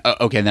bad one.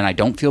 Okay, then I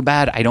don't feel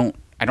bad. I don't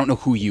know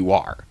who you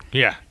are.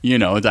 Yeah.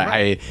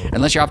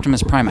 Unless you're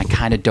Optimus Prime, I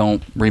kind of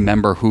don't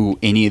remember who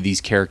any of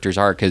these characters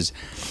are, because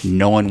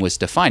no one was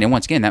defined. And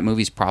once again, that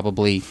movie's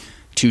probably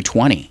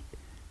 220.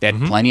 They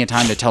had plenty of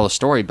time to tell a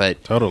story,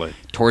 but totally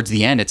towards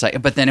the end, it's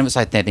like, but then it was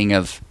like that thing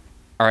of,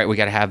 all right, we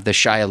got to have the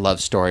Shia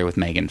love story with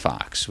Megan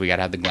Fox. We got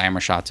to have the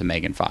glamour shots of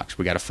Megan Fox.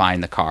 We got to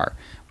find the car.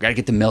 We got to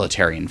get the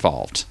military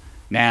involved.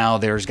 Now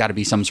there's got to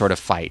be some sort of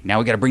fight. Now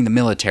we got to bring the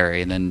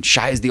military, and then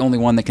Shia's the only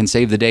one that can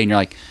save the day. And you're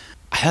like,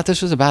 I thought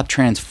this was about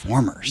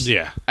Transformers.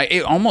 Yeah.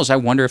 I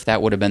wonder if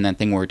that would have been that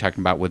thing we were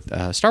talking about with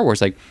Star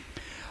Wars. Like,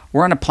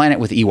 we're on a planet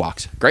with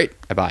Ewoks. Great,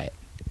 I buy it.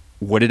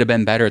 Would it have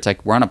been better? It's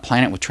like, we're on a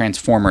planet with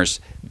Transformers.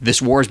 This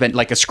war has been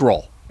like a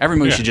Skrull. Every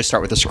movie Yeah. should just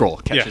start with a scroll.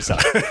 Catch Yeah. us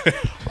up.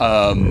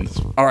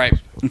 All right.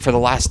 And for the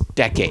last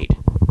decade,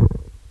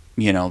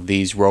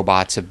 these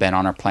robots have been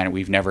on our planet.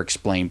 We've never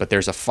explained, but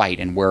there's a fight,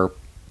 and we're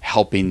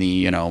helping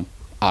the,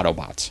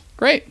 Autobots.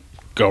 Great.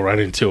 Go right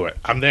into it.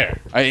 I'm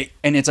there.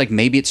 And it's like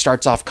maybe it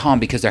starts off calm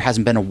because there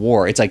hasn't been a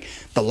war. It's like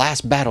the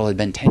last battle had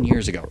been 10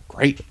 years ago.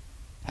 Great.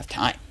 Have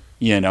time.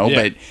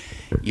 But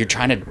you're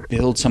trying to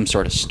build some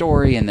sort of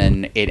story, and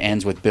then it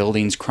ends with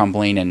buildings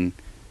crumbling and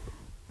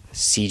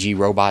CG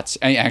robots.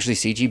 Actually,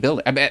 CG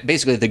building.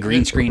 Basically, the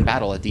green screen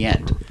battle at the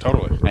end.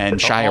 Totally. And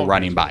Shia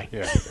running by.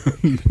 Yeah.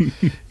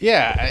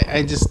 Yeah.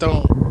 I just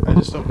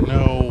don't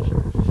know.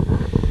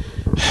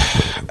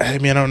 I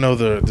mean, I don't know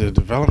the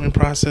development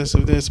process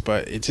of this,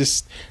 but it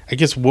just, I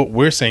guess what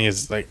we're saying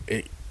is like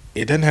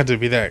it doesn't have to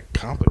be that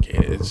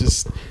complicated. It's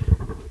just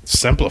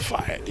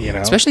simplify it,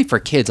 Especially for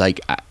kids.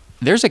 Like,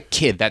 there's a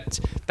kid that's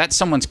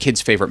someone's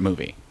kid's favorite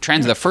movie.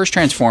 The first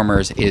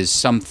Transformers is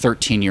some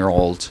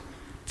 13-year-old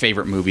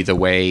favorite movie. The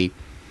way,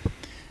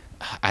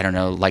 I don't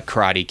know, like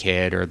Karate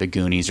Kid or The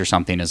Goonies or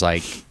something is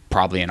like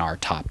probably in our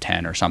top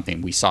 10 or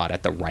something. We saw it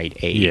at the right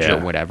age or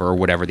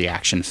whatever the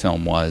action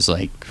film was,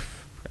 like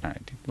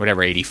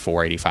whatever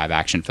 84, 85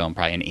 action film,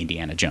 probably an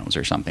Indiana Jones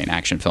or something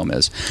action film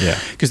is. Yeah.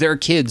 Because there are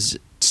kids,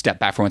 step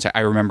back for one second.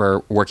 I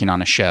remember working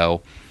on a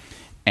show,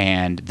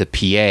 and the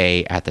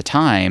PA at the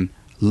time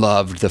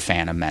loved The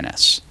Phantom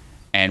Menace.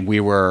 And we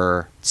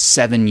were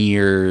 7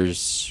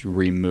 years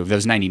removed. That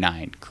was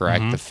 99,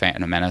 correct? Mm-hmm. The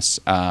Phantom Menace.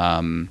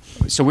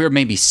 So we were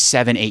maybe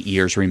 7, 8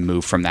 years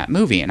removed from that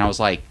movie. And I was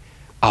like,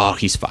 oh,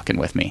 he's fucking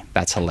with me.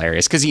 That's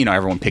hilarious. Because,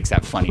 everyone picks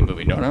that funny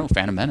movie. No,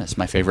 Phantom Menace,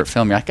 my favorite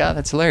film. You're like, oh,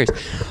 that's hilarious.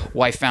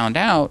 Well, I found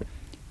out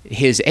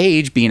his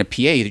age, being a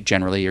PA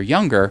generally or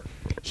younger,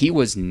 he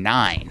was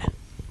 9.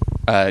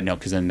 No,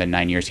 because in the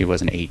 9 years he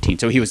wasn't 18.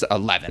 So he was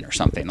 11 or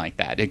something like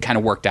that. It kind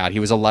of worked out. He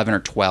was 11 or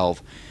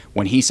 12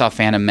 when he saw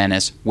Phantom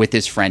Menace with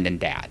his friend and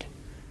dad.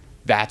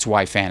 That's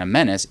why Phantom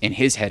Menace, in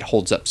his head,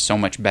 holds up so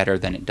much better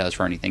than it does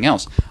for anything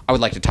else. I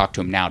would like to talk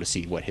to him now to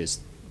see what his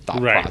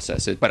thought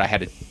process is. But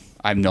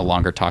I've no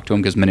longer talked to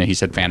him because the minute he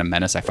said Phantom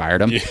Menace, I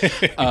fired him.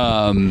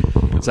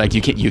 It's like,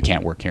 you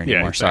can't work here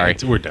anymore. Sorry.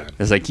 We're done.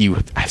 It's like,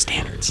 I have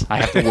standards. I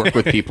have to work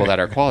with people that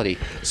are quality.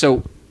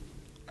 So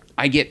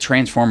I get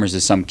Transformers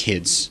as some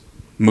kid's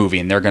movie,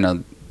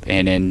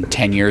 and in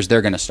 10 years,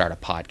 they're going to start a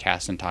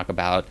podcast and talk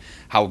about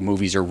how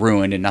movies are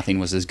ruined and nothing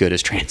was as good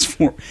as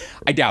Transform.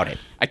 I doubt it.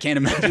 I can't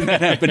imagine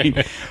that happening.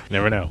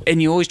 Never know.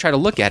 And you always try to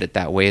look at it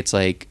that way. It's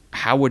like,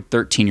 how would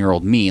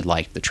 13-year-old me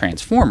like the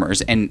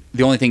Transformers? And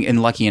the only thing,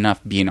 and lucky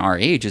enough being our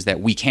age, is that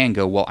we can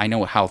go, well, I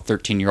know how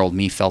 13-year-old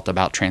me felt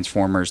about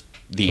Transformers,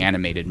 the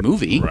animated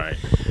movie. Right.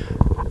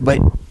 But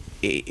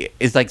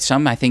it's like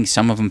I think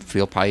some of them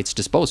feel probably it's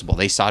disposable.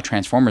 They saw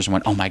Transformers and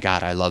went, oh my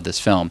God, I love this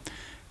film.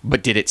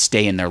 But did it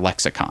stay in their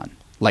lexicon?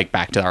 Like,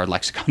 back to our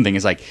lexicon thing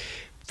is like,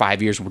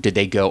 5 years, did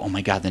they go, oh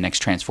my God, the next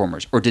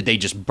Transformers? Or did they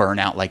just burn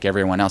out like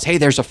everyone else? Hey,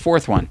 there's a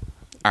fourth one.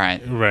 All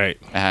right. Right.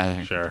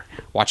 Sure.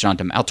 Watch it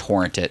on I'll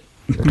torrent it.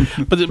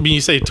 But when you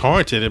say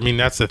torrented, I mean,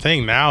 that's the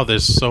thing. Now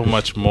there's so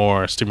much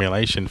more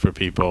stimulation for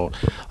people.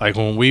 Like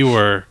when we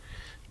were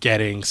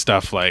getting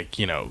stuff like,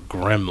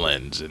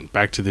 Gremlins and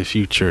Back to the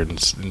Future and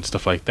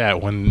stuff like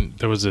that, when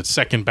there was a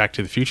second Back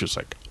to the Future, it's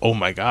like, oh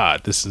my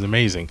God, this is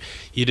amazing.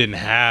 You didn't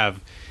have,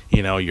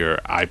 your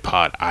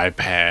iPod,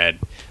 iPad,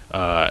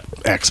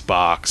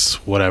 Xbox,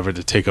 whatever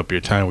to take up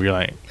your time where you're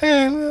like,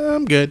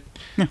 I'm good.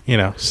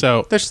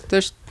 So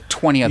there's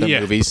 20 other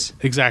movies.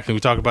 Exactly. We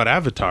talk about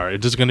Avatar.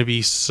 There's going to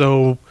be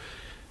so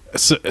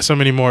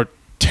many more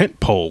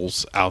tent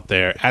poles out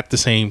there at the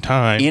same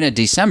time in a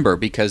December,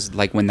 because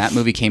like when that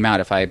movie came out,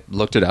 if I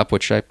looked it up,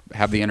 which I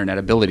have the internet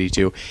ability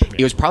to,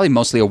 it was probably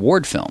mostly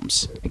award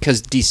films, because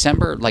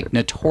December, like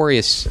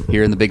notorious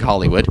here in the big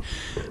Hollywood,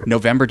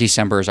 November,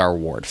 December is our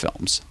award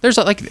films.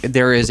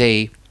 There is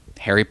a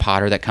Harry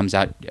Potter that comes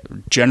out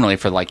generally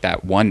for like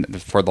that one.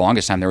 For the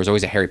longest time, there was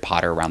always a Harry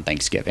Potter around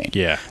Thanksgiving.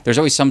 Yeah. There's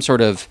always some sort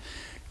of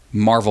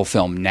Marvel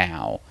film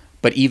now,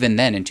 but even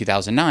then in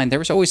 2009, there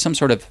was always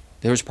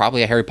there was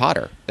probably a Harry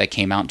Potter that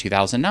came out in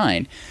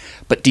 2009.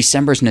 But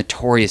December's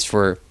notorious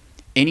for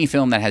any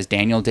film that has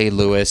Daniel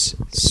Day-Lewis,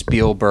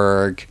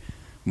 Spielberg,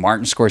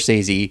 Martin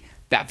Scorsese.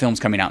 That film's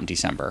coming out in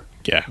December.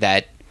 Yeah.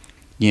 That,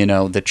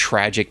 the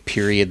tragic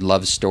period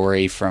love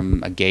story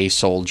from a gay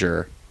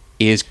soldier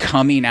is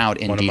coming out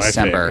in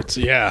December.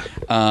 Yeah.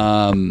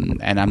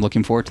 And I'm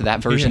looking forward to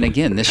that version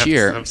again this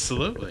year.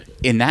 Absolutely.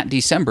 In that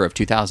December of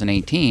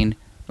 2018,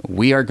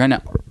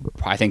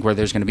 I think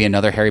there's going to be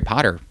another Harry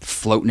Potter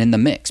floating in the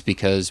mix,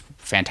 because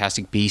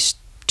Fantastic Beasts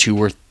 2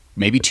 or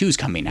maybe 2's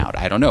coming out.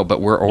 I don't know, but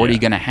we're already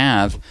going to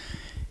have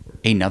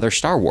another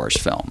Star Wars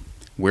film.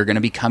 We're going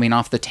to be coming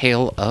off the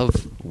tail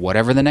of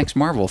whatever the next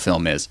Marvel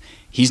film is.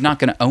 He's not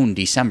going to own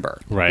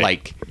December. Right.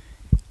 Like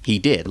he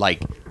did.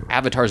 Like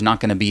Avatar's not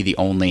going to be the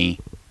only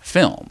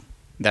film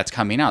that's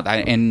coming out.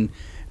 And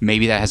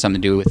maybe that has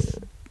something to do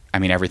with,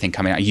 everything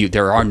coming out.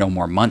 There are no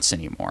more months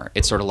anymore.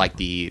 It's sort of like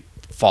the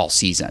fall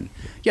season.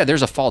 Yeah,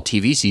 there's a fall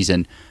TV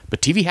season,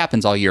 but TV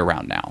happens all year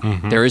round now.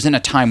 There isn't a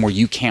time where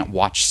you can't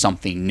watch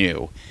something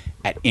new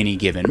at any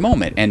given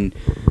moment. And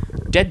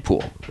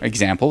Deadpool,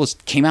 example,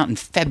 came out in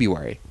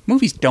February.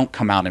 Movies don't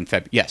come out in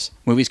February. Yes,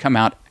 movies come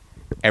out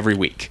every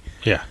week.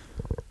 Yeah.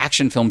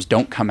 Action films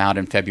don't come out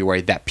in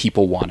February that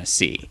people want to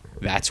see.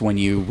 That's when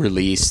you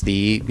release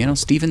the,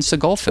 Steven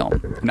Seagal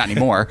film. Not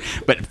anymore,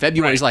 but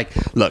February's like,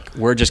 look,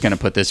 we're just going to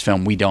put this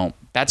film.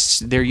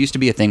 There used to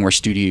be a thing where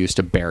studio used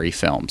to bury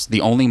films.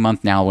 The only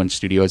month now when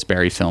studios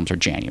bury films are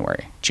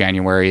January.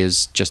 January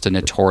is just a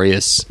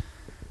notorious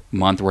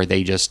month where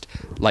they just,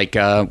 like,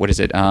 what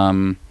is it?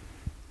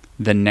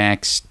 The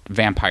next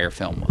vampire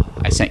film.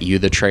 I sent you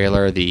the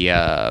trailer.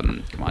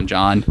 Come on,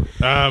 John.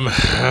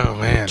 Oh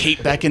man. Kate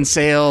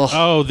Beckinsale.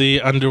 Oh,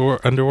 the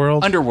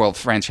Underworld. Underworld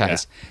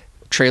franchise. Yeah.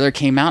 Trailer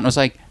came out and I was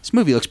like, this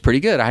movie looks pretty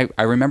good.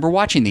 I remember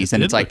watching these,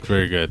 and it's like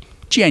very good.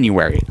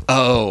 January.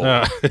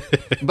 Oh.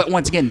 But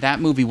once again, that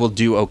movie will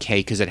do okay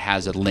because it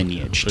has a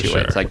lineage to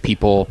it. It's like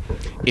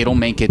it'll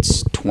make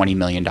its $20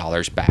 million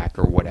back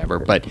or whatever.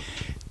 But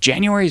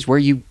January is where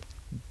you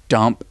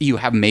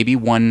have maybe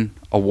one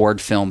award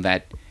film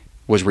that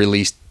was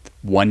released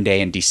one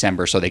day in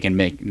December so they can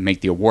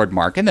make the award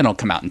mark, and then it'll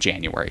come out in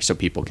January so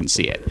people can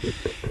see it.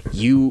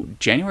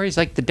 January is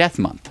like the death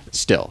month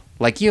still.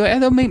 Like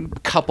there'll be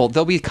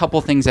a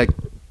couple things that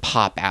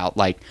pop out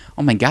like,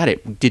 oh my god,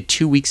 it did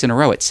 2 weeks in a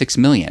row at 6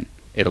 million.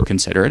 It'll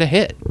consider it a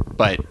hit.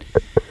 But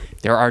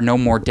there are no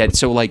more dead.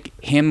 So like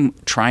him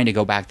trying to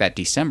go back that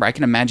December, I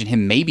can imagine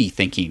him maybe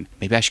thinking,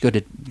 maybe I should go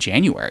to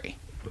January.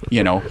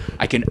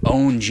 I can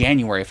own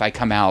January if I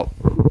come out.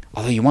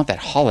 Although you want that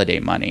holiday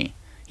money.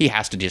 He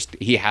has to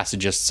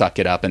just suck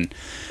it up. And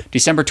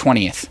December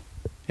 20th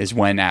is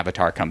when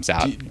Avatar comes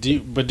out. Do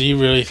you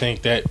really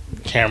think that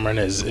Cameron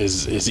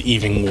is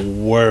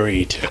even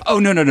worried? Oh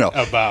no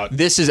about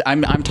this is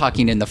I'm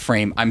talking in the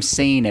frame. I'm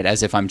saying it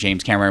as if I'm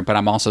James Cameron, but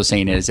I'm also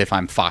saying it as if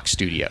I'm Fox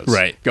Studios.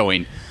 Right.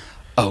 Going,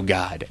 oh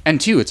god.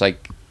 And two, it's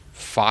like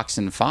Fox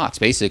and Fox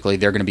basically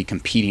they're going to be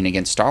competing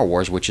against Star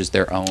Wars, which is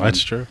their own.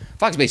 That's true.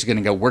 Fox basically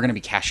going to go, we're going to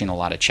be cashing a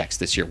lot of checks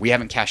this year. We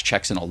haven't cashed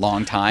checks in a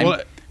long time.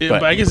 Well,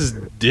 but I guess it's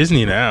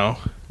Disney now.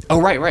 Oh,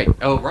 right.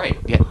 Oh, right.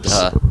 Yeah.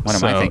 What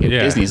am I thinking?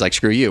 Yeah. Disney's like,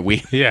 screw you. We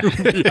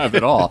have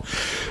it all.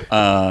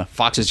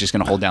 Fox is just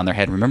going to hold down their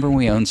head. Remember when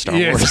we owned Star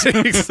Wars?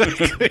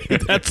 Exactly.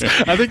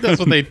 I think that's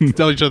what they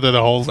tell each other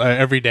the whole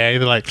every day.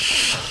 They're like,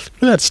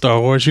 look at that Star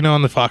Wars.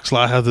 On the Fox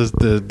lot, how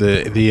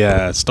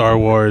the Star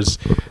Wars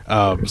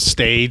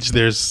stage.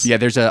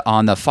 There's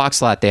on the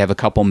Fox lot, they have a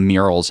couple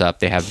murals up.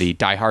 They have the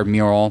Die Hard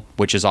mural,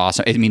 which is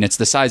awesome. I mean, it's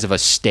the size of a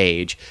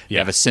stage. You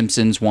have a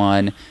Simpsons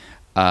one.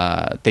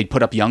 They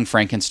put up Young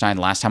Frankenstein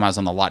last time I was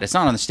on the lot. It's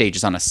not on the stage,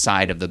 it's on the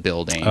side of the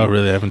building. Oh,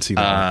 really? I haven't seen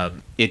that.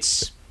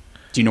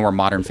 Do you know where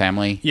Modern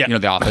Family? Yeah.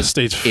 The office?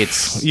 Stage.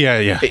 It's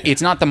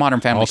It's not the Modern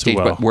Family stage,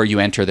 but where you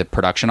enter the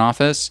production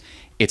office,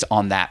 it's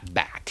on that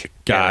back.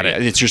 Got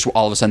it. It's just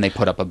all of a sudden they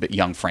put up a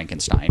Young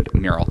Frankenstein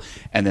mural.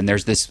 And then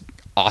there's this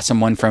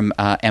awesome one from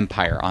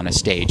Empire on a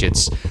stage.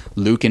 It's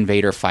Luke and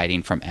Vader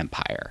fighting from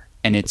Empire.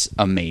 And it's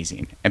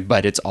amazing.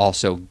 But it's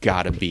also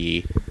got to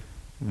be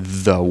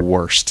the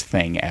worst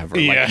thing ever.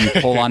 Yeah. Like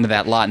you pull onto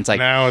that lot and it's like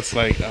now it's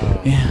like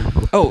yeah.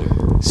 Oh,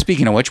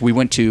 speaking of which, we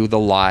went to the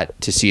lot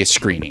to see a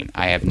screening.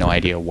 I have no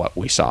idea what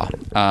we saw.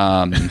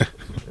 Must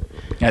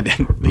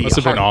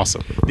have been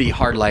awesome. The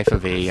hard life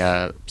of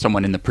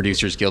someone in the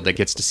Producers Guild that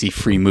gets to see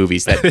free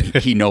movies that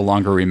he no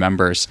longer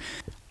remembers.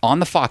 On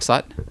the Fox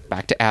lot,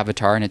 back to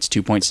Avatar, and it's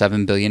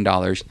 $2.7 billion.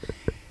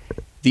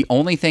 The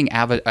only thing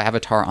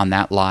Avatar on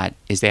that lot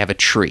is they have a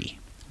tree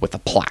with a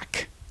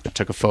plaque. I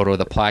took a photo of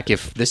the plaque.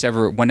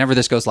 Whenever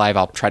this goes live,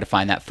 I'll try to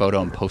find that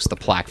photo and post the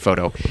plaque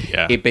photo.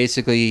 Yeah. It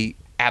basically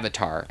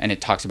Avatar, and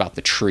it talks about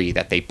the tree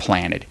that they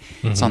planted.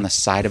 Mm-hmm. It's on the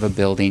side of a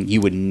building.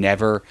 You would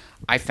never.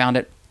 I found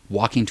it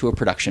walking to a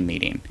production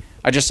meeting.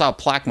 I just saw a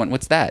plaque. Went,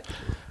 what's that?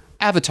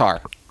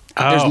 Avatar.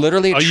 There's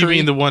literally a tree. You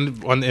mean the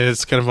one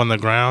is kind of on the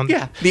ground?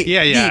 Yeah. The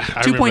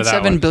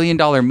 $2.7 billion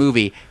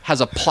movie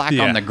has a plaque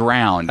on the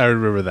ground. I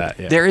remember that.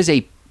 Yeah. There is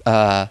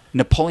a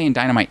Napoleon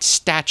Dynamite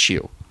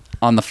statue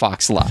on the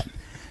Fox lot.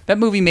 That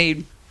movie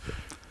made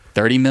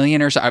 $30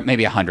 million or so,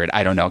 maybe $100.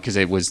 I don't know, because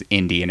it was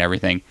indie and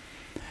everything.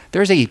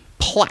 There's a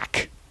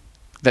plaque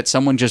that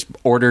someone just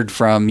ordered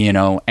from,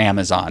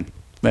 Amazon.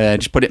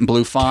 Just put it in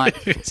blue font.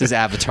 It says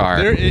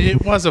Avatar.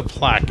 It was a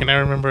plaque, and I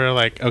remember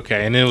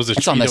okay, and it was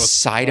It's on the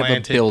side of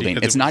a building.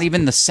 It's not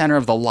even the center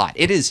of the lot.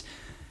 It is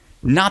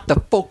not the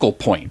focal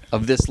point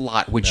of this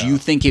lot, which you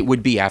think it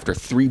would be after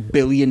 $3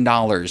 billion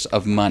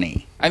of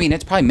money. I mean,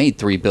 it's probably made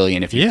 $3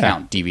 billion if you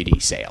count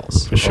DVD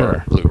sales for sure,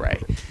 or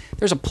Blu-ray.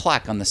 There's a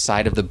plaque on the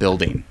side of the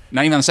building.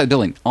 Not even on the side of the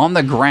building. On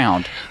the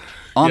ground.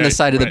 On the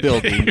side of the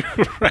building.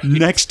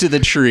 Next to the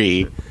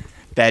tree.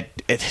 That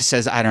it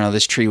says, I don't know,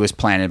 this tree was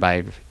planted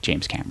by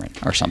James Cameron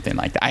or something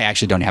like that. I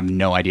actually have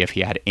no idea if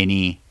he had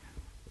any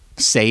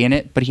say in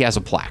it, but he has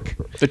a plaque.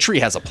 The tree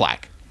has a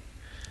plaque.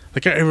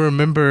 Like, I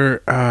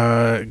remember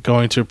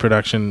going to a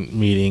production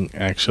meeting,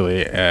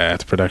 actually, at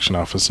the production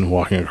office and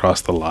walking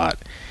across the lot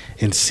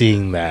and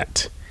seeing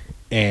that.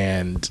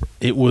 and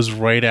it was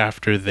right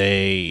after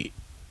they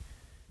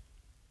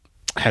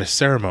had a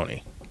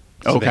ceremony.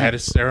 So Okay. they had a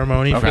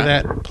ceremony for Okay.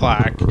 that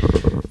plaque.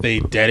 They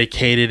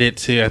dedicated it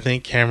to, I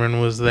think Cameron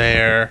was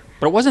there.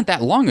 But it wasn't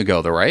that long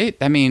ago, though, right?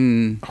 I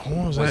mean,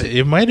 What was that?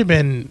 It might have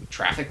been.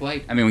 Traffic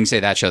Light. I mean, we can say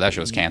that show. That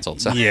show was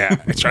canceled. So. Yeah,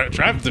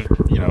 traffic.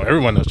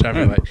 Everyone knows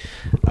Traffic Light.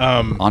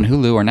 On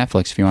Hulu or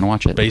Netflix if you want to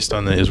watch it. Based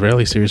on the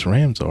Israeli series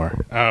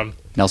Ramzor.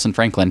 Nelson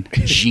Franklin,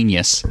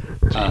 genius.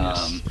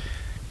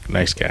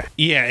 Nice guy.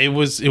 Yeah, it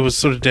was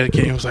sort of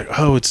dedicated. It was like,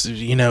 oh, it's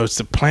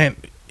the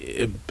plant,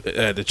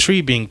 the tree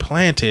being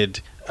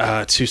planted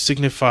to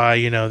signify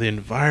the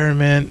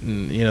environment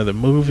and the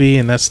movie,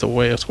 and that's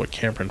what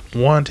Cameron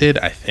wanted.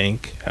 I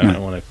think I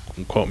don't want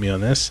to quote me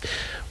on this,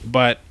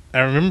 but I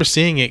remember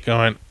seeing it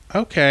going,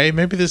 okay,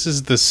 maybe this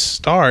is the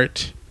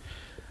start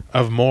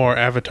of more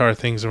Avatar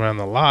things around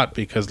the lot,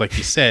 because like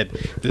you said,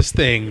 this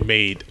thing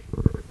made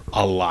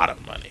a lot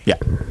of money. Yeah.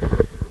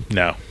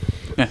 No.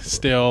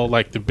 Still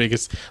like the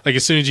biggest, like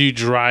as soon as you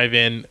drive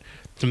in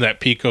from that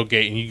Pico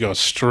gate and you go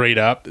straight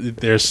up,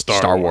 there's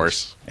Star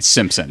Wars.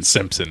 Simpsons.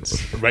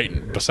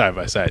 Right side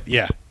by side.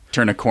 Yeah.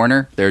 Turn a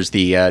corner, there's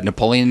the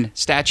Napoleon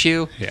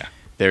statue. Yeah.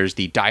 There's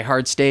the Die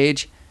Hard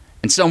stage.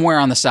 And somewhere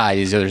on the side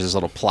there's this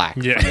little plaque.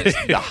 Yeah.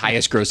 From the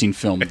highest grossing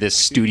film this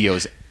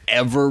studio's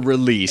ever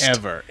released.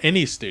 Ever.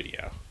 Any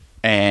studio.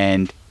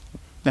 And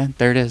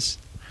there it is.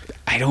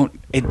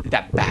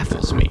 That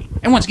baffles me.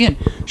 And once again,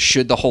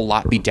 should the whole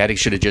lot be dedicated?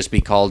 Should it just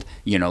be called,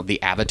 the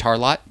Avatar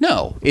lot?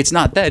 No, it's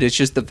not that. It's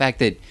just the fact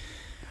that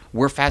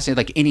we're fascinated,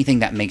 like anything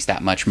that makes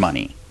that much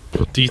money.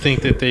 Do you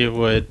think that they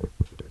would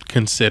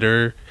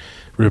consider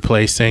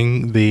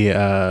replacing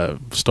the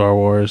Star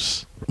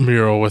Wars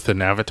mural with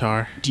an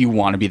Avatar? Do you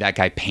want to be that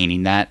guy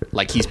painting that?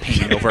 Like he's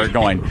painting over it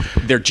going,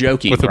 they're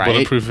joking, With a right?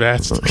 bulletproof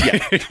vest?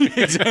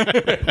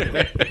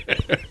 Yeah.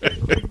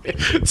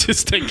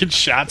 Just taking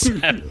shots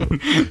at him.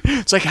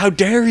 It's like, how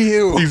dare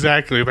you?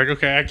 Exactly. Like,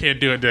 okay, I can't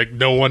do it. Like,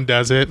 no one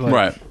does it. Like,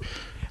 Right.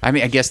 I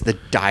mean, I guess the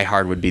Die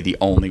Hard would be the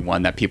only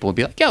one that people would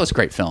be like, yeah, it was a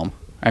great film.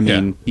 I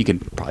mean, you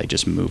could probably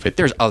just move it.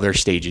 There's other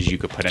stages you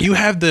could put in. You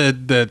have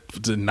the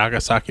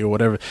Nagasaki or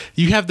whatever.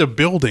 You have the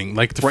building,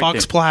 like the Right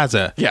Fox there.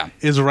 Plaza. Yeah.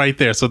 Is right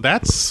there. So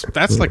that's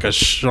like a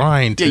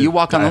shrine to Yeah, you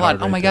walk on the Die lot.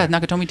 Hard Oh my right God,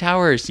 Nakatomi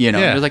Towers.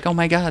 Yeah. You're like, oh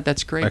my God,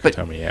 that's great. there. But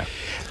Nakatomi, yeah.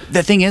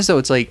 the thing is, though,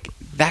 it's like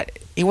that.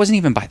 It wasn't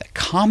even by the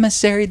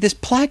commissary. This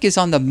plaque is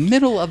on the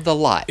middle of the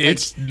lot. Like,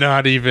 It's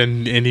not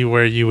even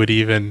anywhere you would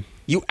even.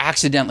 you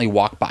accidentally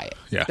walk by it.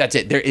 Yeah. That's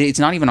it. It's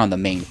not even on the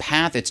main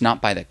path. It's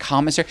not by the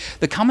commissary.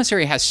 The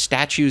commissary has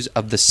statues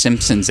of the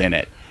Simpsons in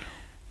it.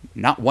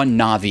 Not one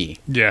Navi.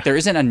 Yeah. There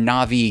isn't a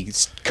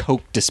Navi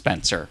Coke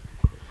dispenser,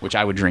 which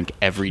I would drink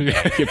every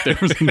day if there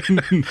was.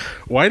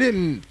 Why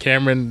didn't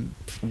Cameron?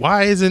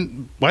 Why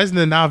isn't the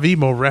Navi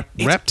more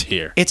repped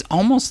here? It's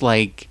almost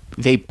like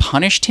they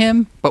punished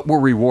him, but were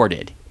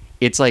rewarded.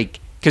 It's like,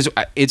 because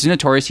it's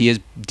notorious he is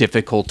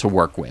difficult to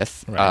work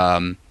with.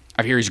 Right.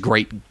 I hear he's a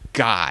great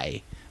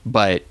guy,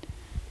 but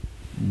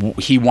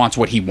he wants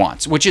what he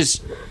wants, which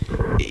is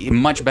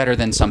much better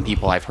than some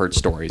people I've heard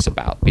stories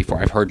about before.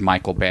 I've heard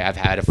Michael Bay. I've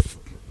had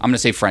I'm going to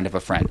say friend of a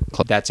friend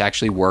that's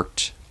actually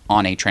worked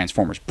on a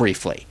Transformers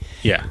briefly.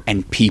 Yeah.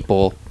 And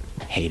people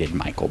hated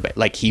Michael Bay.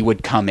 Like, he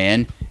would come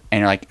in and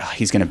you're like, oh,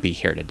 he's going to be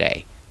here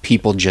today.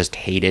 People just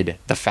hated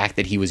the fact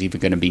that he was even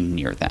going to be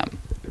near them.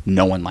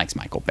 No one likes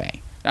Michael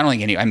Bay. I don't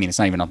think it's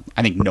not even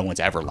I think no one's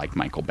ever liked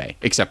Michael Bay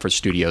except for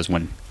studios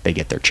when they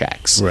get their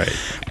checks. Right.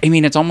 I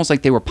mean, it's almost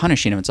like they were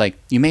punishing him. It's like,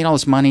 you made all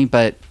this money,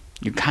 but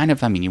you kind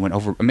of, you went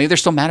over. Maybe they're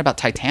still mad about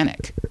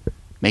Titanic.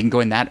 Making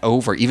going that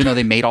over, even though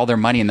they made all their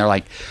money, and they're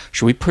like,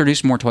 should we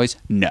produce more toys?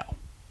 No.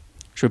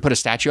 Should we put a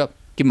statue up?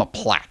 Give them a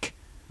plaque.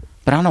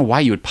 But I don't know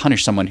why you would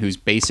punish someone who's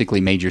basically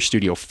made your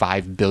studio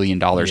 $5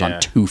 billion on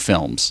 2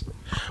 films.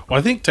 Well,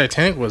 I think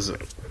Titanic was it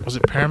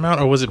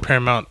Paramount or was it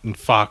Paramount and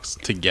Fox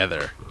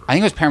together? I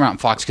think it was Paramount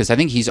and Fox because I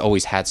think he's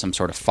always had some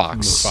sort of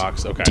Fox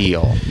Okay.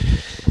 deal.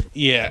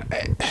 Yeah,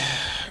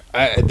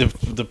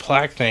 the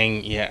plaque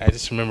thing. Yeah, I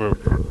just remember,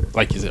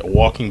 like, is it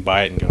walking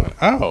by it and going,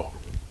 oh,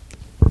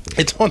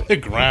 it's on the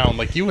ground.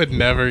 Like, you would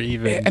never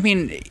even. I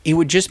mean, it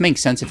would just make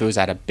sense if it was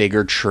at a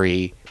bigger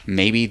tree.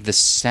 Maybe the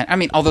center. I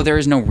mean, although there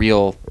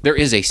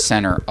is a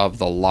center of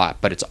the lot,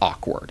 but it's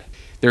awkward.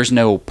 There's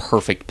no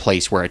perfect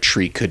place where a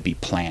tree could be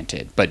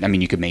planted. But, I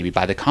mean, you could maybe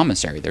by the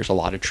commissary. There's a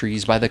lot of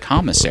trees by the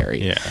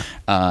commissary.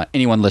 Yeah.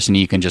 Anyone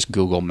listening, you can just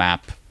Google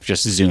map,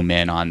 just zoom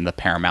in on the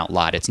Paramount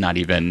lot. It's not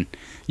even,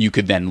 you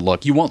could then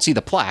look. You won't see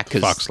the plaque.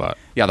 Fox lot.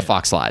 Yeah, the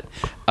Fox lot.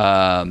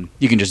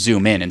 You can just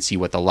zoom in and see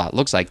what the lot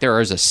looks like. There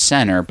is a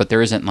center, but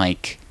there isn't,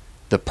 like,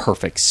 the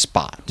perfect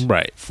spot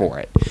for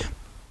it.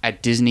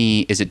 At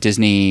Disney, is it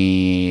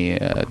Disney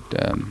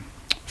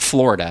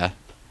Florida,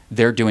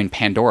 they're doing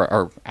Pandora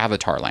or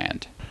Avatar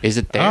Land. Is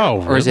it there?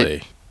 Oh, or is really?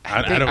 it,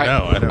 I don't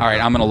know. All right,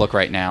 I'm going to look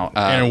right now.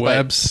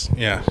 Interwebs,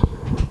 yeah.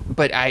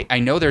 But I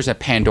know there's a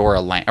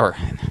Pandora Land, or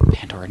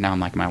Pandora, now I'm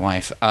like my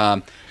wife,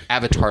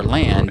 Avatar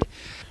Land.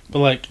 But,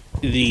 like,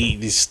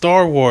 the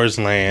Star Wars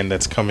land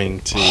that's coming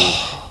to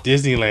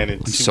Disneyland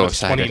in so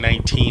excited.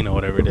 2019 or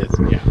whatever it is.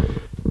 Yeah.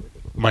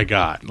 my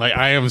God. Like,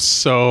 I am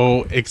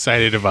so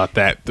excited about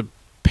that. The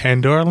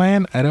Pandora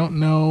Land, I don't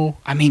know.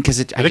 I mean, because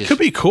it It could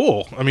be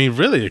cool. I mean,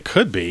 really, it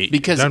could be.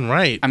 because done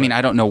right. I mean,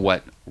 I don't know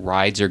what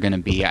rides are going to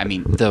be. I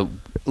mean,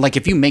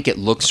 if you make it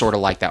look sort of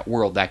like that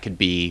world, that could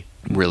be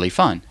really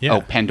fun. Yeah.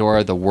 Oh,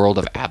 Pandora, the world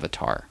of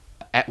Avatar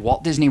at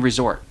Walt Disney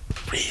Resort.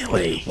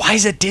 Really? Why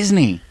is it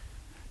Disney?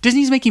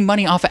 Disney's making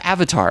money off of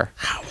Avatar.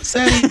 How is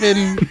that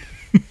even?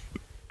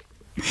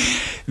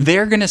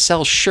 They're going to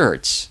sell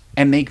shirts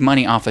and make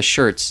money off of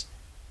shirts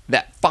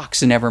that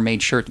Fox never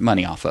made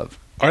money off of.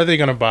 Are they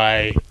going to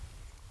buy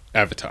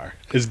Avatar?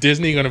 Is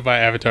Disney going to buy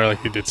Avatar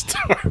like they did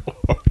Star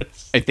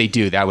Wars? If they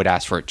do, I would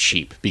ask for it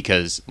cheap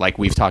because, like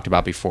we've talked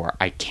about before,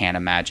 I can't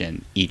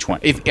imagine each one.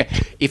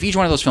 If each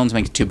one of those films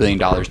makes $2 billion,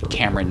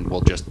 Cameron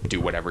will just do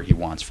whatever he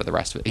wants for the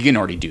rest of it. He can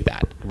already do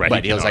that. Right,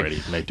 But he he can was like,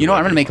 already make you know what,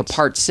 I'm whatever going to he make a wants.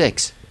 part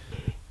 6.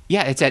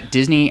 Yeah, it's at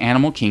Disney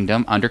Animal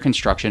Kingdom, under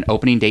construction,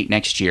 opening date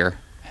next year.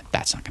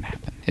 That's not going to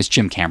happen. It's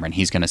Jim Cameron.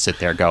 He's going to sit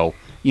there and go,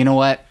 you know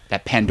what?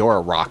 That Pandora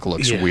rock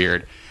looks Yeah.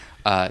 weird.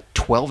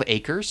 12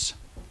 acres,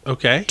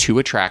 Okay. 2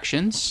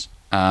 attractions.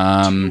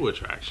 2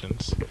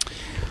 attractions.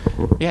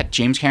 Yeah,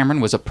 James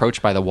Cameron was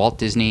approached by the Walt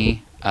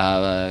Disney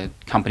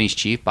Company's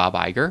chief, Bob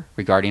Iger,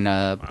 regarding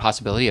a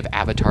possibility of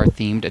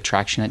Avatar-themed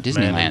attraction at Man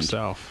Disneyland.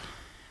 himself.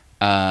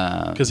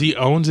 Because he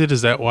owns it.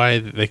 Is that why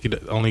they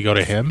could only go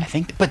to him? I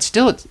think, but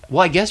still,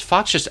 I guess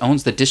Fox just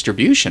owns the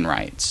distribution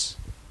rights.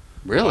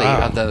 Really?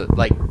 Wow.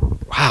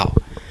 Wow.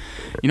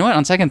 You know what?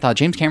 On second thought,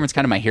 James Cameron's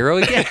kind of my hero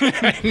again.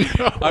 I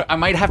know. I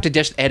might have to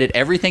just edit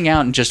everything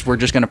out and we're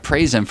just going to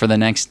praise him for the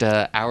next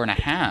hour and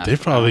a half. They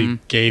probably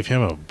gave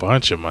him a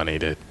bunch of money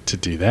to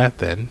do that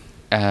then.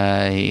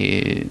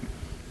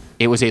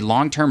 It was a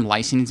long-term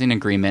licensing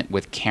agreement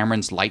with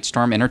Cameron's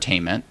Lightstorm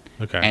Entertainment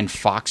and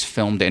Fox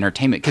Filmed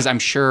Entertainment. Because I'm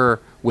sure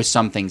with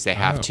some things they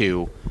have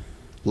to,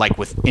 like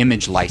with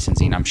image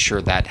licensing, I'm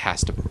sure that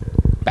has to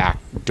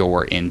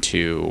backdoor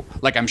into...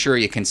 Like, I'm sure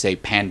you can say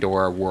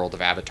Pandora World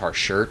of Avatar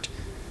shirt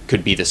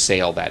could be the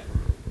sale that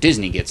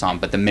Disney gets on,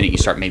 but the minute you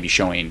start maybe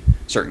showing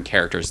certain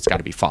characters, it's got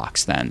to be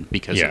Fox then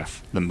because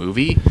of the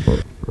movie.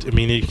 I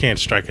mean, you can't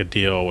strike a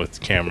deal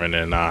with Cameron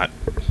and not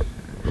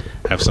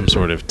have some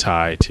sort of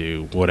tie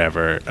to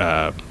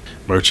whatever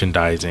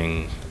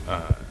merchandising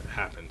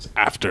happens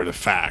after the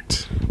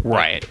fact,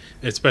 Right.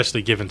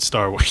 Especially given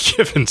Star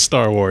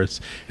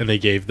Wars, and they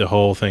gave the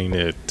whole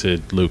thing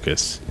to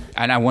Lucas.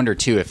 And I wonder,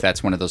 too, if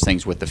that's one of those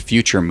things with the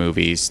future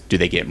movies, do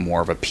they get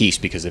more of a piece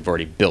because they've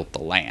already built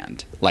the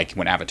land? Like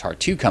when Avatar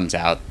 2 comes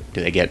out,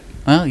 do they get,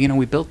 well,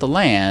 we built the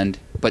land,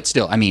 but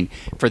still, I mean,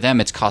 for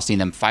them, it's costing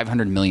them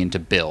 $500 million to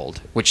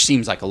build, which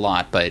seems like a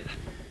lot, but...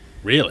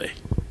 Really?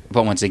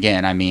 But once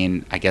again, I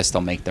mean, I guess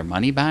they'll make their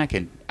money back,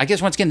 and I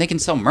guess once again, they can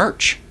sell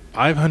merch.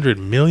 $500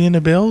 million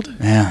to build?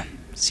 Yeah.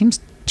 Seems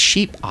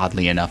cheap,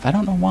 oddly enough. I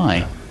don't know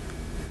why. I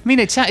mean,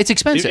 it's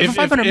expensive.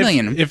 $500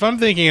 million. If I'm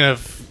thinking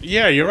of...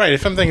 Yeah, you're right.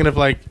 If I'm thinking of,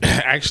 like,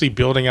 actually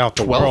building out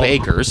the 12 world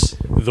acres.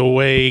 the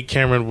way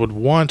Cameron would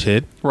want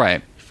it,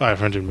 Right.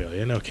 $500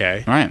 million,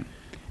 okay. All right.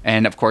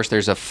 And, of course,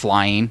 there's a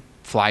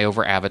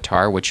flyover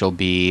Avatar, which will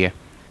be...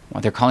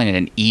 Well, they're calling it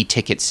an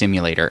e-ticket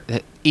simulator.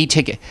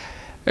 E-ticket...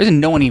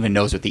 No one even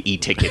knows what the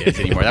e-ticket is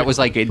anymore. That was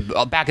like...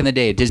 Back in the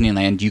day at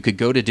Disneyland, you could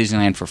go to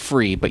Disneyland for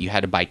free, but you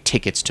had to buy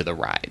tickets to the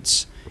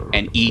rides.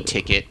 And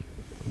e-ticket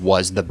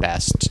was the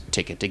best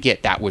ticket to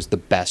get. That was the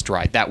best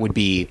ride. That would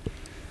be...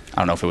 I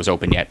don't know if it was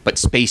open yet, but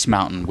Space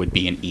Mountain would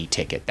be an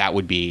e-ticket. That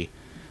would be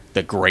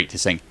the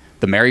greatest thing.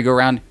 The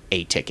merry-go-round,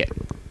 A-ticket.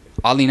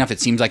 Oddly enough, it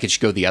seems like it should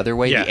go the other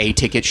way. Yeah. The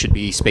A-ticket should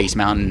be Space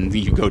Mountain.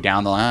 You go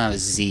down the line,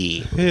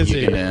 Z.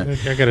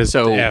 I got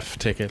a F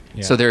ticket.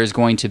 Yeah. So there is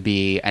going to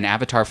be an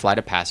Avatar Flight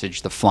of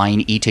Passage, the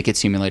flying e-ticket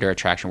simulator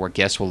attraction where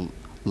guests will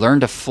learn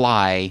to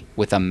fly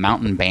with a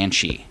mountain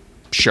banshee.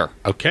 Sure.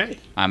 Okay.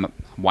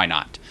 Why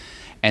not?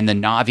 And the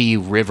Navi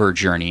River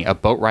Journey, a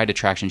boat ride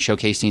attraction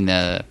showcasing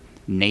the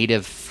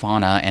native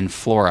fauna and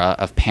flora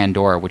of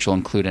Pandora, which will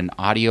include an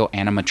audio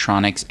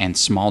animatronics and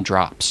small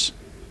drops.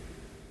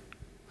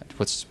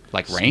 What's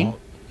like rain?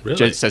 Really?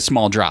 Just says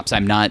small drops.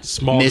 I'm not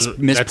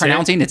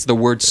mispronouncing. It's the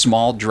word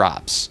small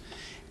drops.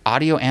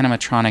 Audio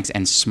animatronics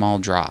and small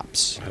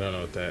drops. I don't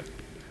know what that...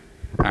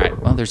 All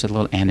right. Well, there's a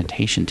little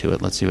annotation to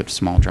it. Let's see what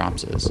small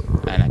drops is.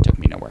 And that took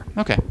me nowhere.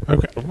 Okay.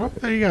 Okay. Well,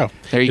 there you go.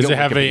 There you Does go. it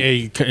have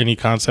any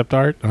concept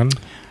art on?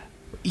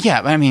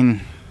 Yeah, I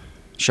mean,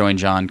 showing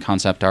John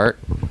concept art.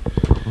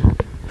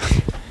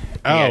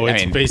 Oh, Yeah,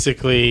 it's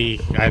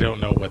basically... I don't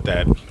know what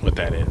that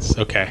is.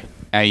 Okay.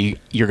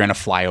 You're going to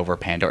fly over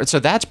Pandora.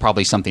 So that's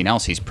probably something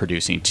else he's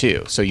producing,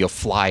 too. So you'll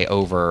fly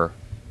over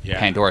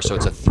Pandora, so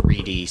it's a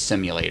 3D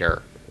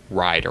simulator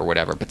ride or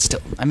whatever. But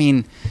still, I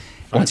mean,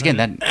 once again,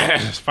 that...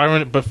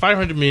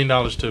 $500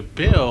 million to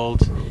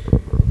build,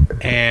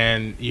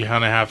 and you're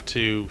going to have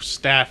to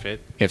staff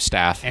it. If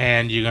staff.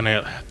 And you're going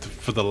to...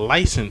 For the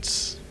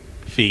license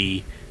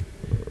fee,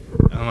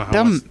 I don't know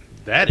how much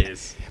that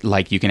is.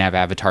 Like, you can have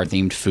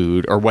Avatar-themed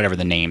food, or whatever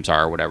the names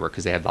are, or whatever,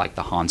 because they have, like,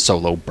 the Han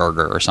Solo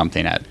burger or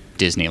something at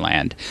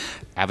Disneyland.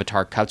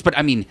 Avatar Cups. But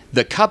I mean,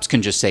 the Cups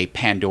can just say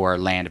Pandora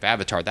Land of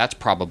Avatar. That's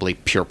probably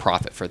pure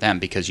profit for them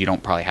because you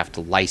don't probably have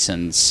to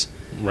license.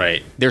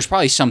 Right. There's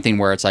probably something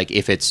where it's like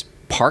if it's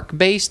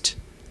park-based,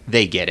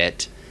 they get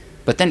it.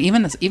 But then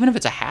even if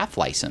it's a half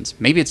license,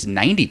 maybe it's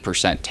 90%,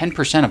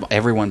 10% of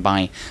everyone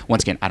buying.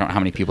 Once again, I don't know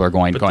how many people are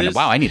going,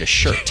 wow, I need a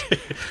shirt.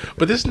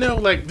 But there's no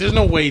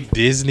way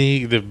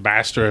Disney, the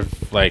master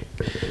of like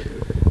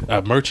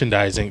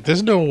merchandising,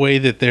 there's no way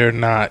that they're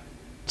not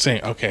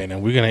saying, okay, now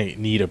we're going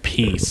to need a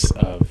piece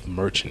of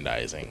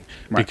merchandising.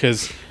 Right.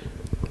 Because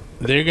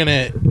they're going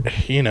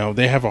to,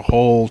 they have a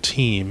whole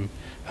team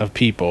of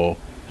people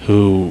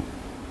who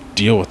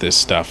deal with this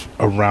stuff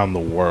around the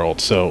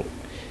world. So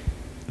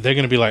they're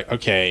going to be like,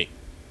 okay,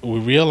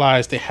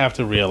 they have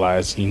to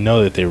realize,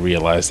 that they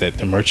realize that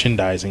the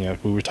merchandising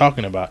that we were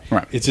talking about,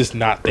 right, it's just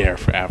not there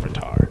for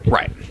Avatar.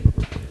 Right.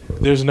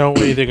 There's no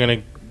way they're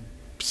going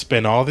to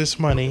spend all this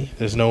money.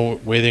 There's no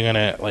way they're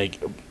going to, like,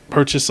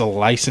 purchase a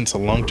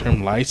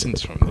long-term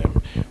license from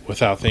them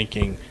without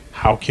thinking,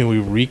 how can we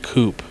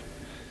recoup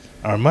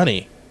our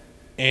money?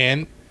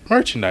 And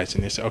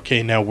merchandising. They say,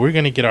 okay, now we're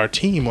going to get our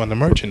team on the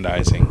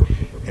merchandising,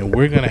 and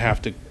we're going to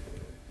have to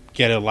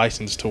get a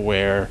license to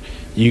where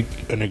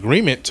an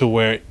agreement to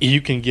where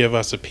you can give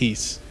us a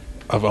piece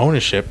of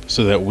ownership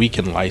so that we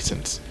can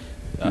license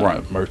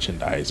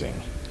merchandising.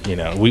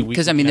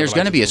 Because there's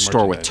going to be a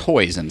store with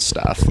toys and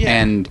stuff,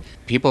 and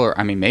people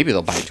are. Maybe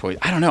they'll buy toys.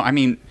 I don't know.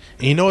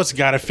 It's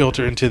got to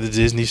filter into the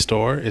Disney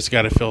store. It's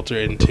got to filter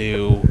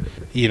into,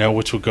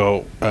 which will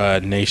go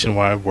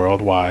nationwide,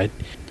 worldwide.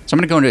 So I'm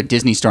going to go into a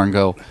Disney store and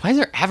go, why is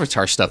there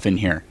Avatar stuff in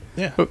here?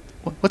 Yeah,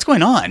 what's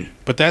going on?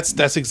 But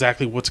that's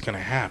exactly what's going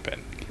to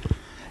happen.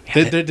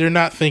 They're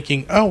not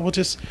thinking, oh, we'll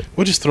just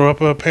throw up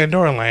a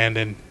Pandora Land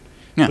and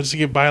we'll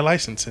just buy a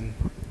license and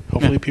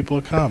hopefully people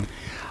will come.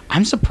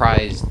 I'm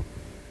surprised.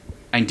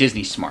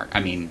 Disney's smart.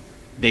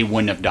 They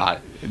wouldn't have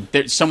done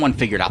it. Someone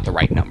figured out the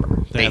right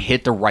number. They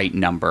hit the right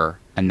number,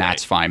 and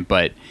that's fine.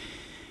 But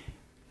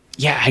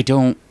yeah, I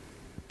don't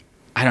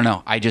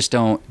know. I just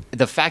don't.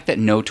 The fact that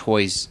no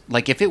toys,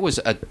 like if it was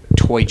a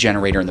toy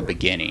generator in the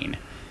beginning,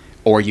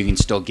 or you can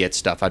still get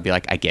stuff, I'd be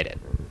like, I get it.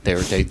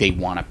 They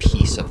want a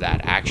piece of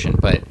that action,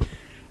 but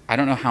I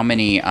don't know how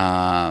many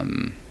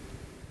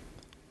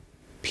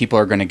people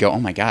are going to go, oh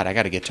my God, I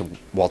got to get to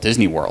Walt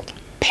Disney World.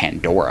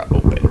 Pandora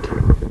opened.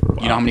 Wow.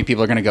 You know how many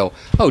people are going to go,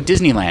 oh,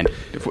 Disneyland,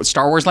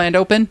 Star Wars Land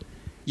open?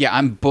 Yeah,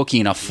 I'm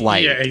booking a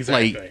flight. Yeah,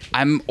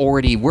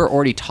 exactly. We're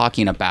already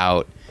talking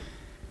about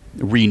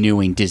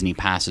renewing Disney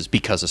passes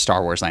because of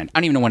Star Wars Land. I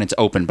don't even know when it's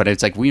open, but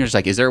it's like, we're just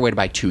like, is there a way to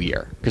buy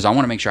 2-year? Because I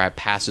want to make sure I have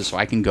passes so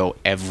I can go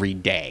every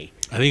day.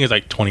 I think it's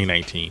like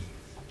 2019.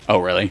 Oh,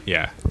 really?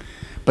 Yeah.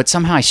 But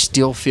somehow I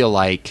still feel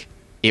like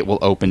it will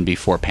open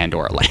before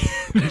Pandora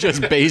Land,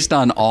 just based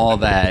on all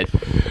that.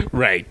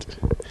 Right.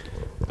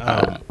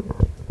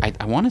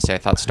 I want to say I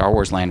thought Star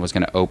Wars Land was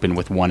going to open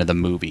with one of the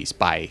movies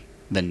by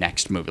the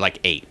next movie, like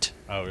 8.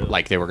 Oh, really?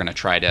 Like they were going to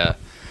try to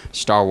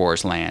Star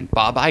Wars Land.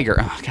 Bob Iger,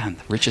 oh God,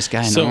 the richest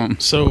guy in the room.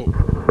 So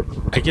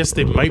I guess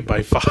they might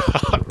buy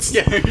Fox.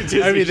 Yeah,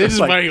 they're just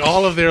buying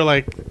all of their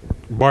like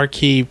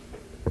marquee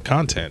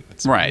content.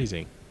 It's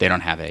amazing. They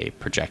don't have a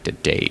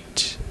projected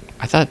date.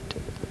 I thought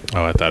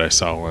I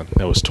saw one.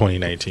 That was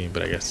 2019,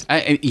 but I guess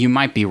you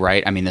might be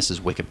right. This is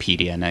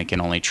Wikipedia, and I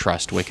can only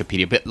trust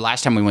Wikipedia. But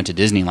last time we went to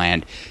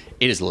Disneyland,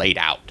 it is laid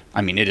out.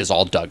 It is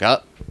all dug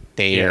up.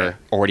 They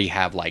already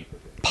have like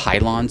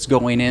pylons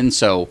going in,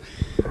 so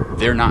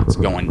they're not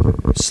going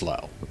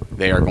slow.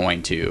 They are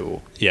going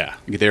to. Yeah.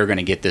 They're going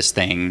to get this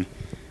thing.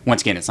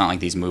 Once again, it's not like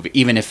these movies.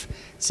 Even if,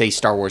 say,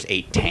 Star Wars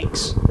 8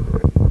 tanks,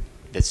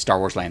 that Star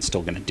Wars Land's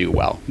still going to do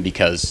well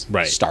because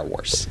Star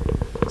Wars.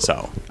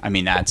 So,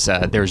 that's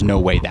there's no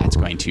way that's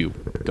going to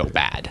go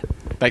bad.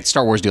 Like,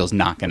 Star Wars deal is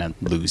not going to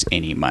lose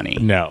any money.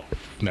 No.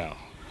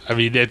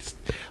 It's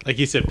like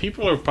you said,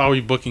 people are probably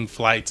booking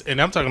flights,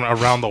 and I'm talking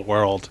around the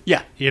world.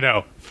 Yeah.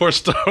 For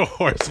Star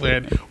Wars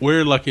Land,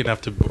 we're lucky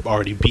enough to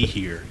already be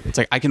here. It's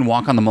like I can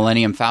walk on the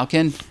Millennium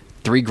Falcon,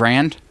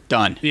 $3,000,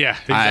 done. Yeah,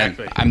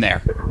 exactly. I'm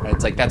there.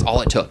 It's like that's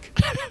all it took.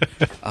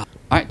 All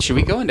right, should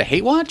we go into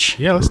Hate Watch?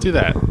 Yeah, let's do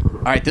that.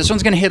 All right, this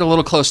one's going to hit a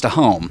little close to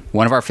home.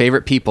 One of our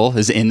favorite people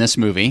is in this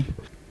movie.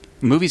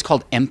 The movie's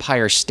called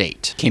Empire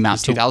State. Came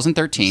out in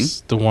 2013.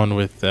 The one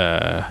with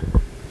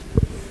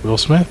Will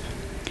Smith?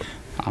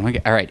 All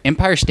right,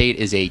 Empire State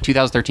is a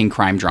 2013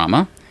 crime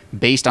drama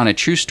based on a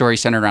true story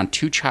centered around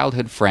 2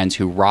 childhood friends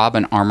who rob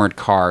an armored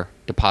car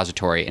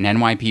depository. An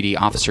NYPD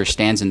officer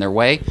stands in their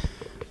way.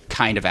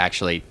 Kind of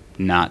actually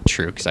not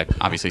true, because I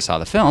obviously saw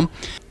the film.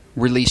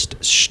 Released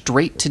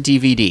straight to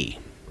DVD.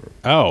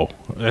 Oh,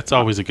 that's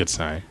always a good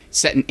sign.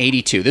 Set in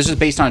 82. This is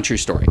based on a true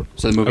story.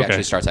 So the movie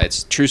actually starts out.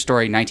 It's true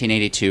story,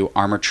 1982,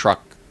 armored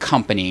truck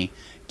company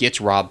gets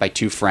robbed by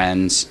 2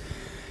 friends.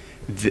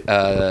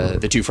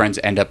 The 2 friends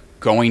end up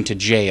going to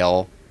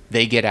jail.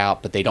 They get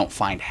out, but they don't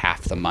find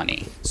half the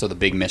money. So the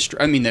big mystery...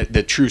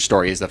 the true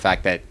story is the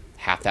fact that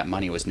half that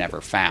money was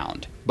never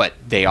found. But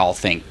they all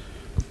think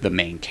the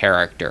main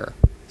character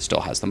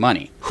still has the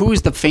money.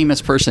 Who's the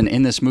famous person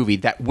in this movie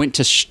that went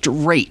to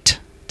straight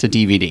to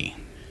DVD?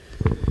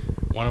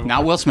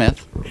 Not Will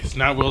Smith. It's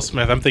not Will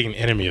Smith. I'm thinking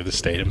Enemy of the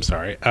State. I'm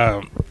sorry.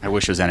 I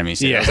wish it was Enemy of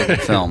the State. That was a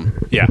good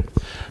film. Yeah.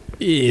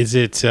 Is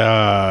it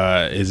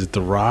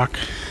The Rock?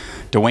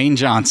 Dwayne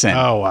Johnson.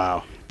 Oh,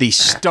 wow. The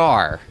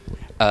star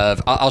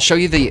of... I'll show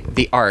you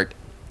the art.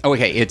 Oh,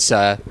 okay. It's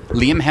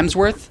Liam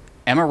Hemsworth,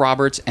 Emma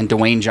Roberts, and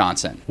Dwayne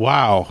Johnson.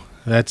 Wow.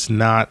 That's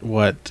not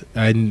what...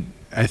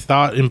 I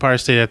thought Empire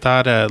State. I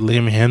thought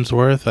Liam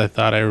Hemsworth. I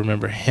thought I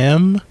remember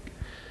him.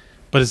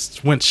 But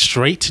it went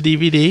straight to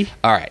DVD?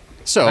 All right.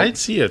 So I'd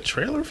see a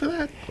trailer for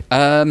that.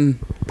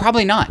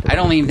 Probably not. I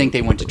don't even think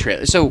they went to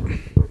trailer. So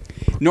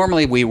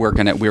normally we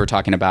were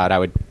talking about, I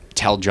would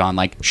tell John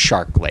like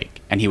Shark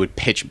Lake, and he would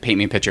paint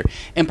me a picture.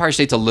 Empire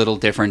State's a little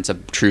different. It's a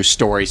true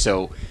story.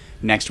 So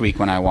next week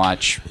when I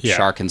watch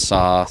Shark and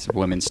Saw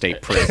Women's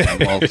State Prison,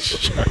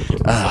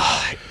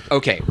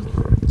 okay.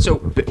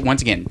 So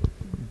once again,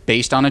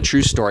 based on a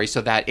true story,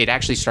 so that it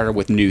actually started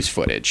with news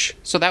footage.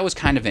 So that was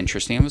kind of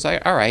interesting. I was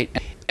like, all right.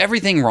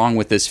 Everything wrong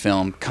with this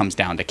film comes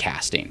down to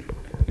casting,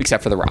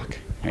 except for The Rock.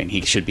 I mean,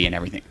 he should be in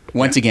everything.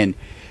 Once again,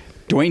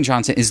 Dwayne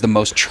Johnson is the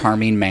most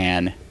charming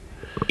man.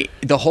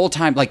 The whole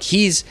time, like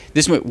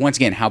once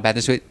again, how bad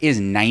this is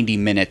 90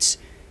 minutes,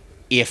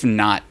 if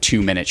not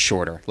 2 minutes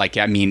shorter. Like,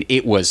 I mean,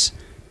 it was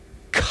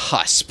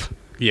cusp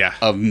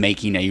of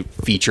making a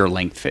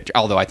feature-length feature.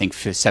 Although I think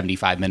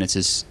 75 minutes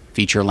is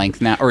feature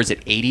length now, or is it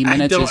 80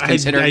 minutes is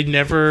considered I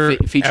never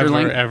feature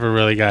length? Ever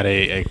really got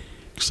a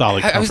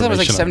solid confirmation. I thought it was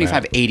like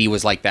 75, that. 80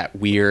 was like that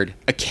weird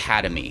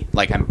Academy,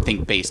 like I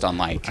think based on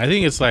like... I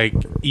think it's like,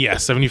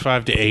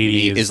 75 to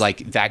 80 is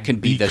like, that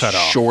could be the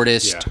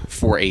shortest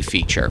for a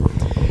feature.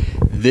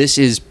 This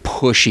is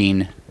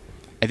pushing,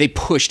 they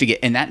push to get,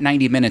 and that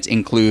 90 minutes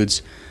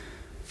includes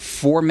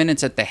 4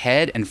 minutes at the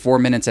head and 4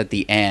 minutes at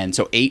the end,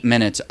 so 8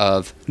 minutes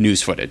of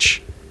news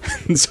footage.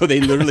 So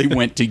they literally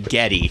went to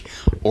Getty,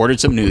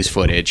 ordered some news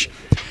footage.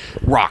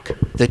 Rock,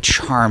 the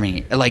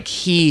charming, like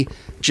he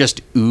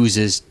just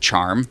oozes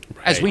charm,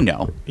 as we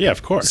know. Yeah,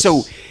 of course.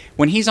 So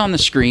when he's on the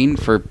screen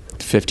for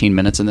 15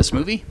 minutes in this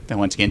movie, then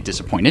once again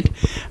disappointed,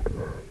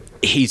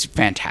 he's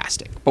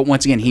fantastic. But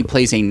once again, he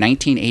plays in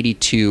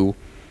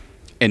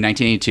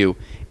 1982,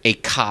 a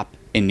cop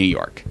in New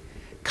York.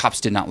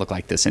 Cops did not look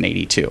like this in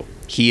 82.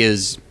 He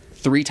is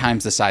 3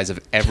 times the size of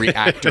every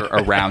actor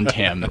around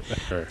him.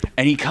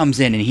 And he comes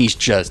in and he's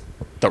just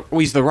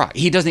he's The Rock.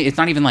 He doesn't, it's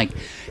not even like,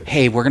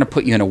 hey, we're going to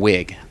put you in a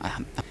wig.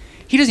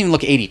 He doesn't even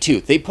look 82.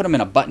 They put him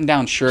in a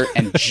button-down shirt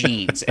and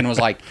jeans and was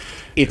like,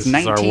 it's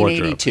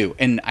 1982.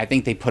 And I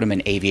think they put him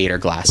in aviator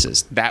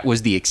glasses. That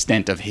was the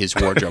extent of his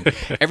wardrobe.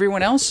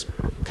 Everyone else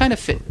kind of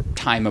fit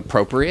time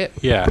appropriate.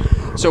 Yeah.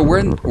 So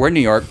we're in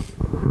New York,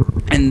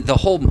 and the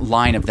whole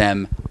line of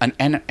them, an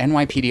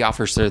NYPD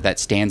officer that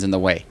stands in the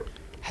way,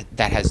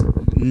 that has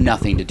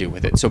nothing to do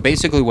with it. So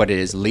basically what it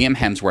is, Liam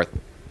Hemsworth,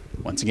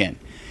 once again,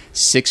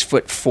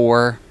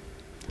 6'4"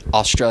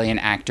 Australian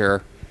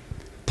actor,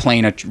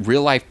 playing a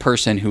real-life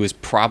person who is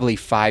probably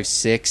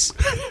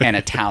 5'6" and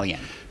Italian.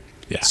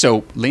 Yeah.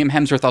 So Liam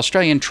Hemsworth,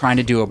 Australian, trying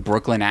to do a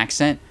Brooklyn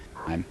accent.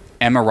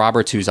 Emma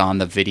Roberts, who's on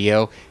the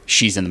video,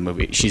 she's in the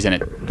movie. She's in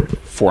it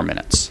 4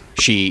 minutes.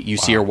 You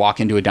see her walk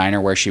into a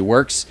diner where she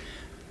works.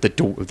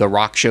 The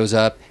Rock shows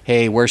up.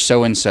 Hey, where's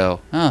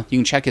so-and-so? Oh, you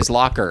can check his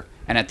locker.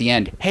 And at the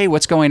end, hey,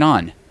 what's going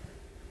on?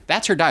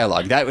 That's her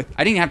dialogue. I didn't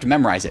even have to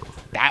memorize it.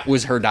 That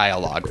was her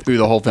dialogue through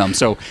the whole film.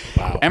 So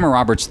Emma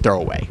Roberts,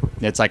 throwaway.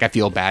 It's like, I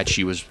feel bad.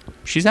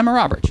 She's Emma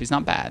Roberts. She's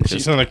not bad.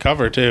 She's on the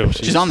cover, too.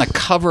 She's on the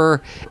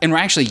cover. And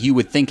actually, you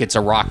would think it's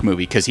a Rock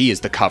movie because he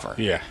is the cover.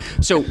 Yeah.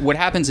 So what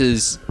happens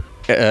is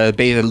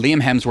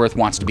Liam Hemsworth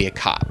wants to be a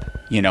cop.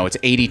 You know, it's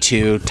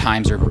 82.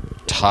 Times are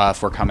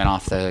tough. We're coming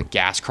off the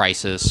gas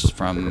crisis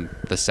from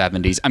the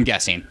 70s. I'm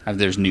guessing.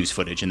 There's news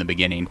footage in the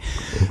beginning.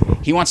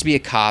 He wants to be a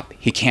cop.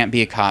 He can't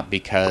be a cop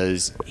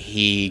because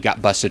he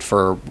got busted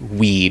for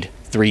weed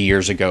 3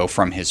 years ago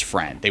from his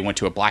friend. They went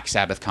to a Black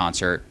Sabbath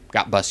concert,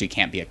 got busted,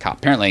 can't be a cop.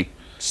 Apparently,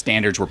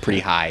 standards were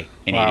pretty high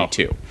in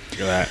 82. Look at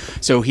that.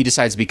 So he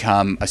decides to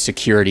become a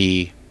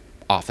security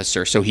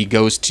officer. So he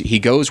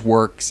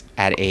works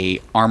at a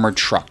armored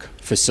truck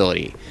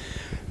facility.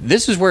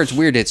 This is where it's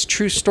weird. It's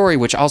true story,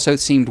 which also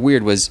seemed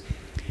weird, was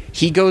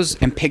he goes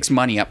and picks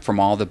money up from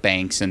all the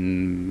banks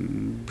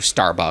and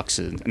Starbucks,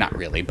 and not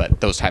really,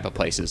 but those type of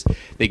places.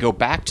 They go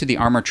back to the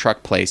armored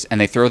truck place and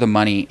they throw the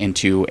money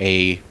into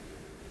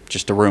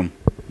just a room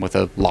with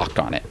a lock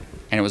on it.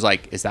 And it was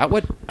like, is that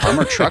what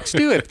armored trucks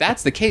do? If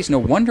that's the case, no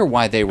wonder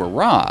why they were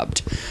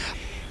robbed.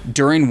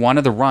 During one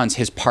of the runs,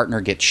 his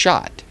partner gets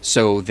shot.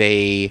 So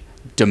they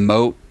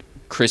demote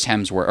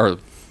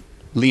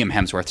Liam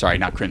Hemsworth, sorry,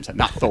 not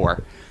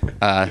Thor.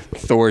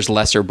 Thor's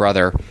lesser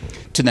brother,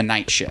 to the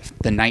night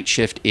shift. The night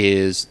shift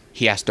is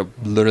he has to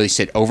literally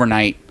sit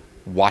overnight,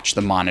 watch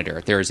the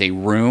monitor. There is a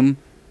room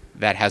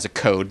that has a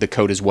code. The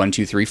code is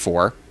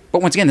 1234.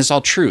 But once again, this is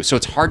all true, so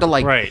it's hard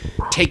to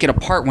take it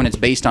apart when it's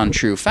based on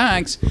true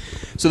facts.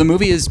 So the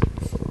movie is,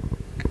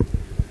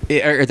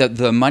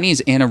 the money is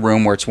in a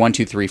room where it's 1,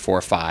 2, 3,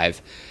 4,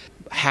 5.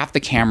 half the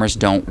cameras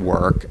don't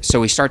work.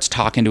 So he starts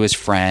talking to his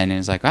friend and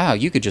he's like, "Oh,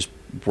 you could just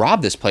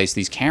rob this place.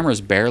 These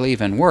cameras barely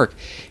even work."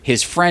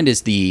 His friend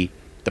is the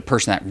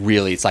person that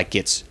really, it's like,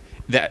 gets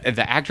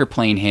the actor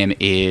playing him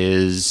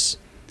is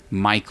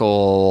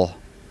Michael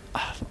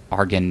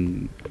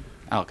Argan.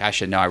 Oh, I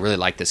should know. I really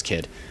like this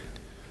kid.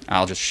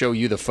 I'll just show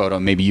you the photo.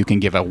 Maybe you can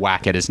give a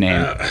whack at his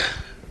name.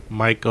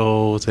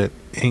 Michael, is it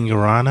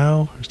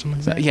Ingarano or something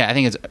like that? Yeah, I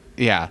think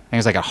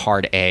it's like a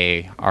hard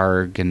A,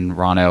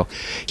 Arganrano.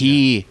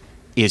 He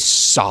is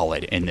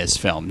solid in this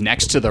film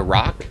next to The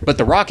Rock, but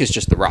The Rock is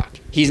just The Rock.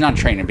 He's not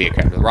trained to be a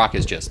character. The Rock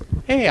is just,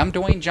 hey, I'm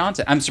Dwayne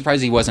Johnson. I'm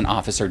surprised he wasn't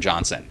Officer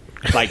Johnson.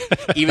 Like,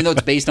 even though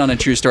it's based on a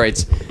true story,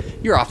 it's,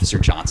 you're Officer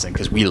Johnson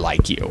because we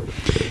like you.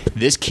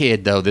 This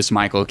kid, though, this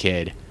Michael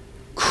kid,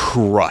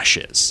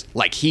 crushes.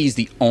 Like, he's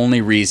the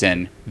only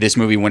reason this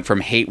movie went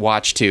from hate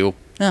watch to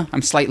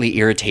I'm slightly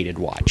irritated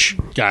watch.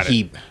 Got it.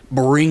 He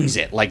brings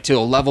it like to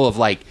a level of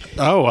like,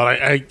 oh, well,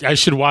 I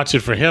should watch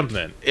it for him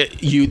then.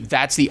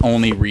 That's the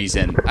only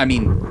reason. I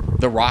mean,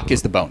 The Rock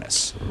is the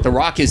bonus. The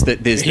Rock is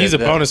he's a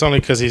bonus only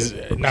because he's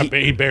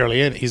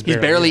barely in. He's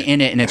barely in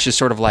it, and it's just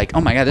sort of like,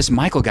 oh my god, this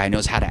Michael guy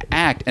knows how to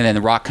act. And then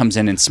The Rock comes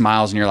in and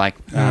smiles, and you're like,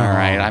 all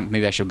right,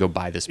 maybe I should go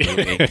buy this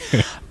movie.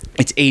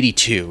 It's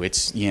 82.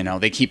 It's,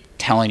 they keep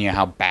telling you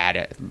how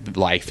bad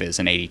life is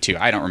in 82.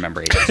 I don't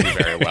remember 82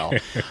 very well.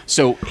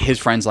 So his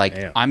friend's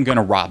like, I'm going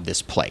to rob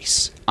this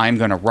place. I'm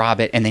going to rob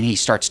it. And then he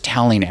starts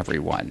telling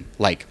everyone,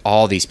 like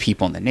all these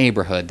people in the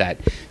neighborhood, that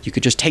you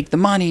could just take the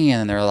money.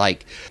 And they're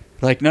like,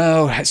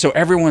 no. So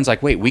everyone's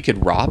like, wait, we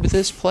could rob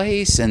this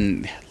place?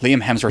 And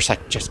Liam Hemsworth's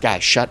like, just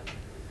guys, shut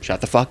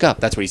the fuck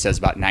up. That's what he says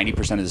about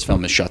 90% of this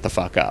film is shut the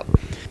fuck up.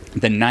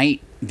 The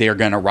night they're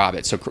going to rob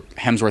it. So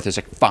Hemsworth is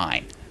like,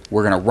 fine.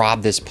 We're going to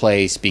rob this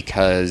place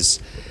because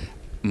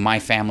my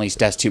family's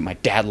destitute. My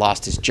dad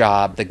lost his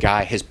job. The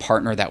guy, his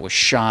partner that was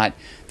shot,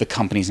 the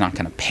company's not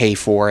going to pay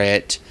for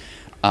it,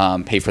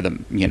 pay for the,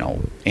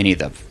 any of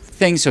the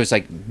things. So it's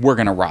like, we're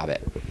going to rob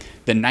it.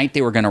 The night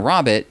they were going to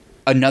rob it,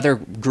 another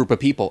group of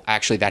people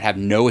actually that have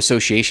no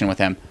association with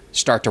him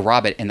start to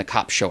rob it, and the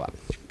cops show up.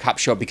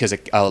 Cops show up because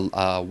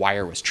a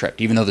wire was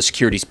tripped. Even though the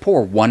security's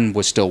poor, one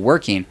was still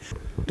working.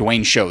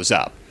 Dwayne shows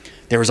up.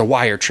 There was a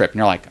wire trip, and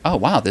you're like, oh,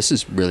 wow, this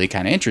is really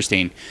kind of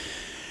interesting.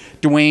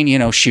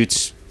 Dwayne,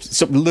 shoots,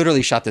 so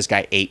literally shot this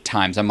guy 8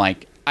 times. I'm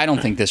like, I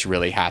don't think this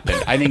really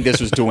happened. I think this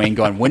was Dwayne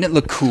going, wouldn't it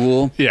look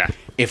cool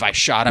if I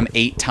shot him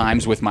 8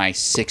 times with my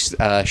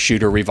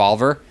 6-shooter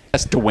revolver?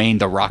 That's Dwayne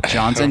The Rock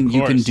Johnson.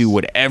 You can do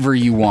whatever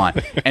you want.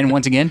 And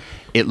once again,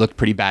 it looked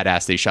pretty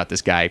badass. They shot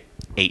this guy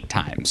 8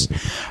 times.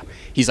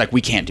 He's like,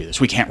 we can't do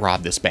this. We can't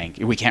rob this bank.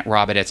 We can't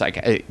rob it. It's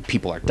like,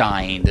 people are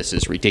dying. This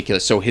is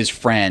ridiculous. So his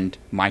friend,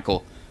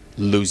 Michael,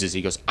 loses.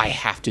 He goes, I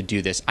have to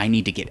do this. I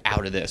need to get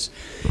out of this.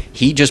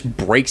 He just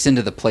breaks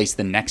into the place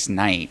the next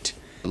night.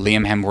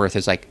 Liam Hemsworth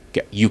is like,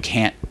 you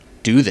can't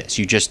do this.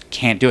 You just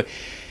can't do it.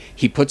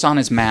 He puts on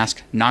his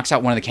mask, knocks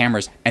out one of the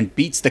cameras, and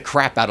beats the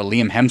crap out of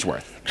Liam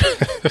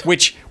Hemsworth.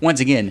 Which, once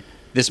again,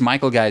 this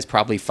Michael guy is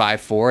probably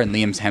 5'4", and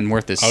Liam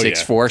Hemsworth is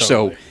 6'4", totally.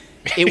 So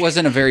it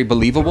wasn't a very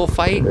believable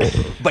fight.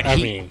 But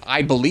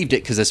I believed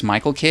it because this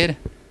Michael kid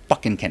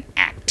fucking can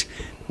act.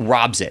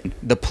 Robs it.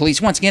 The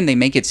police, once again, they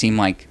make it seem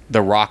like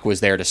The Rock was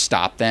there to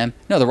stop them.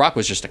 No, The Rock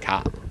was just a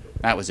cop.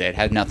 That was it.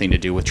 Had nothing to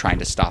do with trying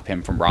to stop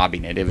him from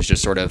robbing it. It was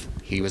just sort of,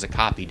 he was a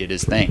cop. He did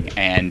his thing.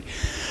 And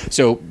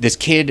so this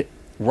kid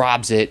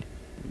robs it,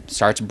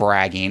 starts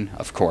bragging.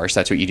 Of course,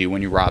 that's what you do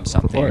when you rob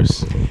something. Of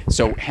course.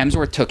 So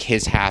Hemsworth took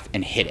his half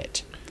and hid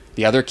it.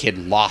 The other kid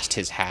lost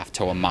his half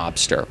to a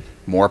mobster.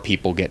 More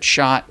people get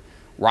shot.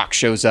 Rock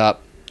shows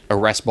up,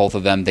 arrests both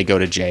of them. They go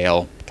to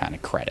jail. Kind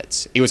of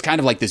credits. It was kind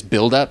of like this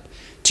build-up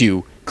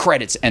to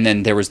credits, and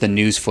then there was the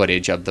news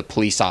footage of the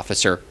police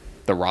officer,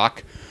 The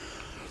Rock,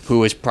 who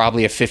was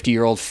probably a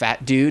 50-year-old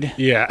fat dude.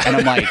 Yeah. And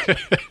I'm like,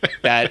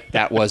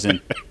 that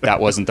wasn't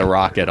The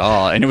Rock at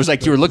all. And it was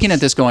like you were looking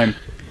at this going,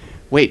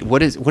 wait,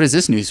 what is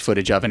this news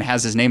footage of? And it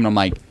has his name, and I'm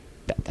like,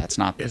 that's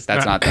not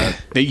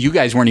you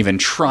guys weren't even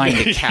trying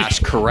to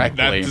cast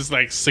correctly. That's just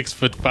like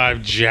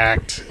 6'5"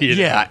 jacked.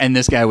 Yeah, and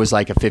this guy was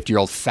like a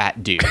 50-year-old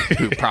fat dude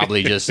who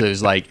probably just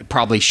was like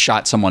probably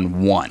shot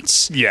someone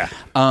once. Yeah,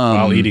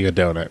 while eating a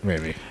donut,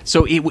 maybe.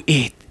 So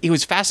it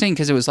was fascinating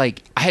because it was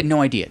like I had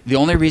no idea. The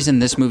only reason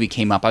this movie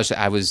came up, my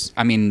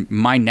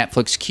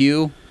Netflix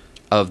queue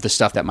of the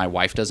stuff that my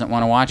wife doesn't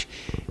want to watch,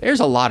 there's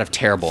a lot of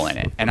terrible in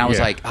it. And I was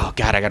like, oh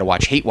God, I got to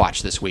watch Hate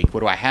Watch this week.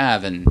 What do I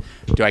have? And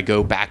do I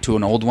go back to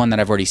an old one that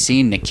I've already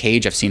seen? Nick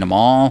Cage, I've seen them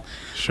all.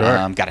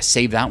 Sure. Got to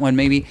save that one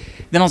maybe.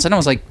 Then all of a sudden I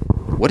was like,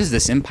 what is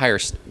this Empire?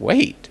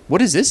 Wait, what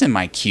is this in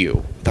my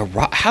queue?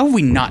 How have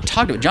we not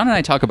talked about? John and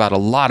I talk about a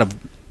lot of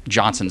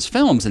Johnson's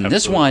films, and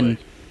this one,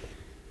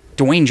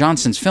 Dwayne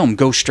Johnson's film,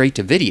 goes straight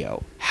to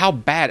video. How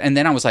bad? And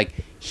then I was like,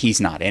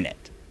 he's not in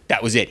it.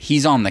 That was it.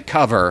 He's on the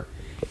cover.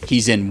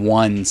 He's in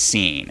one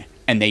scene,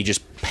 and they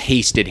just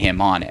pasted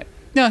him on it.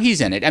 No,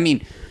 he's in it. I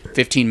mean,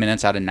 15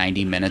 minutes out of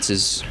 90 minutes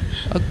is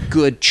a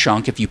good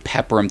chunk if you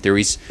pepper him through.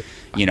 He's,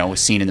 a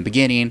scene in the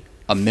beginning,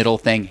 a middle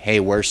thing. Hey,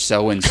 where's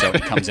so-and-so? He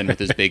comes in with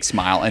his big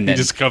smile and He then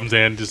just comes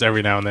in just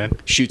every now and then.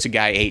 shoots a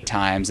guy 8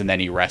 times and then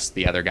he rests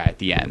the other guy at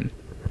the end.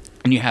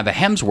 And you have a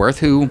Hemsworth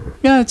who,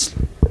 yeah, it's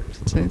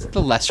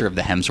the lesser of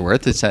the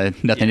Hemsworth. It's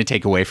nothing to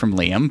take away from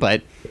Liam,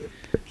 but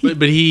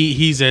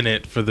he's in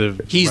it for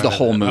the... He's the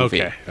whole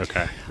movie.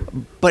 Okay.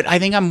 But I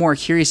think I'm more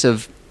curious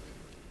of,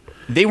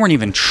 they weren't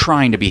even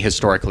trying to be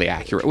historically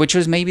accurate, which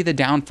was maybe the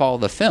downfall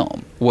of the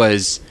film.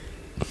 Was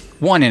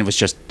one, and it was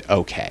just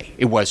okay.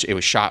 It was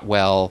shot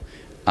well.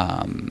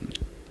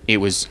 It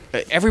was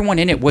everyone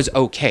in it was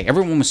okay.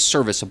 Everyone was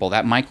serviceable.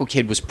 That Michael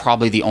kid was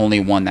probably the only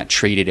one that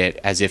treated it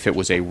as if it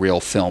was a real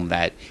film.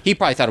 That he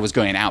probably thought it was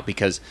going out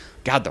because,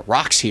 God, The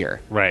Rock's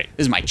here. Right.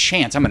 This is my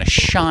chance. I'm going to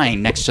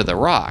shine next to The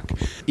Rock.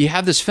 You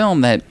have this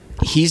film that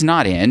he's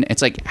not in.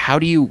 It's like, how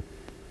do you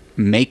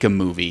make a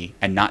movie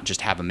and not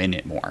just have him in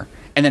it more?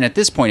 And then at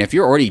this point, if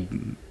you're already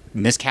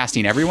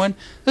miscasting everyone,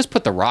 let's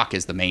put The Rock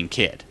as the main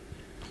kid.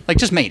 Like,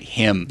 just made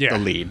him the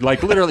lead.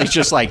 Like, literally, it's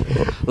just like,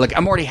 look,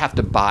 I'm already have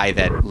to buy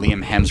that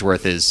Liam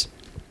Hemsworth is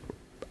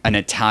an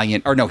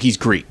Italian, or no, he's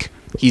Greek.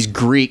 He's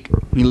Greek.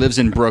 He lives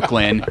in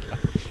Brooklyn.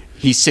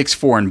 He's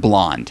 6'4" and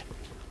blonde.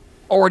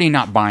 Already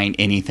not buying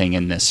anything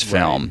in this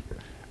film.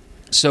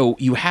 Right. So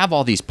you have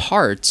all these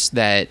parts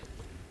that,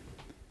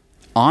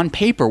 on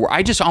paper, where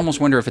I just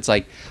almost wonder if it's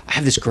like, I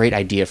have this great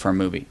idea for a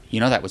movie. You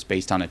know, that was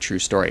based on a true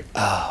story.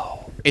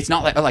 Oh. It's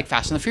not like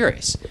Fast and the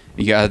Furious.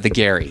 The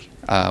Gary.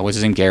 What's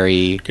his name?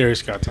 Gary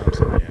Scott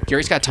Thompson. Yeah.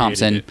 Gary Scott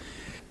Thompson.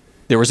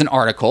 There was an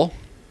article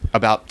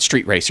about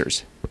street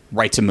racers.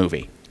 Writes a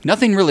movie.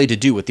 Nothing really to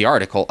do with the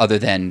article other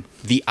than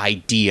the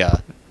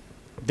idea.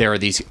 There are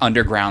these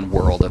underground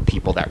world of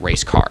people that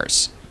race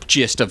cars.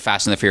 Gist of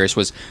Fast and the Furious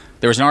was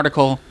there was an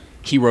article.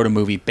 He wrote a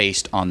movie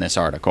based on this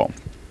article.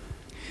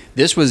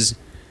 This was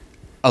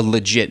a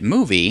legit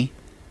movie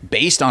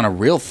based on a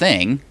real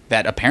thing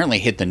that apparently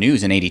hit the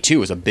news in 82. It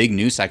was a big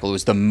news cycle. It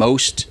was the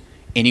most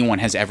anyone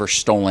has ever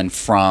stolen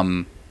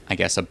from, I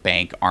guess, a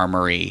bank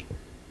armory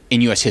in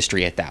U.S.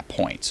 history at that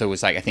point. So it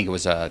was like, I think it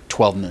was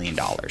 $12 million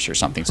or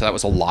something. So that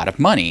was a lot of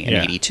money in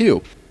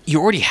 82.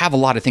 You already have a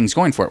lot of things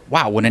going for it.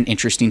 Wow, what an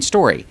interesting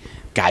story.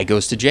 Guy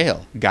goes to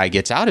jail. Guy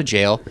gets out of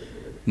jail.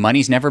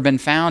 Money's never been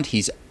found.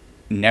 He's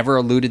never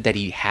alluded that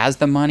he has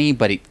the money,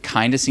 but it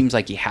kind of seems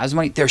like he has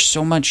money. There's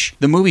so much.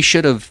 The movie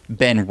should have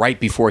been right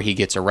before he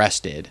gets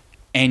arrested,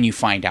 and you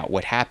find out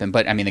what happened.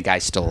 But I mean, the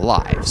guy's still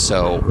alive,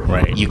 so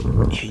right. you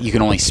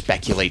can only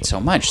speculate so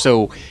much.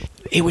 So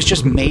it was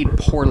just made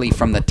poorly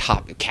from the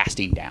top,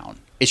 casting down.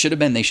 It should have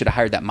been they should have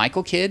hired that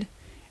Michael kid,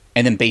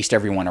 and then based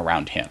everyone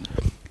around him.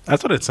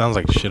 That's what it sounds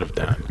like it should have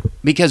done.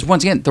 Because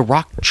once again, The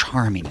Rock,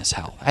 charming as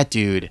hell. That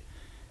dude.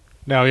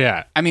 No,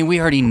 yeah. I mean, we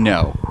already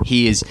know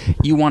he is.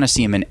 You want to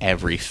see him in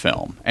every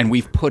film, and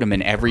we've put him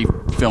in every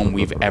film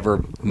we've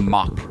ever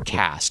mock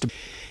cast.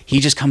 He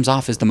just comes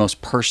off as the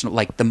most personal,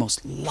 like the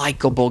most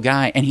likable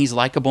guy, and he's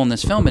likable in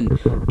this film, and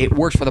it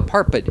works for the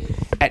part. But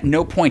at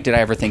no point did I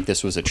ever think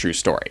this was a true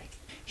story.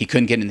 He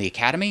couldn't get in the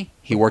academy.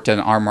 He worked at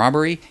an armed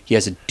robbery. He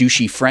has a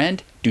douchey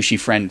friend. Douchey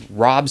friend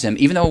robs him,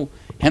 even though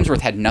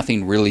Hemsworth had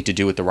nothing really to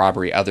do with the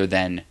robbery other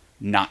than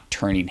not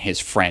turning his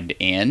friend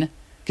in.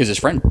 Because his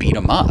friend beat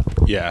him up.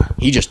 Yeah.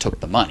 He just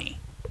took the money.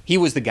 He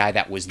was the guy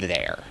that was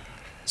there.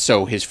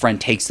 So his friend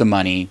takes the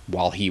money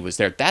while he was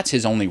there. That's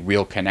his only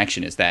real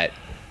connection, is that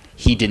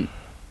he didn't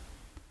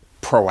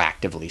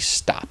proactively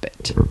stop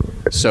it.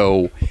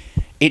 So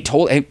it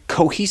told a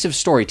cohesive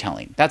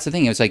storytelling. That's the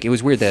thing. It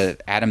was weird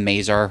that Adam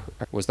Mazar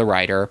was the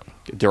writer.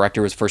 The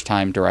director was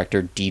first-time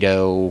director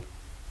Dido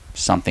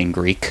something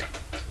Greek.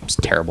 It's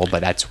terrible,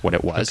 but that's what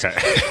it was. Okay.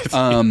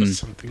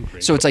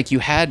 So it's like you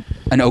had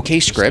an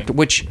okay script,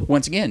 which,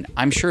 once again,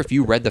 I'm sure if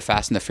you read the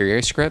Fast and the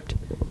Furious script,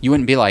 you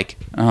wouldn't be like,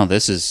 oh,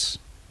 this is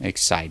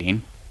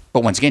exciting.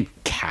 But once again,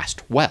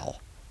 cast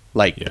well.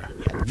 Like, you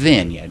had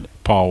Vin, you had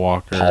Paul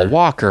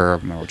Walker,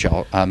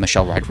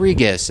 Michelle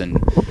Rodriguez,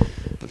 and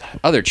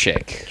other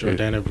chick.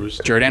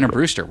 Jordana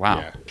Brewster,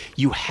 wow. Yeah.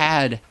 You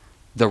had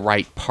the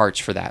right parts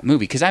for that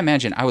movie. Because I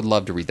imagine I would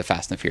love to read the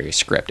Fast and the Furious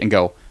script and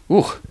go,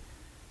 ooh,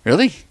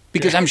 really?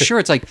 Because I'm sure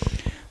it's like,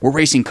 we're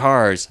racing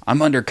cars.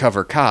 I'm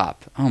undercover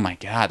cop. Oh, my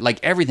God. Like,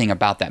 everything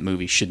about that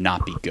movie should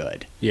not be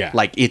good. Yeah.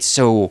 Like, it's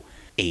so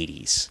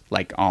 80s,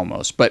 like,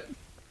 almost. But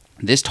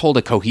this told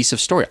a cohesive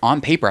story. On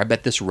paper, I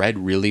bet this read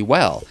really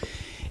well.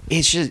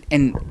 It's just,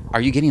 and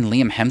are you getting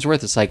Liam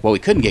Hemsworth? It's like, well, we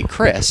couldn't get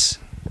Chris.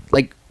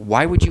 Like,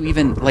 why would you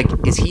even, like,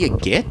 is he a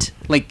git?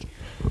 Like,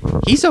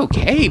 he's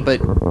okay,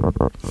 but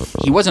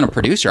he wasn't a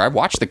producer. I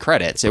watched the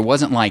credits. It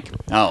wasn't like,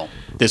 oh,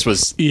 this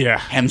was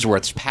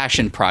Hemsworth's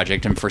passion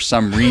project, and for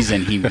some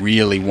reason he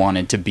really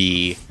wanted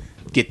to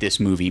get this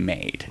movie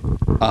made.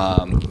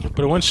 But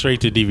it went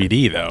straight to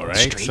DVD, though, right?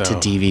 Straight to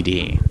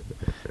DVD.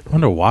 I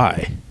wonder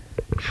why.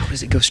 How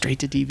does it go straight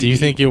to DVD? Do you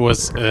think it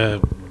was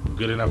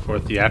good enough for a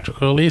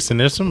theatrical release? And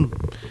there's some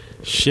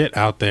shit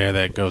out there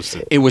that goes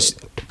to... It was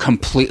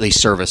completely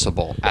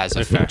serviceable as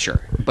a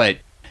feature, but...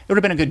 It would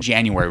have been a good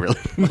January,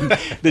 really.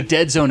 The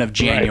dead zone of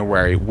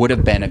January would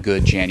have been a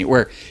good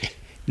January.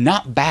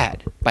 Not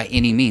bad by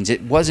any means.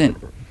 It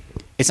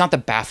it's not the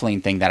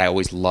baffling thing that I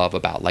always love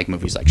about like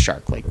movies like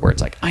Shark Lake, where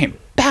it's like I am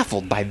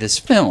baffled by this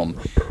film.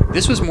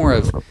 This was more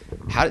of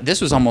how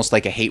this was almost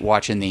like a hate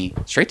watch in the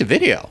straight to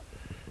video.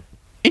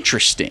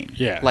 Interesting.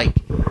 Yeah. Like,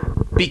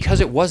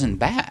 because it wasn't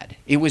bad.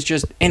 It was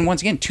just, and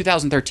once again,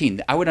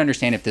 2013. I would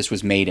understand if this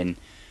was made in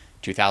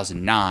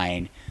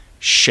 2009,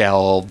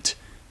 shelved,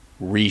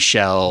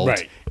 reshelved,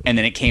 right. and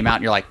then it came out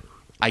and you're like,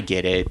 I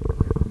get it.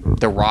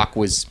 The Rock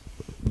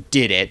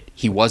did it.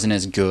 He wasn't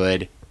as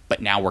good,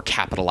 but now we're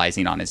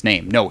capitalizing on his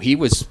name. No, he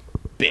was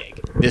big.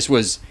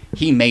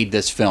 He made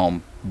this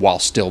film while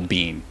still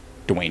being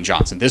Dwayne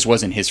Johnson. This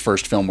wasn't his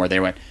first film where they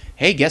went,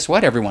 hey, guess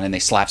what, everyone? And they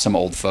slapped some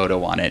old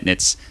photo on it. And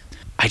it's,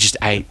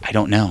 I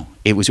don't know.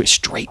 It was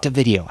straight to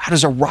video. How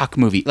does a Rock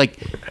movie, like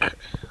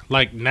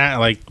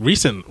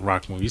recent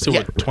Rock movie, you said Yeah.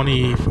 what,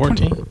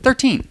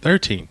 2014?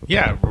 13.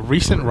 Yeah,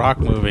 recent Rock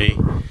movie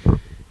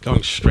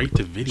going straight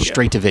to video.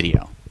 Straight to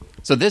video.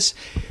 So this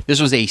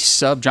was a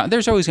subgenre.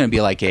 There's always going to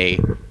be like a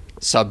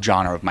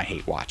subgenre of my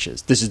hate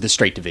watches. This is the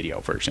straight to video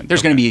version.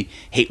 There's going to be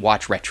hate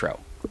watch retro,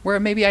 where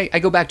maybe I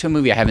go back to a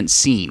movie I haven't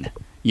seen,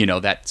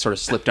 that sort of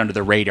slipped under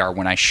the radar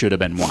when I should have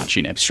been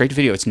watching it. Straight to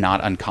video, it's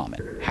not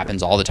uncommon. It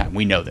happens all the time.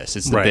 We know this.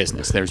 It's the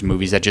business. There's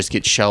movies that just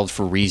get shelved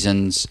for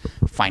reasons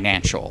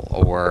financial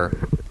or,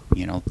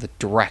 the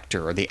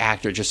director or the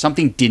actor. Just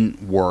something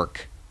didn't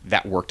work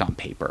that worked on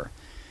paper.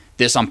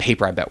 This on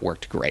paper, I bet,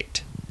 worked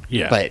great.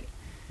 Yeah. But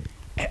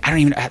I don't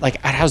even,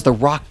 how's The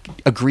Rock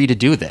agree to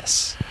do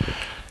this?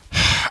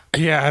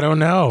 Yeah, I don't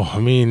know. I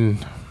mean,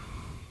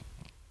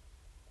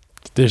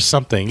 there's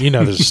something,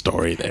 there's a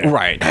story there.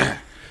 Right.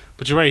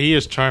 But you're right, he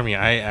is charming.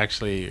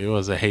 It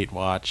was a hate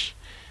watch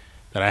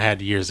that I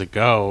had years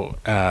ago,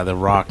 The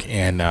Rock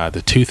and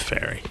the Tooth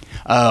Fairy.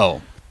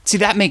 Oh. See,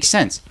 that makes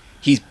sense.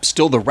 He's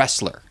still the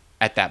wrestler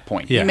at that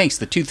point. Yeah. He makes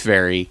the Tooth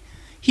Fairy.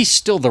 He's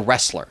still the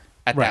wrestler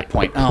at that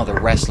point. Oh, the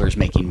wrestler's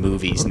making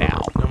movies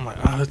now. And I'm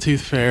like, the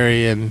Tooth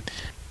Fairy, and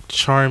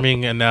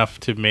charming enough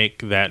to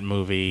make that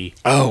movie.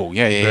 Oh,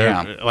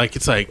 yeah. Like,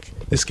 it's like,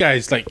 this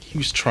guy's like, he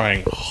was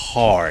trying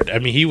hard. I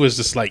mean, he was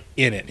just like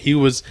in it. He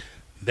was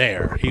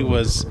there. He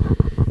was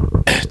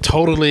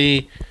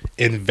totally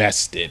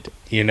invested,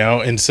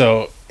 and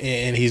so,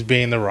 and he's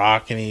being The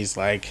Rock, and he's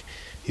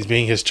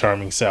being his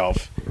charming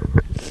self,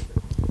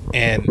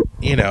 and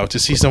to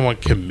see someone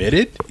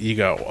committed, you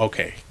go,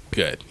 okay,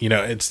 good,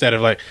 instead of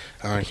like,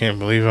 oh, I can't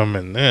believe I'm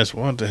in this,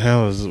 what the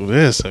hell is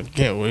this, I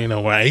can't,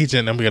 my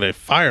agent, I'm gonna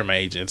fire my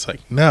agent. It's like,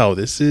 no,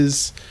 this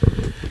is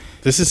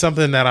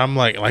something that I'm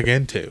like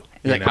into.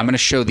 Like, I'm going to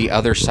show the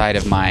other side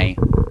of my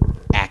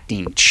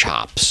acting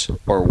chops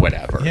or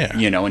whatever,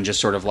 and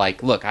just sort of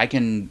like, look, I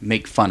can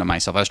make fun of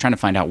myself. I was trying to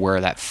find out where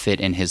that fit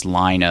in his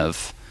line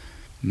of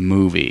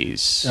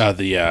movies.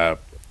 The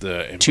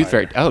Tooth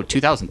Fairy. Oh,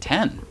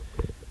 2010.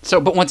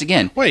 So, but once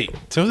again, wait,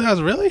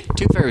 2000 really?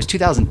 Tooth Fairy was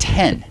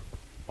 2010.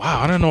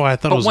 Wow, I don't know why I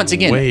thought it was once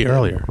again, way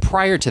earlier.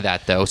 Prior to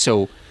that, though,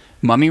 so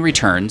Mummy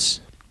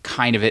Returns,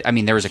 kind of it. I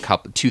mean, there was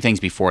two things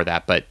before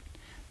that, but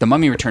The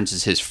Mummy Returns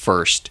is his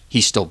first.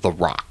 He's still The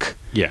Rock.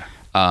 Yeah.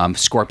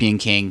 Scorpion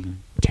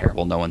King,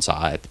 terrible. No one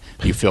saw it.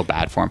 You feel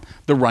bad for him.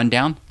 The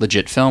Rundown,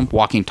 legit film.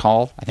 Walking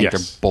Tall, I think they're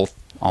both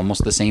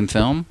almost the same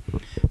film.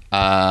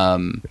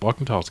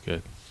 Walking Tall's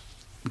good.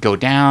 Go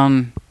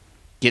Down,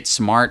 Get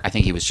Smart. I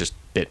think he was just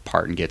bit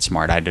part in Get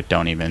Smart. I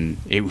don't even.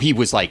 He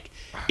was like,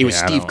 it was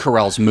Steve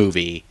Carell's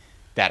movie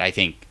that I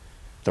think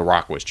The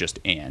Rock was just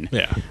in.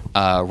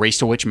 Yeah. Race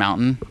to Witch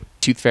Mountain,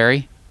 Tooth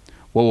Fairy.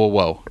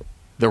 Whoa.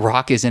 The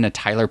Rock is in a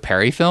Tyler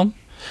Perry film?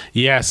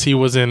 Yes, he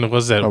was in.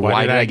 Was that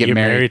Why Did I Get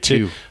Married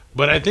to?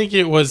 But I think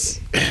it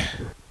was.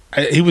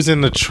 He was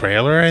in the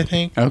trailer, I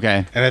think.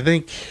 Okay. And I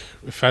think,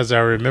 as I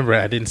remember,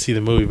 I didn't see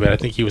the movie, but I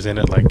think he was in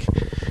it like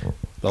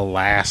the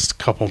last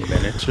couple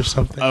minutes or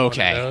something.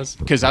 Okay.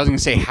 Because I was going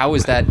to say, how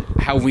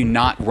have we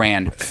not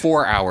ran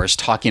 4 hours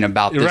talking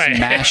about this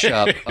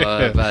mashup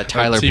of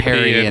Tyler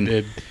Perry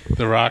and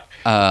The Rock?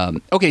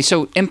 Okay,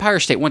 so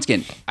Empire State, once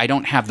again, I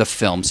don't have the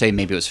film. Say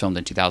maybe it was filmed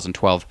in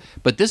 2012,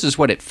 but this is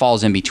what it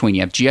falls in between.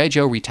 You have G.I.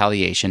 Joe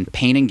Retaliation,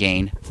 Pain and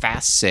Gain,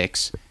 Fast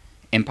 6,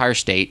 Empire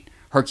State,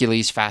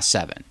 Hercules, Fast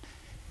 7.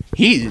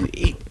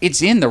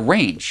 It's in the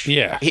range.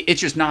 Yeah. It's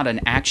just not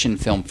an action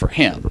film for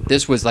him.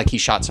 This was like he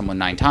shot someone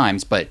 9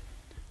 times, but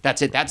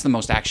that's it. That's the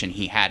most action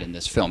he had in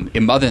this film.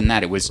 And other than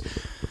that, it was,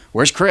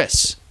 where's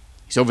Chris?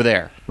 He's over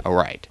there. All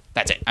right.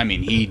 That's it. I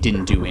mean, he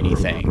didn't do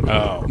anything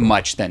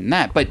much than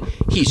that, but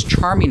he's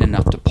charming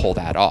enough to pull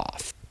that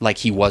off. Like,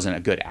 he wasn't a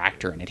good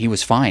actor in it. He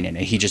was fine in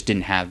it. He just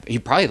didn't have, he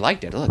probably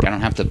liked it. Look, I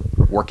don't have to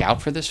work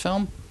out for this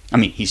film. I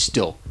mean, he's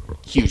still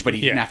huge, but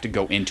he didn't have to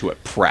go into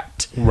it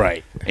prepped.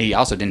 Right. And he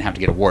also didn't have to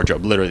get a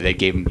wardrobe. Literally, they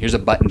gave him, here's a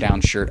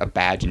button-down shirt, a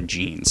badge, and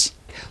jeans.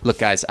 Look,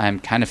 guys, I'm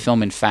kind of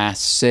filming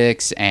Fast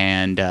 6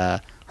 and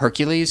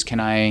Hercules. Can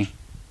I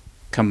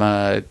come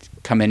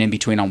in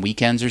between on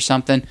weekends or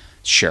something?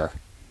 Sure.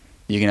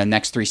 You're going to,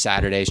 next 3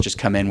 Saturdays, just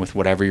come in with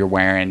whatever you're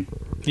wearing.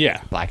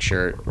 Yeah. Black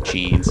shirt,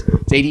 jeans.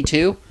 It's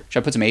 82. Should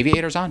I put some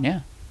aviators on?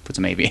 Yeah. Put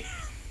some aviators.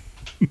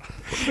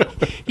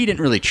 He didn't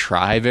really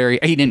try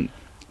he didn't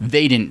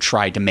They didn't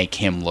try to make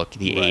him look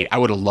the Right. 8. I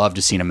would have loved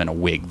to seen him in a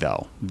wig,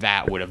 though.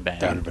 That would have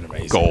been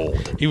amazing.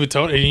 gold. He would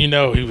totally, he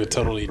would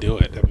totally do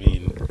it. I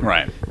mean,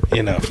 Right.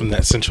 from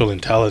that Central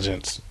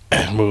Intelligence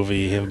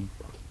movie, him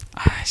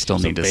I still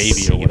was a need to baby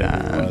see or whatever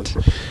it that.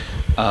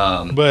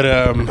 was.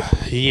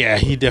 But yeah,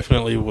 he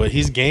definitely would.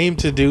 He's game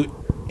to do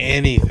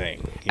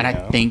anything. And I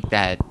think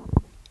that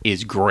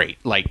is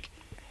great. Like,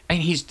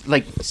 and he's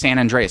like San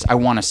Andreas. I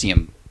want to see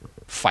him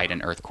fight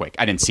an earthquake.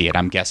 I didn't see it.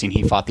 I'm guessing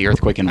he fought the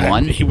earthquake and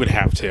won. He would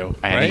have to.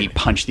 And Right? he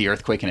punched the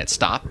earthquake and it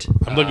stopped.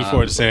 I'm looking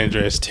forward to San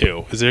Andreas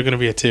 2. Is there going to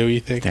be a 2? You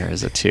think? There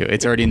is a 2.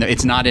 It's already in the,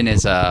 it's not in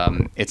his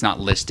it's not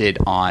listed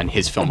on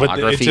his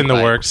filmography. But it's in the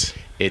works.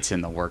 It's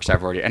in the works.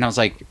 I've already, and I was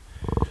like,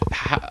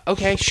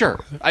 okay, sure.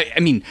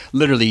 I mean,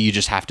 literally, you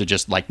just have to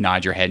just like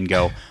nod your head and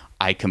go,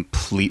 I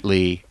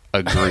completely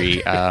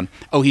agree.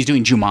 Oh, he's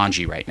doing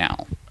Jumanji right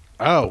now.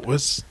 Oh,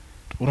 what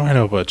do I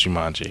know about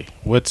Jumanji?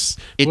 Who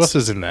else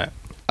is in that?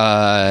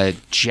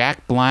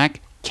 Jack Black,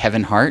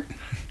 Kevin Hart.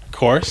 Of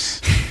course.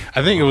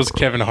 I think it was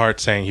Kevin Hart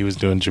saying he was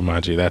doing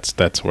Jumanji.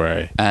 That's where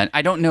I... And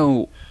I don't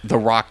know The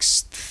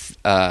Rock's...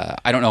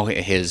 I don't know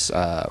his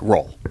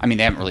role. I mean,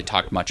 they haven't really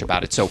talked much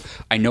about it, so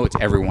I know it's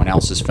everyone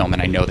else's film,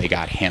 and I know they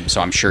got him, so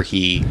I'm sure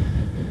he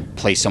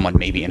plays someone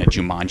maybe in a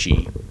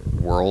Jumanji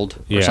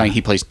world or something.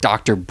 He plays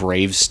Dr.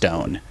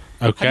 Bravestone.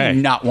 Okay. I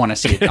do not want to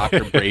see a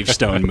Dr.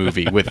 Bravestone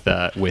movie with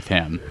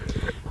him.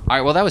 All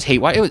right, well, that was Hate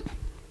Watch. It was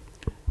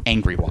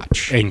Angry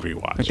Watch. Angry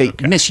Watch. They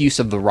okay. misuse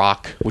of The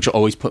Rock, which will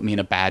always put me in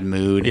a bad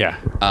mood. Yeah.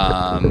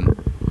 A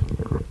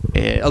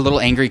little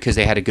angry because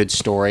they had a good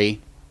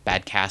story,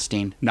 bad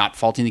casting. Not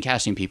faulting the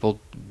casting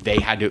people. They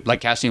had to, like,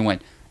 casting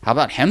went, how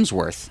about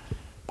Hemsworth?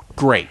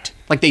 Great.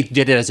 Like, they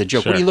did it as a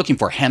joke. Sure. What are you looking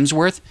for,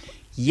 Hemsworth?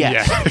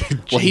 Yes. Yeah.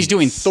 Well, he's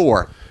doing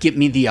Thor. Get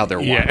me the other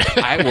one. Yeah.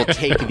 I will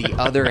take the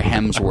other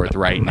Hemsworth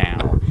right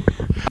now.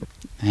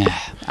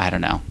 I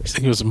don't know. I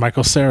think it was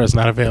Michael Cera's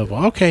not available.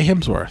 Okay,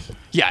 Hemsworth.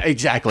 Yeah,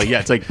 exactly. Yeah,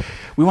 it's like,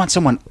 we want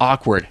someone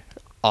awkward.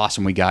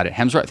 Awesome, we got it.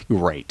 Hemsworth,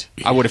 great.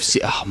 I would have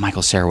seen... Oh,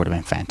 Michael Cera would have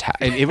been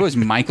fantastic. If it was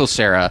Michael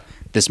Cera,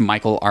 this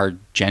Michael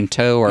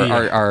Argento or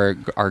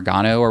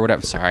Argano or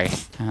whatever. Sorry,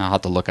 I'll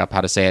have to look up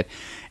how to say it.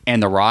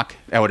 And The Rock,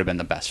 that would have been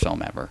the best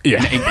film ever.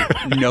 Yeah.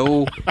 And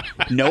no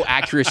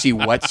accuracy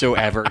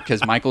whatsoever,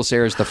 because Michael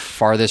Cera is the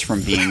farthest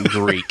from being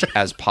Greek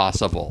as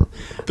possible.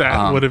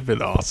 That would have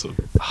been awesome.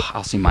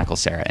 I'll see Michael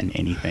Cera in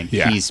anything.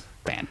 Yeah. He's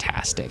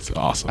fantastic. It's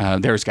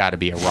awesome. There's got to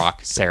be a Rock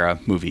Cera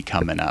movie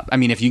coming up. I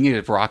mean, if you can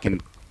get Rock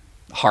and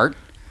Hart,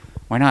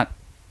 why not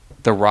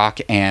The Rock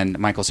and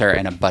Michael Cera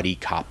in a buddy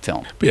cop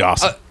film? Be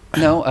awesome.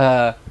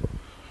 It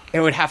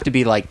would have to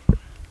be like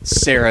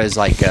Sarah is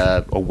like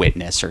a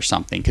witness or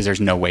something, because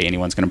there's no way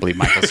anyone's going to believe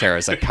Michael Cera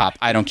is a cop.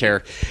 I don't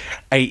care.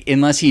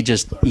 Unless he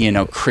just,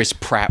 Chris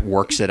Pratt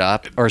works it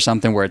up or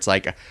something where it's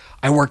like,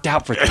 I worked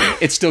out for 3.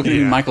 It's still going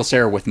to be Michael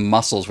Cera with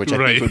muscles, which I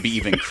think would be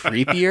even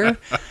creepier.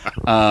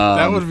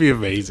 That would be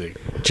amazing.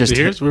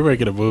 Just we're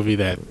making a movie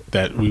that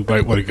we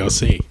might want to go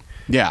see.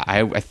 Yeah,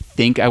 I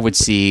think I would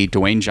see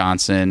Dwayne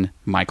Johnson,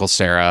 Michael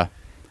Cera.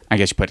 I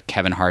guess you put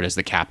Kevin Hart as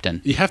the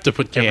captain. You have to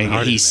put Kevin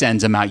Hart in He there.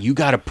 sends him out. You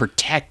got to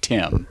protect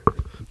him.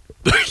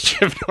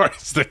 Kevin Hart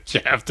is the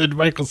captain.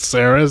 Michael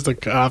Cera is the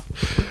cop.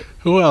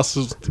 Who else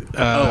is...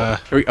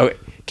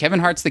 Kevin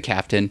Hart's the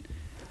captain.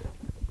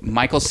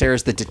 Michael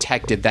Cera's the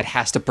detective that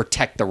has to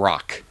protect The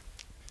Rock.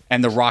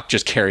 And The Rock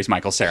just carries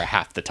Michael Cera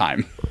half the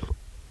time.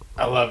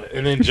 I love it.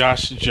 And then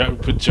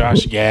put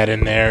Josh Gad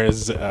in there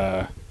as...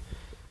 The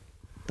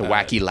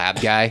wacky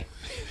lab guy.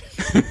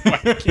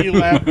 wacky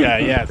lab guy,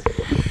 yes.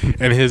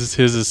 And his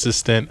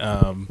assistant,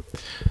 God,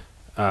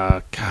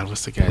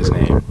 what's the guy's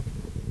name?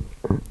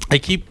 I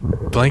keep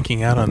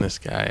blanking out on this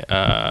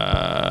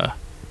guy.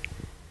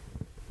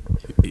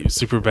 He was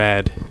super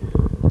bad.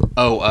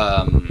 I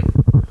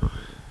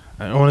want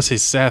to say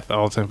Seth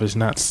all the time, but it's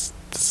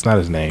not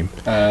his name.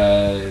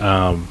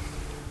 God,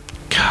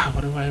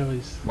 what do I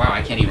always... Wow,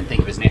 I can't even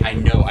think of his name. I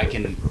know I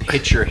can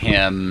picture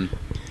him.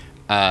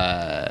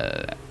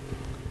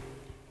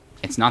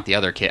 It's not the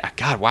other kid.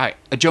 God, why?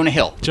 Jonah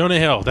Hill. Jonah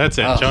Hill, that's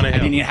it. Jonah Hill. I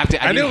didn't even have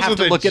to. I didn't have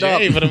to look it up.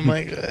 But I'm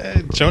like,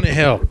 Jonah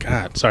Hill.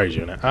 God, sorry,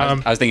 Jonah. I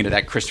was thinking of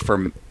that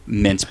Christopher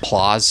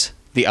Mintz-Plasse,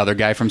 the other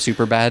guy from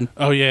Superbad.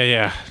 Oh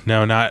yeah.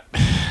 No, not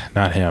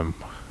him.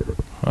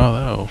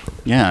 Although.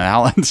 Yeah,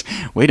 Alan's.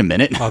 Wait a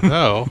minute.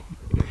 Although.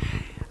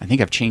 I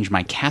think I've changed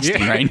my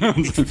casting right now.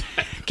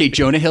 Okay,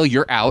 Jonah Hill,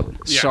 you're out.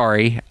 Yeah.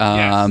 Sorry.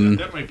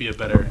 That might be a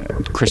better.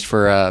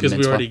 Christopher. Because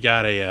we already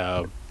got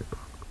a.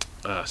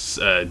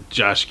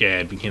 Josh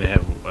Gad, we can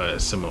have a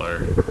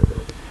similar.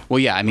 Well,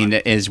 yeah, I mean,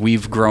 as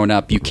we've grown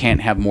up, you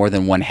can't have more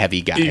than one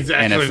heavy guy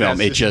in a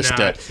film. It just,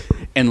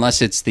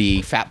 unless it's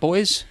the Fat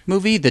Boys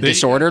movie, The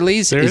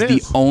Disorderlies, is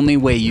the only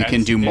way you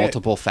can do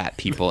multiple fat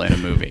people in a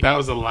movie. That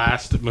was the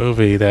last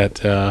movie that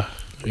that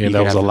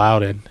was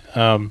allowed in.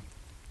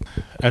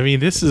 I mean,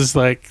 this is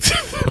like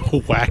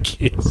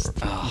wackiest.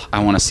 Oh,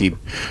 I want to see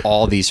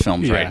all these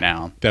films right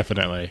now.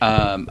 Definitely.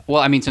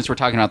 Well, I mean, since we're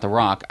talking about The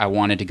Rock, I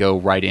wanted to go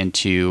right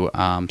into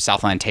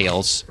Southland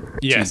Tales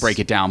to break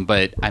it down.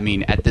 But I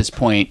mean, at this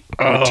point,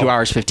 we're 2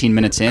 hours 15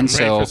 minutes in. I'm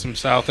so ready for some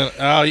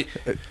Southland.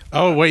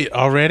 Oh, wait,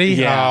 already?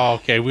 Yeah. Oh,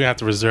 okay. We have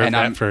to reserve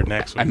that for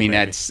next week. I mean,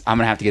 I'm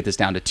gonna have to get this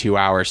down to 2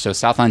 hours. So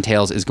Southland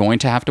Tales is going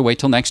to have to wait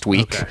till next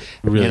week. Okay.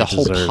 Really the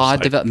whole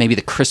pod develop. Maybe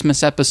the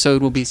Christmas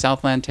episode will be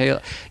Southland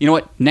Tales. You know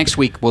what? Next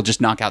week we'll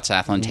just knock out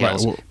Southland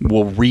Tales. Right.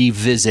 We'll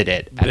revisit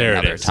it at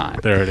another time.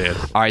 There it is.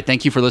 All right.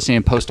 Thank you for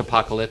listening to Post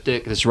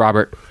Apocalyptic. This is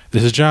Robert.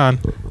 This is John.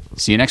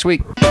 See you next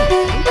week.